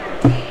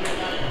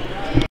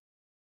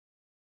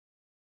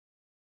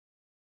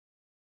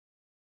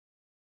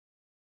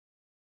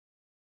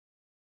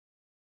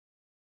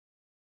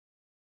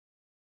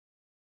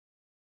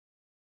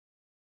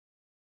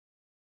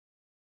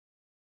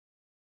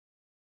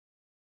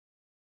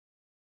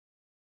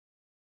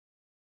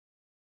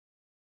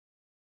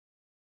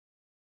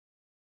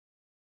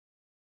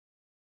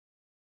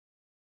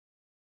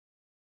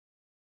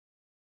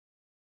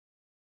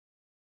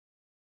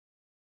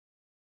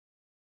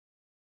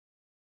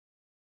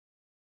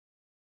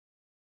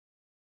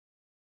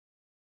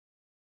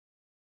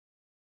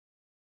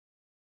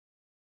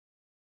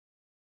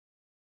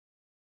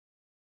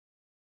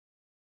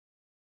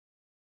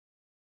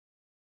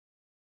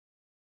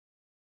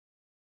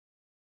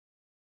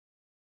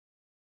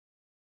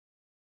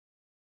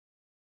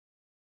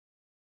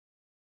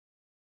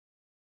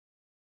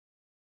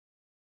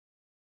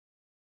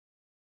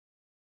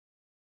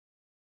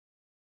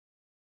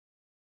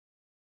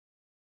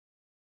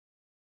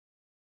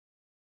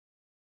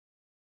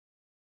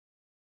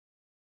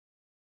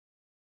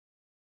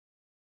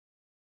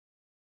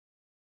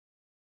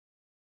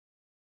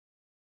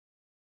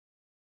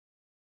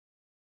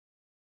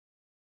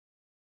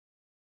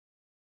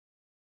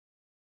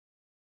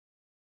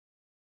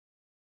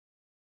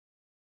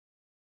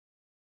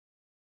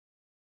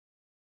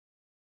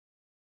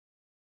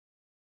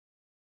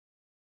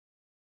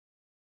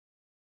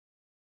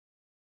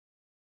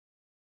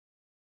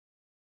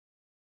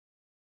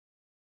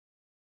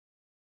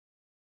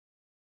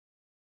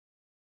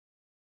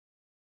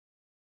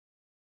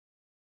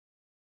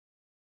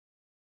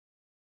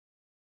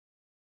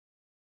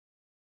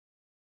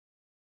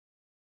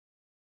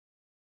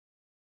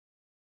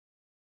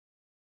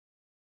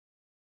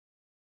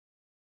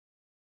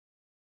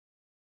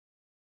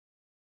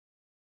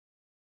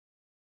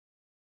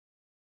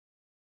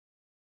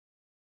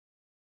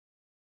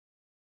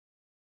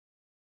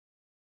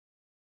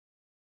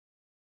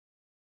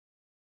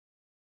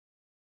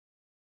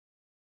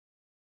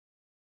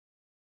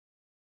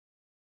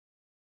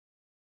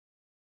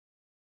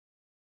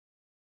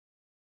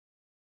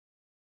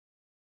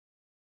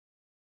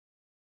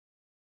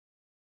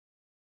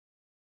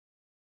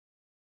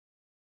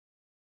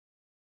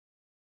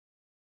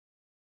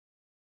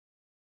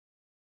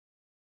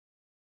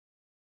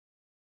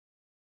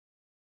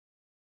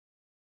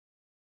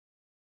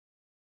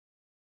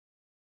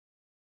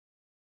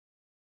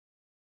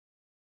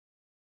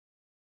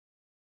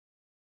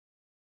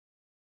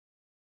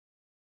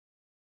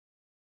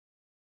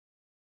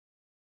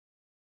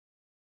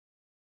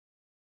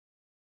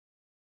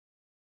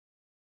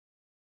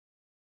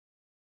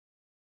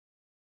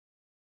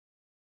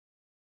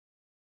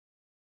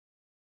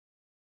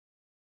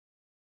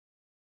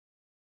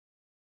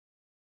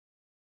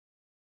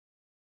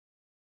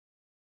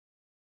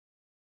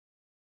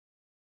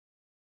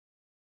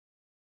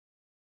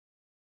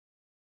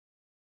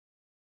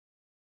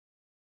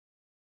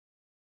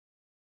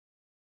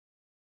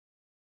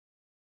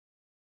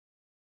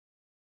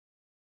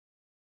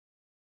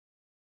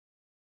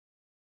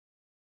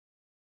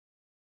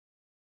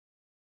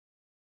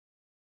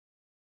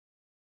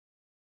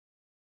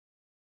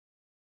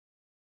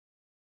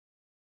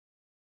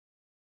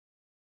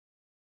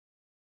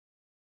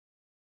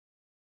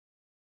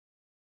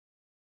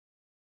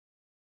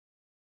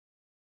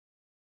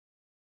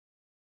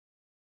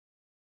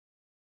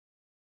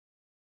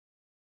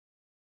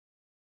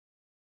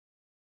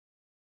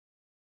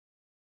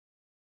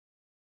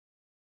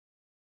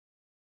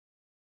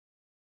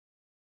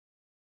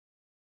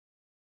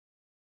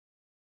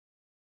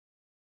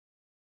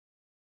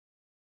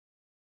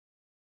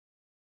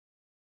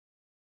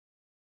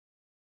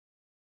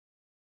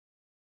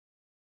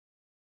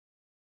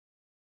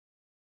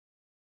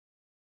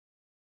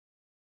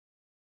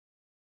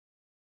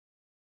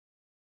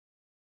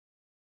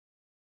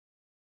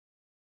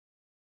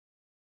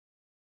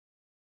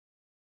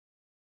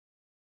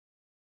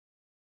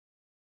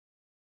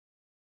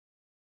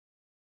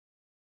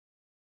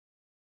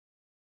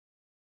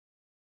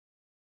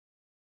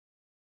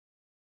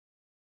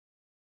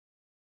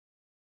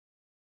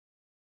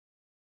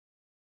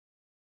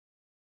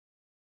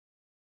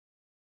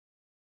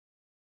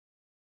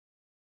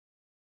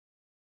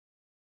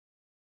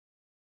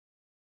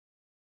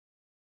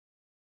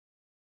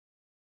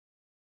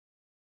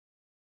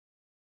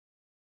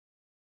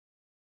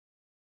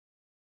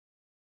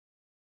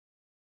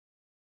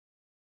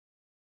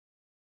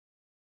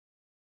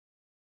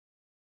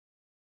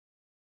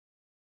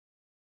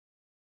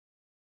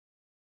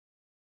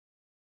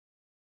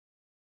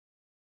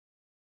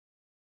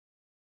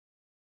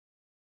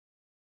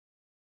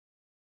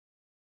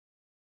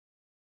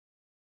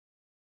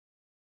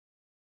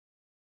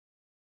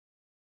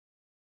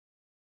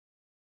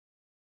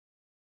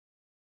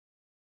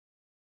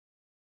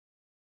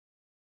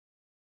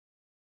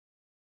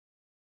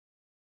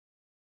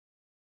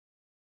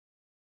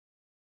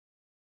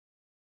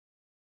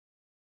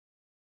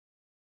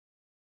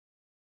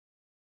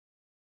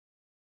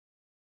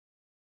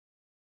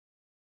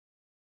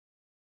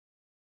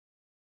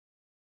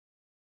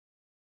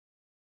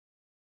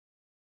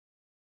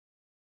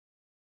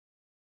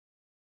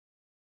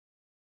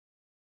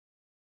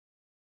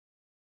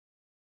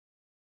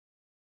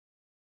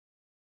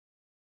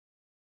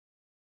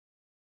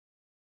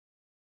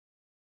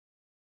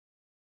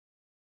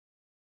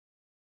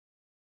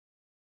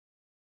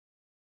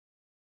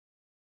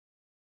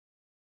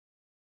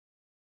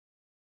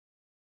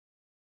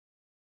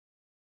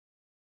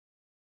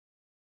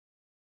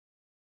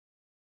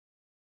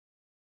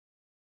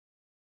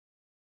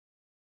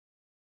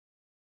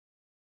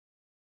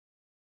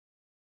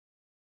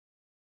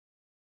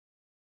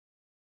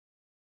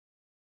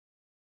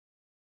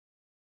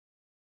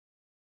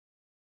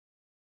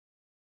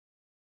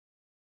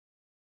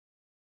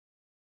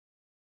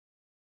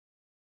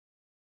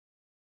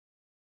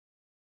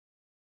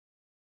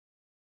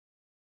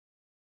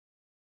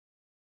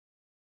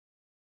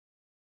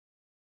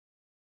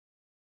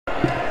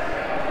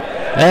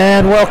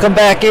 And welcome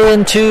back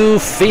into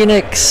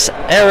Phoenix,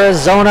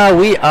 Arizona.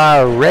 We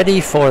are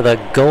ready for the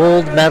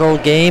gold medal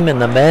game in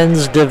the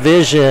men's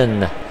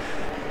division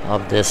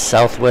of this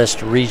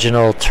Southwest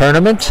Regional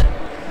Tournament.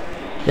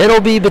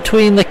 It'll be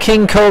between the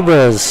King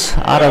Cobras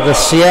out of the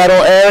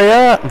Seattle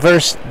area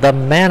versus the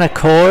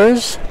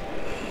Manicores.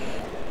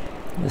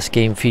 This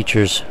game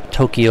features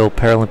Tokyo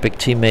Paralympic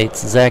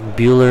teammates Zach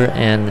Bueller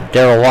and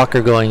Darrell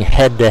Walker going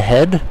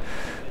head-to-head.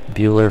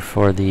 Bueller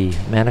for the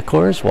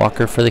Manicores,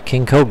 Walker for the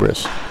King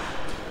Cobras.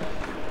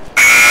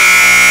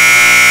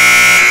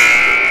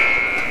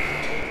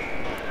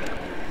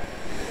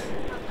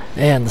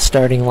 And the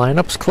starting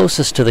lineups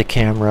closest to the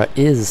camera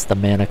is the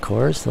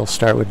Manicores. They'll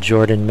start with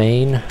Jordan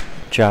Main,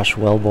 Josh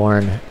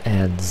Wellborn,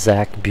 and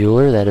Zach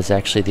Bueller. That is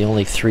actually the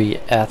only 3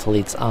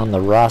 athletes on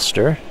the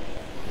roster.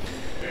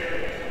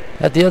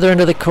 At the other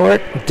end of the court,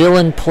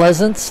 Dylan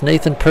Pleasance,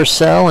 Nathan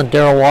Purcell, and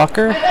Darrell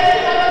Walker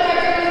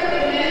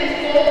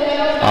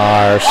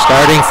are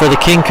starting for the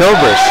King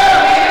Cobras.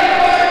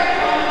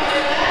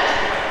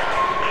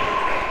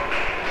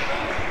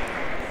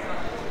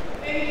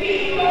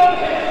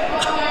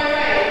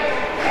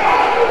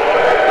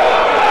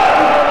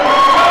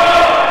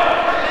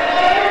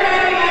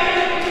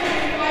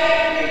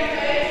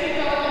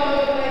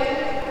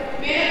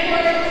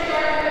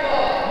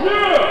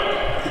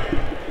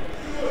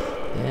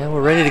 And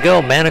we're ready to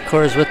go.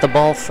 Manicores with the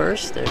ball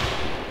first. They're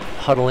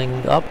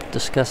huddling up,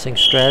 discussing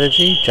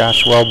strategy.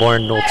 Josh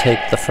Wellborn will take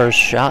the first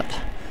shot.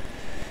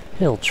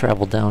 He'll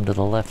travel down to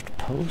the left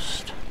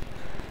post.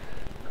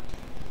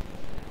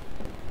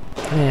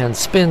 And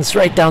spins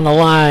right down the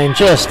line,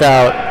 just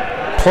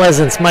out.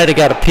 Pleasance might have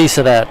got a piece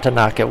of that to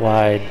knock it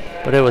wide,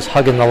 but it was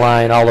hugging the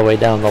line all the way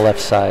down the left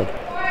side.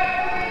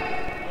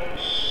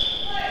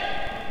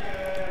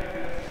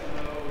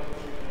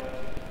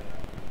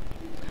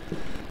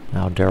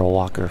 Now Darrell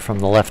Walker from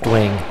the left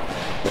wing.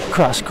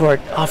 Cross court,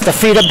 off the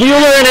feet of Bueller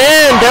and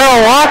in!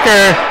 Darrell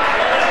Walker!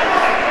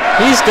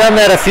 He's done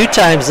that a few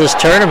times this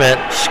tournament,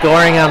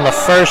 scoring on the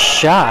first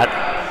shot.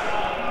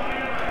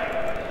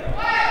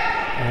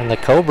 And the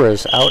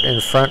Cobras out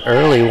in front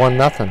early,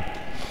 1-0.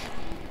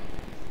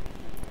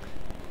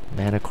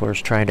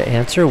 Manicores trying to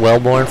answer.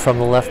 Wellborn from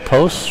the left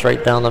post,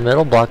 straight down the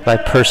middle, blocked by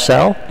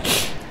Purcell.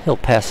 He'll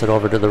pass it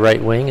over to the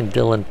right wing and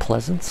Dylan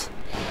Pleasance.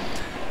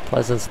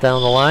 Pleasance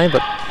down the line,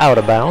 but out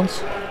of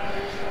bounds.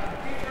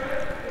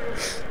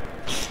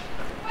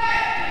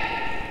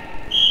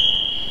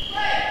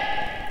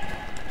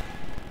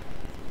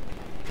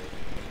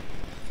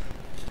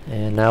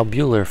 And now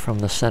Bueller from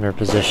the center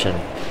position.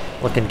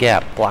 Looking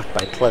gap, blocked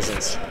by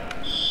Pleasance.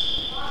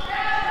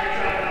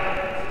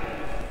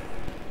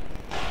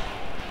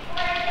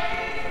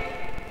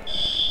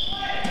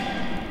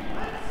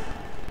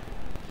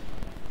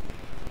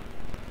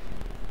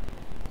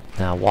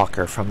 Now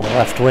Walker from the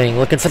left wing,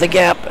 looking for the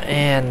gap,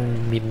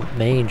 and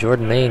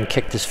Jordan Main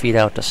kicked his feet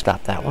out to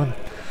stop that one.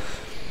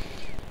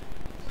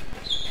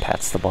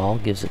 Pats the ball,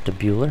 gives it to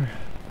Bueller.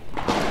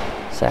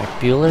 Zach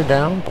Bueller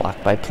down,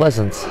 blocked by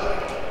Pleasance.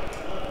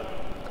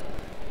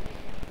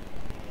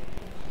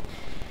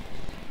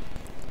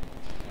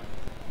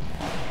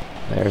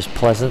 There's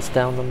Pleasance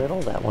down the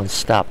middle. That one's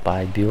stopped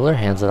by Bueller.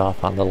 Hands it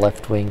off on the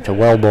left wing to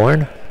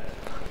Wellborn.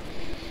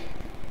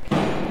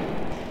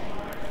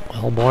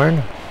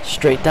 Wellborn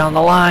straight down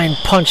the line.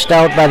 Punched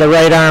out by the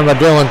right arm of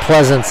Dylan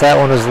Pleasance. That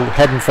one was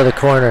heading for the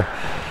corner.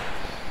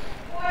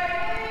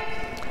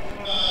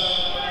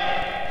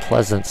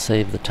 Pleasance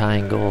saved the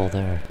tying goal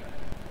there.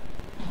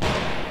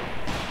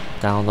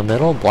 Down the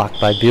middle. Blocked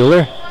by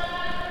Bueller.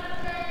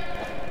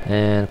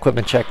 And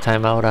equipment check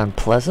timeout on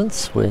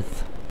Pleasance with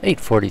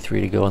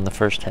 8:43 to go in the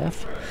first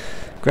half.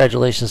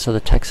 Congratulations to the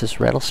Texas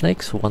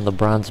Rattlesnakes, who won the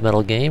bronze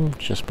medal game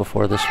just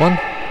before this one,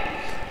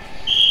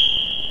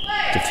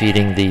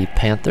 defeating the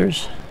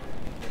Panthers.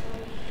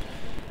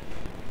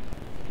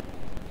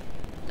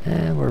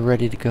 And we're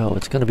ready to go.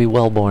 It's going to be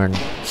Wellborn,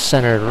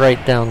 centered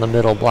right down the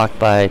middle, blocked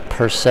by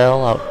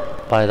Purcell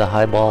out by the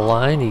high ball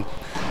line. He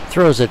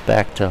throws it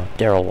back to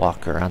Darrell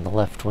Walker on the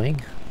left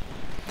wing.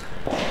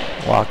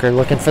 Walker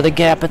looking for the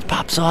gap. It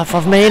pops off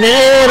of Main and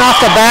in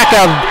off the back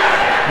of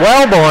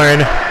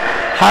Wellborn.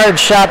 Hard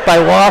shot by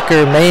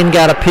Walker. Main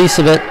got a piece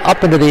of it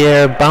up into the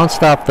air,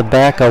 bounced off the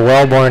back of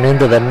Wellborn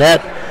into the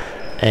net,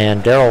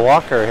 and Darrell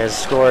Walker has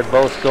scored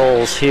both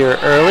goals here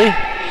early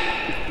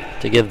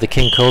to give the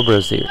King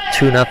Cobras the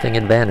 2-0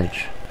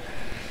 advantage.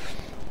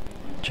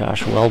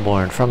 Josh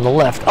Wellborn from the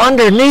left,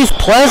 underneath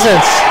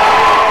Pleasance.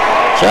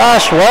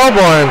 Josh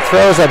Wellborn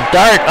throws a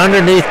dart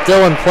underneath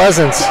Dylan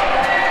Pleasance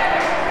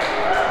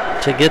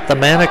to get the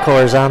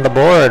Manicores on the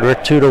board. We're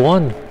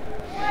 2-1.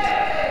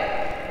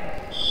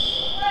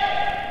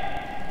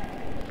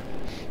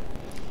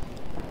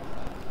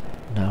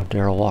 Now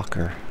Darrell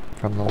Walker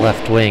from the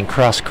left wing,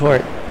 cross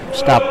court,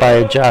 stopped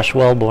by Josh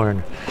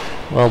Wellborn.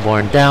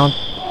 Wellborn down.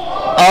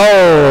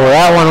 Oh,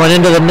 that one went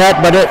into the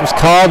net, but it was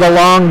called a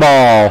long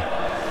ball.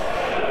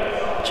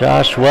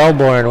 Josh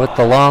Wellborn with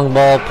the long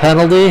ball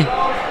penalty.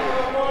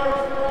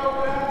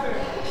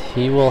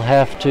 He will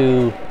have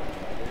to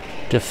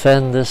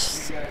defend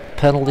this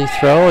penalty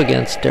throw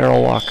against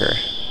Daryl Walker.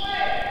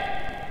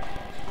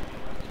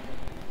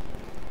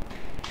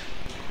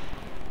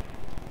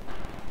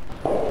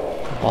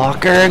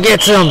 Walker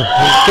gets him.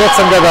 He gets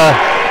him to the,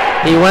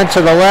 he went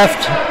to the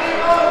left.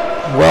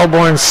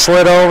 Wellborn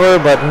slid over,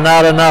 but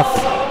not enough.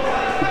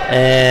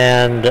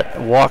 And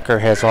Walker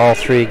has all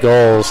 3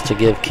 goals to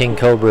give King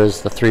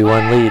Cobras the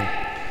 3-1 lead.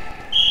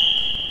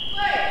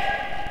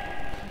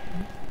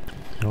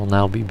 It'll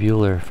now be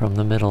Bueller from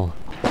the middle.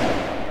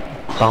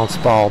 Bounce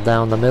ball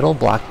down the middle,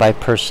 blocked by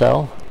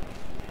Purcell.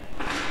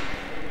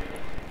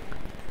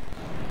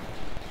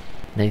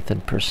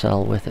 Nathan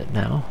Purcell with it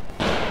now.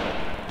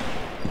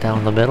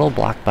 Down the middle,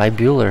 blocked by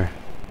Bueller.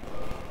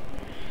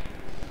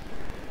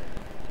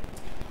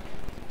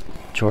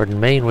 Jordan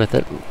Main with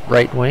it,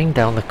 right wing,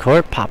 down the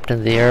court, popped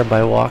in the air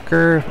by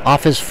Walker.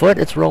 Off his foot,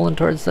 it's rolling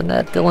towards the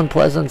net. Dylan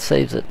Pleasance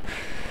saves it.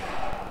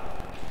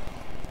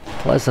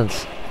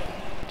 Pleasance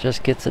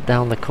just gets it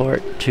down the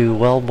court to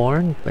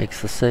Wellborn,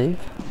 makes the save.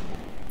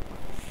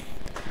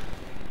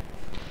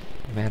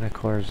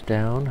 Manicore's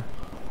down.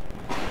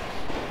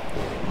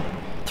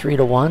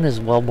 3-1 as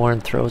Wellborn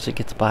throws it,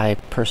 gets by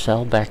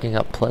Purcell, backing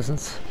up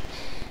Pleasance.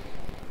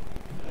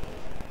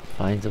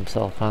 Finds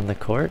himself on the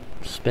court,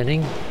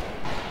 spinning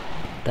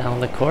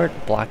down the court,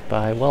 blocked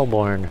by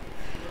Wellborn.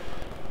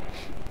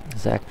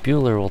 Zach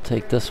Bueller will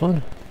take this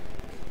one.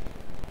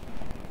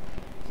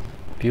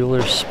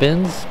 Bueller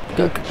spins,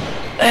 good,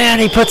 and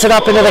he puts it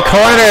up into the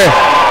corner.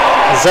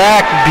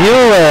 Zach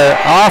Bueller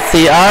off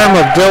the arm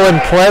of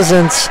Dylan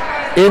Pleasance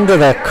into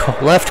the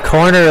left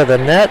corner of the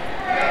net.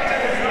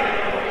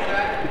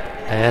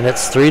 And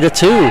it's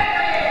 3-2.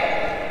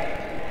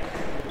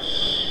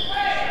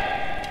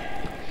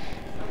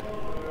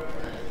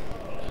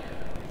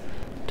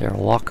 Daryl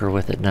Walker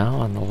with it now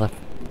on the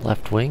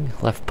left wing,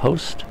 left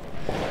post.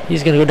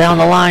 He's going to go down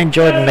the line.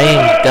 Jordan Main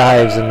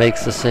dives and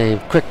makes the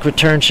save. Quick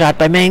return shot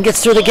by Main.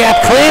 Gets through the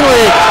gap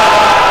cleanly.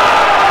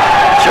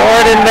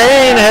 Jordan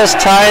Main has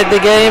tied the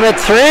game at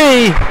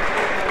 3.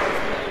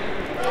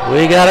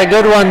 We got a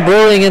good one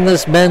brewing in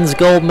this men's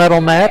gold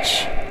medal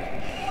match.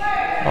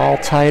 All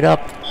tied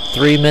up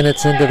 3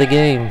 minutes into the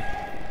game.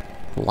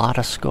 A lot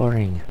of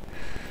scoring.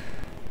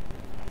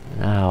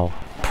 Now,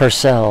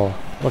 Purcell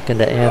looking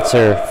to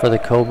answer for the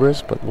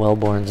Cobras, but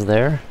Wellborn's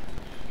there.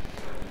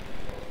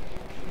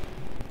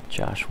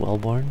 Josh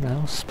Wellborn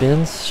now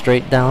spins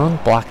straight down,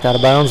 blocked out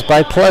of bounds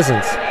by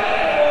Pleasance.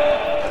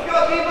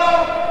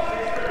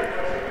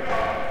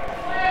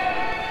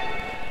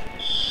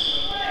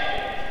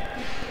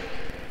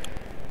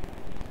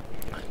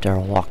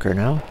 Daryl Walker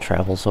now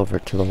travels over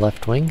to the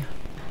left wing.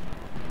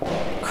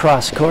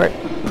 Cross court,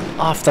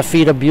 off the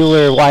feet of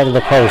Bueller, wide of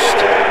the post.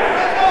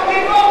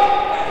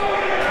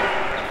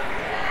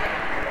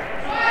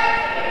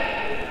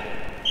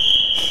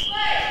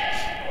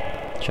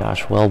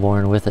 Josh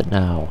Wellborn with it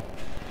now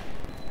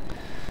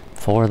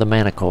for the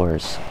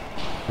Manicores.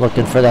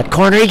 Looking for that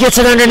corner. He gets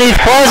it underneath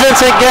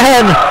Pleasance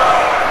again.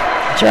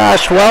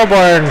 Josh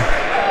Wellborn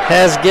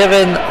has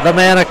given the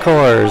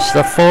Manicores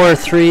the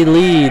 4-3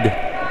 lead.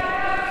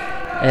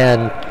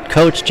 And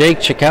Coach Jake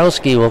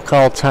Chakowski will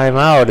call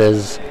timeout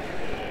as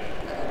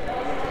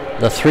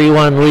the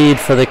 3-1 lead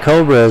for the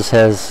Cobras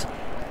has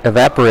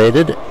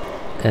evaporated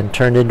and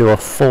turned into a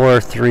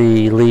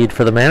 4-3 lead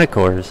for the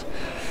Manicores.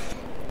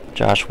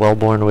 Josh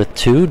Wellborn with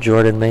 2,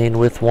 Jordan Main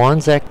with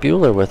 1, Zach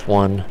Bueller with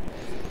 1,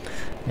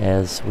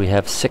 as we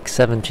have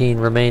 6:17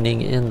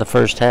 remaining in the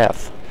first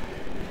half.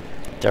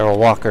 Daryl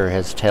Walker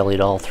has tallied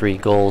all 3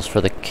 goals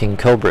for the King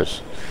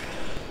Cobras.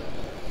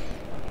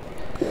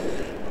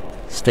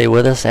 Stay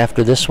with us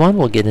after this one.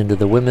 We'll get into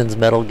the women's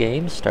medal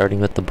games,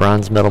 starting with the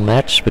bronze medal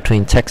match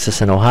between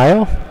Texas and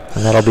Ohio,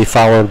 and that'll be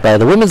followed by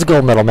the women's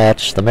gold medal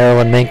match, the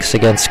Maryland Minx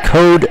against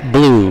Code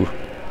Blue.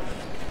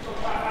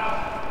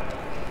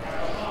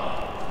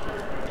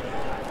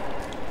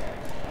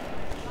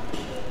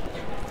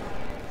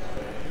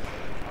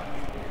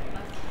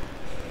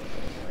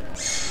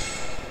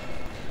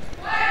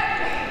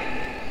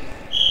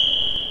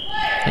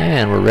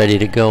 And we're ready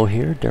to go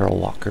here. Daryl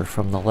Walker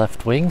from the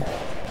left wing.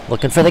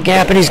 Looking for the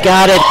gap, and he's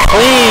got it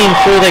clean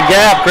through the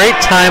gap. Great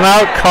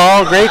timeout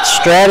call, great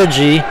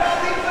strategy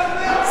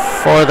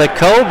for the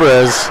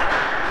Cobras.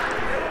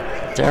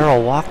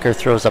 Daryl Walker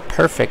throws a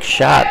perfect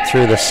shot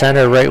through the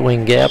center right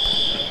wing gap.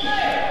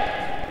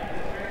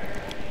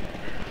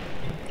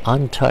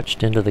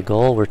 Untouched into the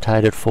goal. We're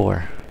tied at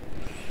 4.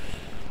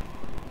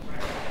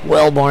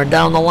 Wellborn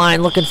down the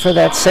line looking for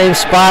that same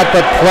spot,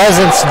 but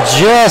Pleasance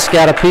just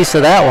got a piece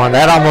of that one.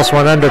 That almost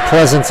went under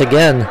Pleasance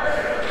again.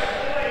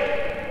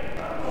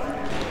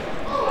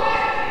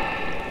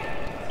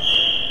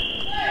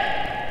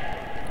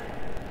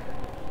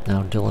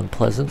 Now Dylan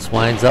Pleasance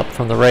winds up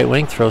from the right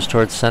wing, throws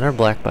towards center,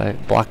 blocked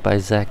by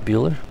Zach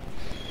Bueller.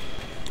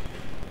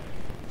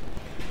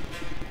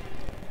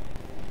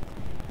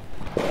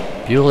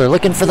 Bueller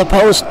looking for the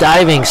post,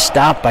 diving,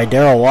 stopped by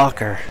Daryl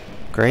Walker.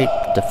 Great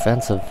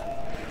defensive.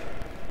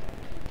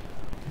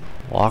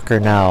 Walker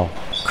now,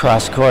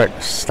 cross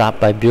court, stopped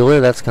by Bueller.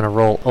 That's going to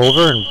roll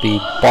over and be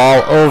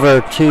ball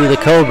over to the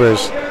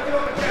Cobras.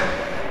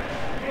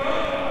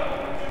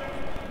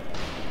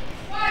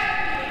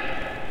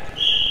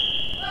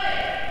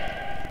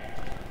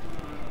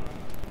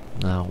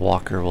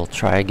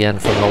 try again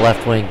from the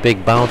left wing.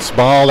 Big bounce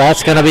ball.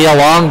 That's going to be a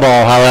long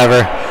ball,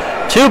 however.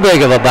 Too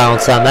big of a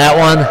bounce on that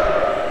one.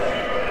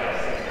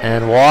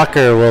 And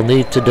Walker will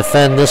need to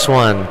defend this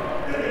one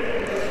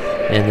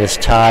in this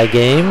tie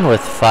game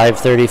with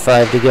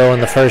 5:35 to go in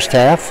the first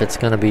half. It's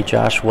going to be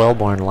Josh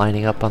Wellborn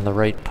lining up on the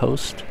right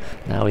post.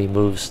 Now he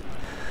moves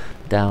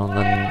down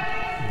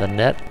the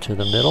net to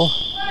the middle.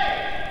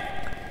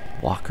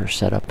 Walker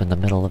set up in the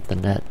middle of the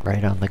net,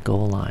 right on the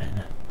goal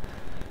line.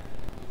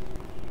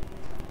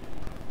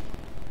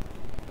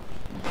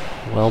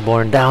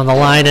 Wellborn down the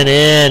line and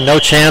in. No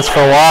chance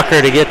for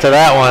Walker to get to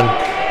that one.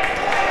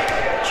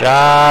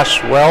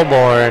 Josh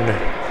Wellborn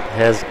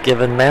has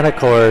given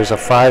Manacores a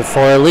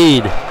 5-4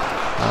 lead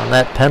on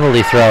that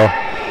penalty throw.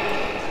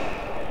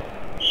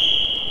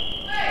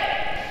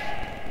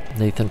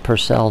 Nathan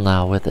Purcell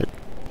now with it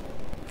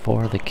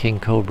for the King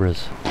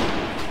Cobras.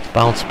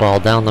 Bounce ball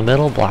down the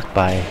middle, blocked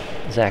by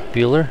Zach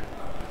Bueller.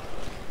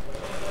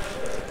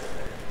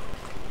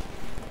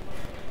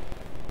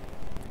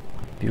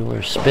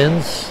 Bueller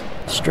spins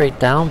straight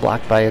down,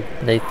 blocked by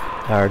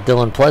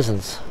Dylan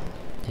Pleasance.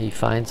 He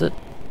finds it.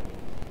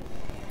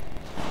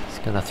 He's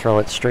going to throw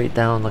it straight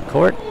down the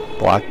court,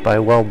 blocked by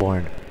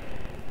Wellborn.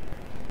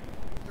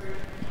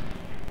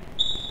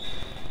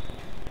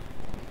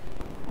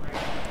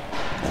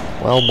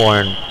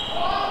 Wellborn.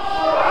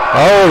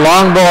 Oh,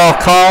 long ball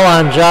call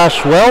on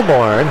Josh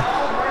Wellborn.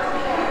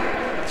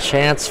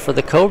 Chance for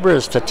the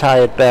Cobras to tie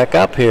it back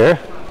up here.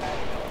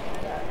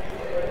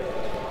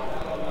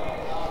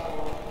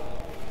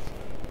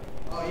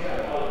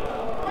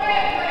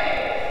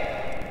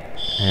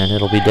 And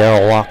it'll be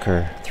Darrell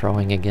Walker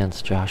throwing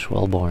against Josh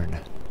Wellborn.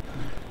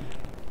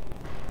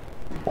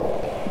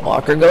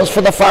 Walker goes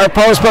for the far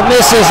post but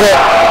misses it.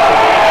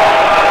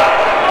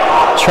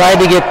 Tried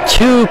to get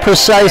too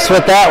precise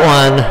with that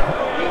one.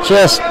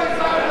 Just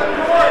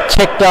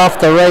ticked off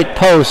the right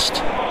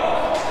post.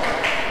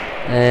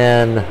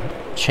 And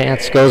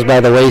chance goes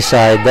by the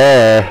wayside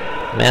there.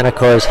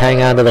 Manacores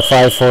hang on to the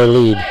 5-4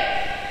 lead.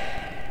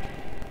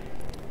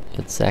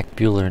 It's Zach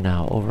Bueller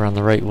now over on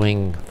the right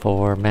wing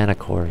for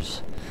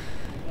Manacores.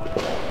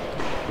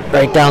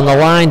 Right down the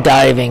line,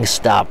 diving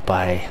stop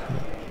by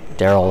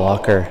Darrell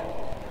Walker.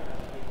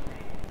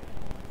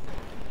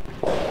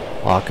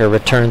 Walker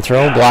return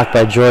throw, blocked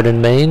by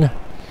Jordan Main.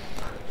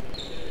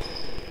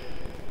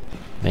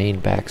 Main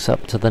backs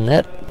up to the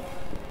net.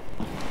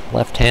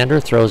 Left-hander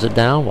throws it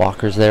down.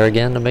 Walker's there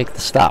again to make the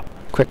stop.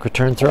 Quick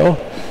return throw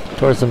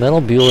towards the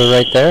middle. Bueller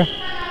right there.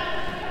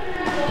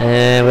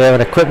 And we have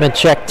an equipment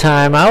check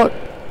timeout.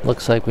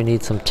 Looks like we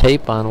need some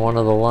tape on one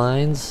of the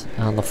lines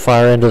on the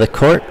far end of the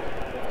court.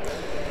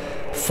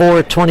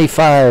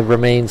 4:25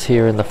 remains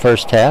here in the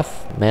first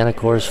half.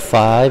 Manacores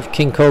 5,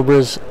 King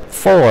Cobras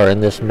 4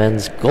 in this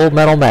men's gold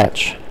medal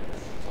match.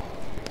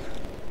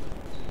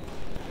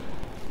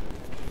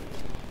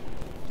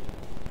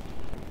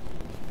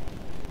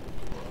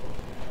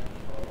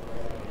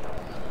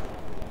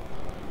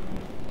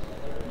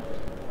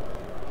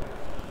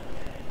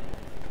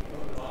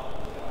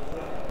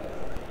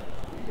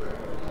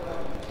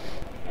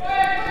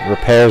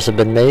 Repairs have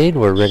been made.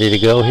 We're ready to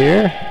go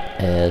here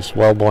as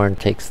Wellborn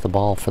takes the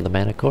ball for the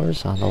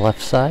Manacores on the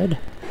left side.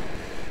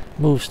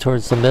 Moves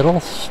towards the middle.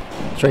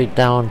 Straight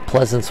down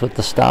Pleasance with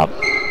the stop.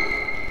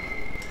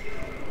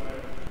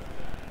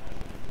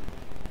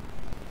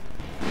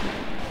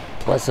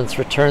 Pleasance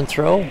return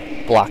throw.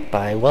 Blocked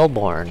by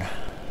Wellborn.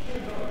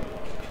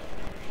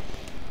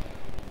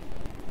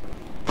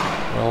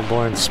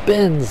 Wellborn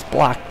spins.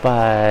 Blocked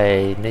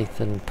by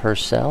Nathan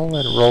Purcell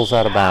and rolls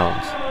out of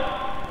bounds.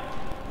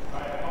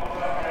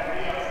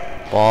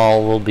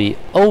 Ball will be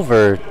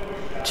over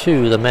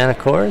to the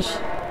Manacores.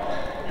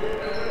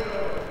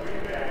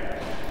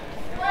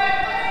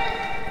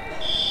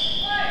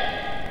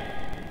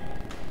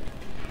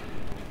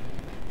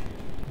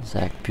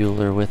 Zach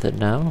Bueller with it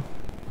now.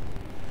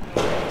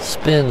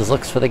 Spins,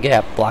 looks for the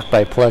gap, blocked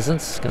by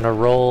Pleasance. Gonna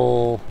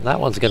roll, that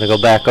one's gonna go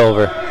back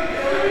over.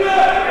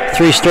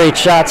 3 straight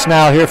shots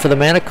now here for the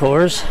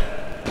Manacores.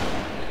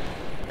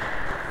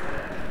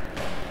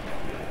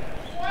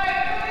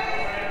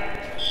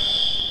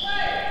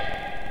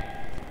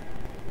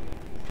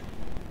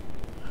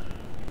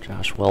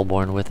 Josh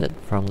Wellborn with it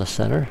from the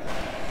center.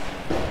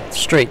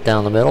 Straight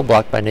down the middle,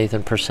 blocked by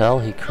Nathan Purcell.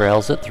 He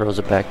corrals it, throws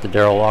it back to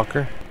Darrell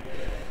Walker.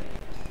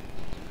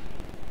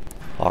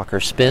 Walker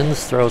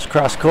spins, throws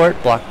cross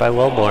court, blocked by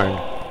Wellborn.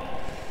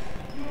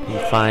 He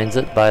finds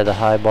it by the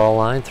high ball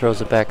line,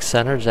 throws it back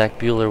center. Zach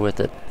Bueller with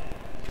it.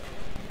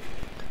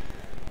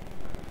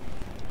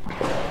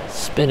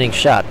 Spinning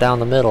shot down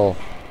the middle.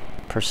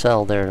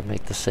 Purcell there to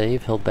make the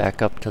save. He'll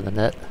back up to the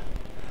net.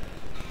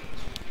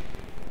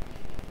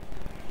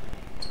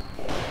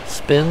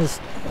 Spins,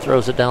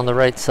 throws it down the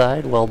right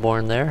side.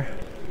 Wellborn there.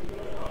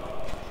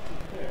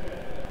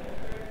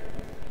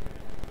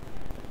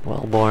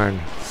 Wellborn,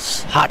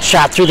 hot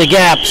shot through the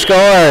gap,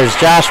 scores.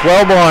 Josh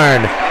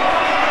Wellborn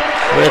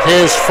with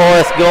his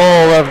 4th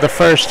goal of the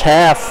first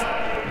half.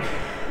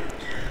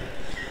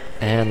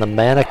 And the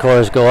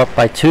Manacores go up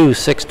by 2,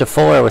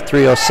 6-4 with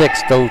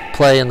 3:06 to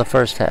play in the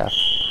first half.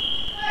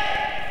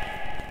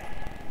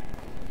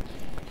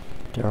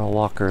 Darrell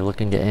Walker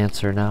looking to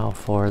answer now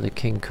for the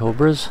King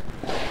Cobras.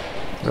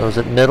 Throws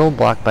it middle,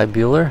 blocked by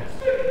Bueller.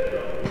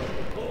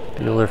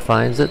 Bueller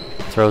finds it,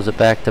 throws it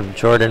back to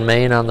Jordan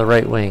Main on the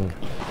right wing.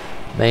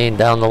 Main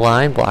down the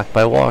line, blocked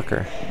by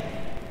Walker.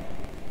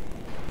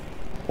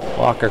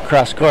 Walker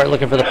cross court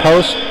looking for the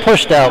post,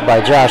 pushed out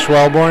by Josh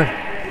Wellborn.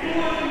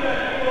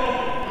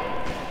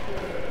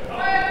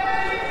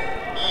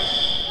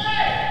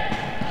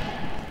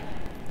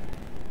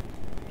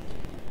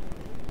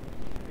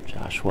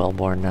 Josh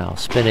Wellborn now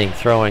spinning,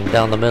 throwing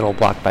down the middle,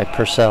 blocked by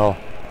Purcell.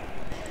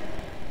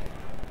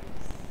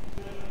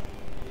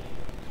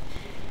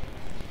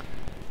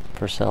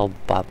 Purcell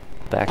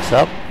backs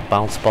up,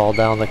 bounce ball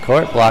down the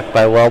court, blocked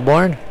by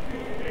Wellborn.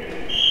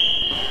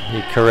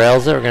 He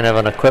corrals it. We're going to have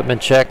an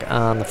equipment check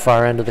on the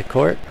far end of the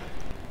court.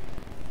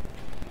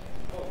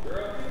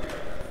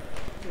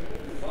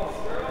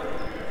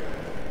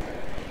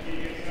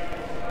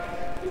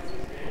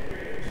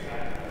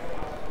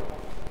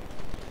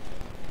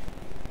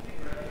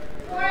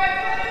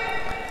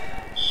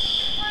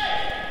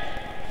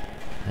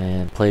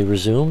 And play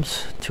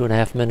resumes.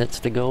 2.5 minutes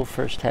to go,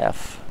 first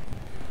half.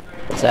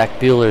 Zach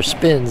Bueller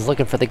spins,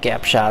 looking for the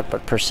gap shot,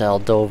 but Purcell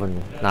dove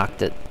and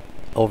knocked it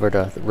over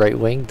to the right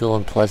wing.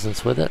 Dylan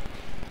Pleasance with it.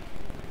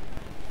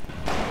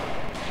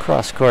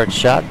 Cross court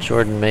shot.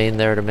 Jordan Main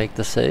there to make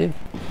the save.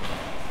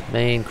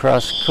 Main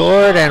cross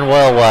court and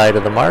well wide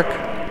of the mark.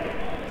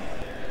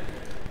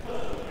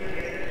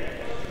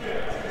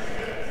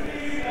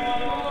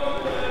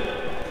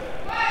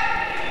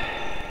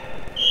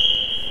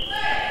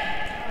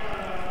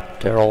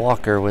 Darrell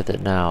Walker with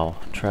it now.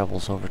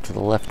 Travels over to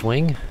the left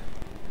wing.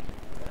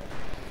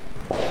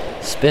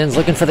 Spins,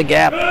 looking for the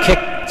gap.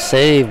 Kick,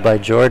 save by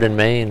Jordan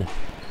Main.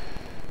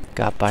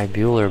 Got by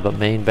Bueller, but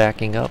Main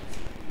backing up.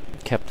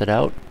 Kept it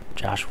out.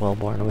 Josh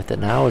Wellborn with it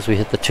now as we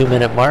hit the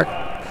 2-minute mark.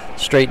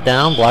 Straight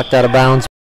down, blocked out of bounds